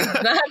enough.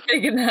 It's not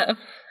big enough.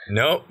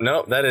 Nope,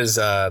 that is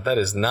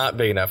not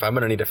big enough. I'm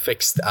gonna need to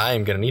fix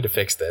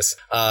this.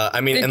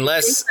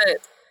 Unless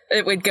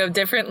it would go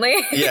differently.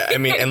 Yeah,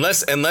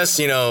 unless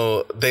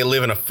they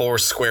live in a 4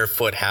 square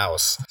foot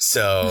house.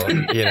 So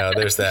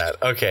there's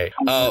that. Okay.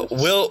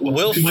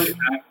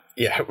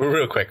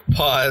 Real quick.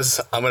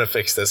 Pause. I'm gonna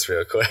fix this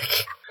real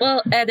quick.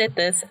 We'll edit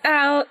this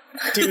out.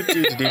 It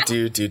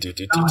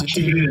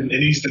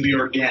needs to be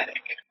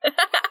organic.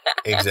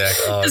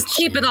 Exactly. Oh, just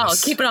keep it all.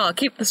 Keep it all.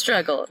 Keep the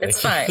struggle.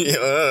 It's fine.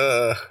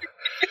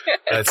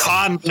 That's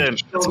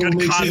content. It's good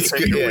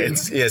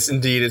content. Yes,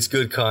 indeed, it's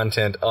good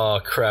content. Oh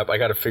crap! I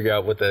got to figure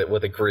out what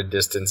the grid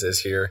distance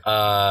is here.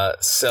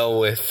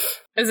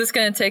 Is this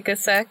going to take a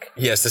sec?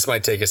 Yes, this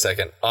might take a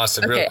second.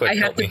 Austin, real quick, I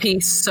have to pee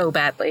so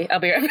badly. I'll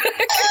be right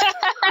back.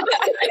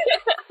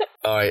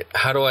 All right,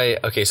 how do I?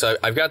 Okay, so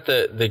I've got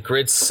the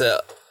grid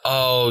cell.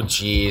 Oh,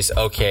 geez.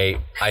 Okay,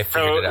 I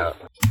figured it out.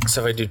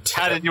 So if I do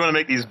 10, how did you want to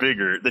make these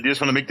bigger? Did you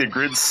just want to make the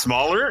grid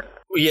smaller?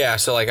 Yeah.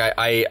 So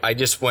I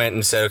just went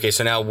and said, okay,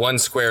 so now one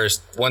square is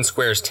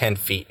 10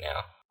 feet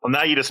now. Well,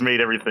 now you just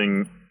made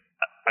everything.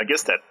 I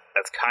guess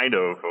that's kind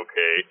of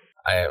okay.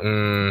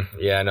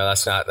 Yeah, no,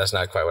 that's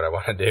not quite what I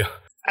want to do.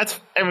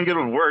 It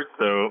would work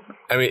though.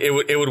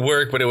 It would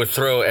work, but it would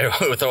throw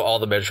all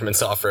the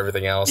measurements off for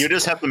everything else. You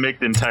just have to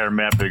make the entire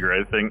map bigger.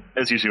 I think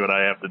that's usually what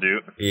I have to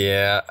do.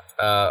 Yeah.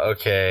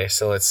 Okay.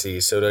 So let's see.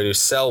 So do I do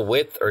cell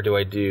width or do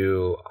I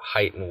do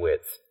height and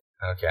width?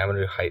 Okay, I'm gonna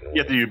do height and width.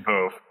 You have to do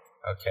both.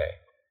 Okay.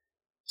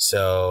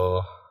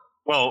 So.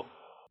 Well,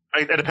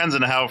 it depends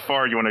on how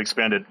far you want to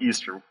expand it,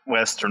 east or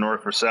west or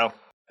north or south.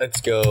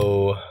 Let's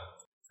go.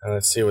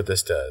 Let's see what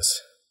this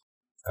does.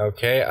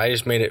 Okay, I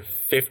just made it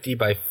 50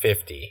 by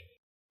 50.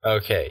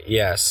 Okay,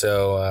 yeah,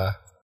 so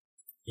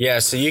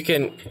you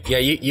can,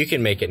 you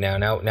can make it now.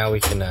 Now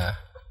we can, I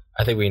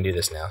think we can do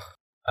this now.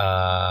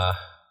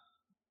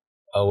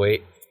 Oh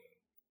wait.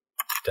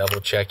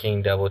 Double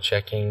checking, so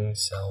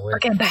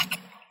okay, I'm back.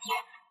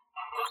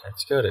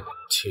 Let's go to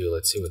 2,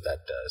 let's see what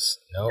that does.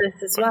 Nope.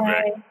 This is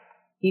why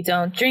you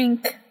don't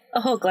drink a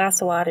whole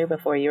glass of water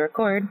before you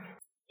record.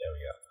 There we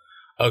go.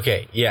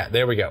 Okay, yeah,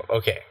 there we go.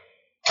 Okay.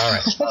 All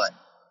right.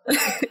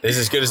 This is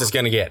as good as it's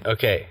going to get.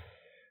 Okay.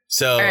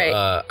 So,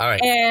 all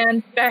right.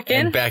 And back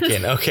in. And back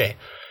in. Okay.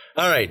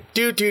 All right.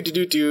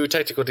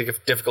 Technical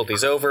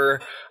difficulties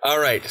over. All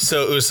right.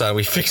 So, Usan,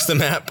 we fixed the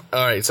map.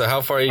 All right. So, how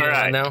far are you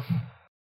going now?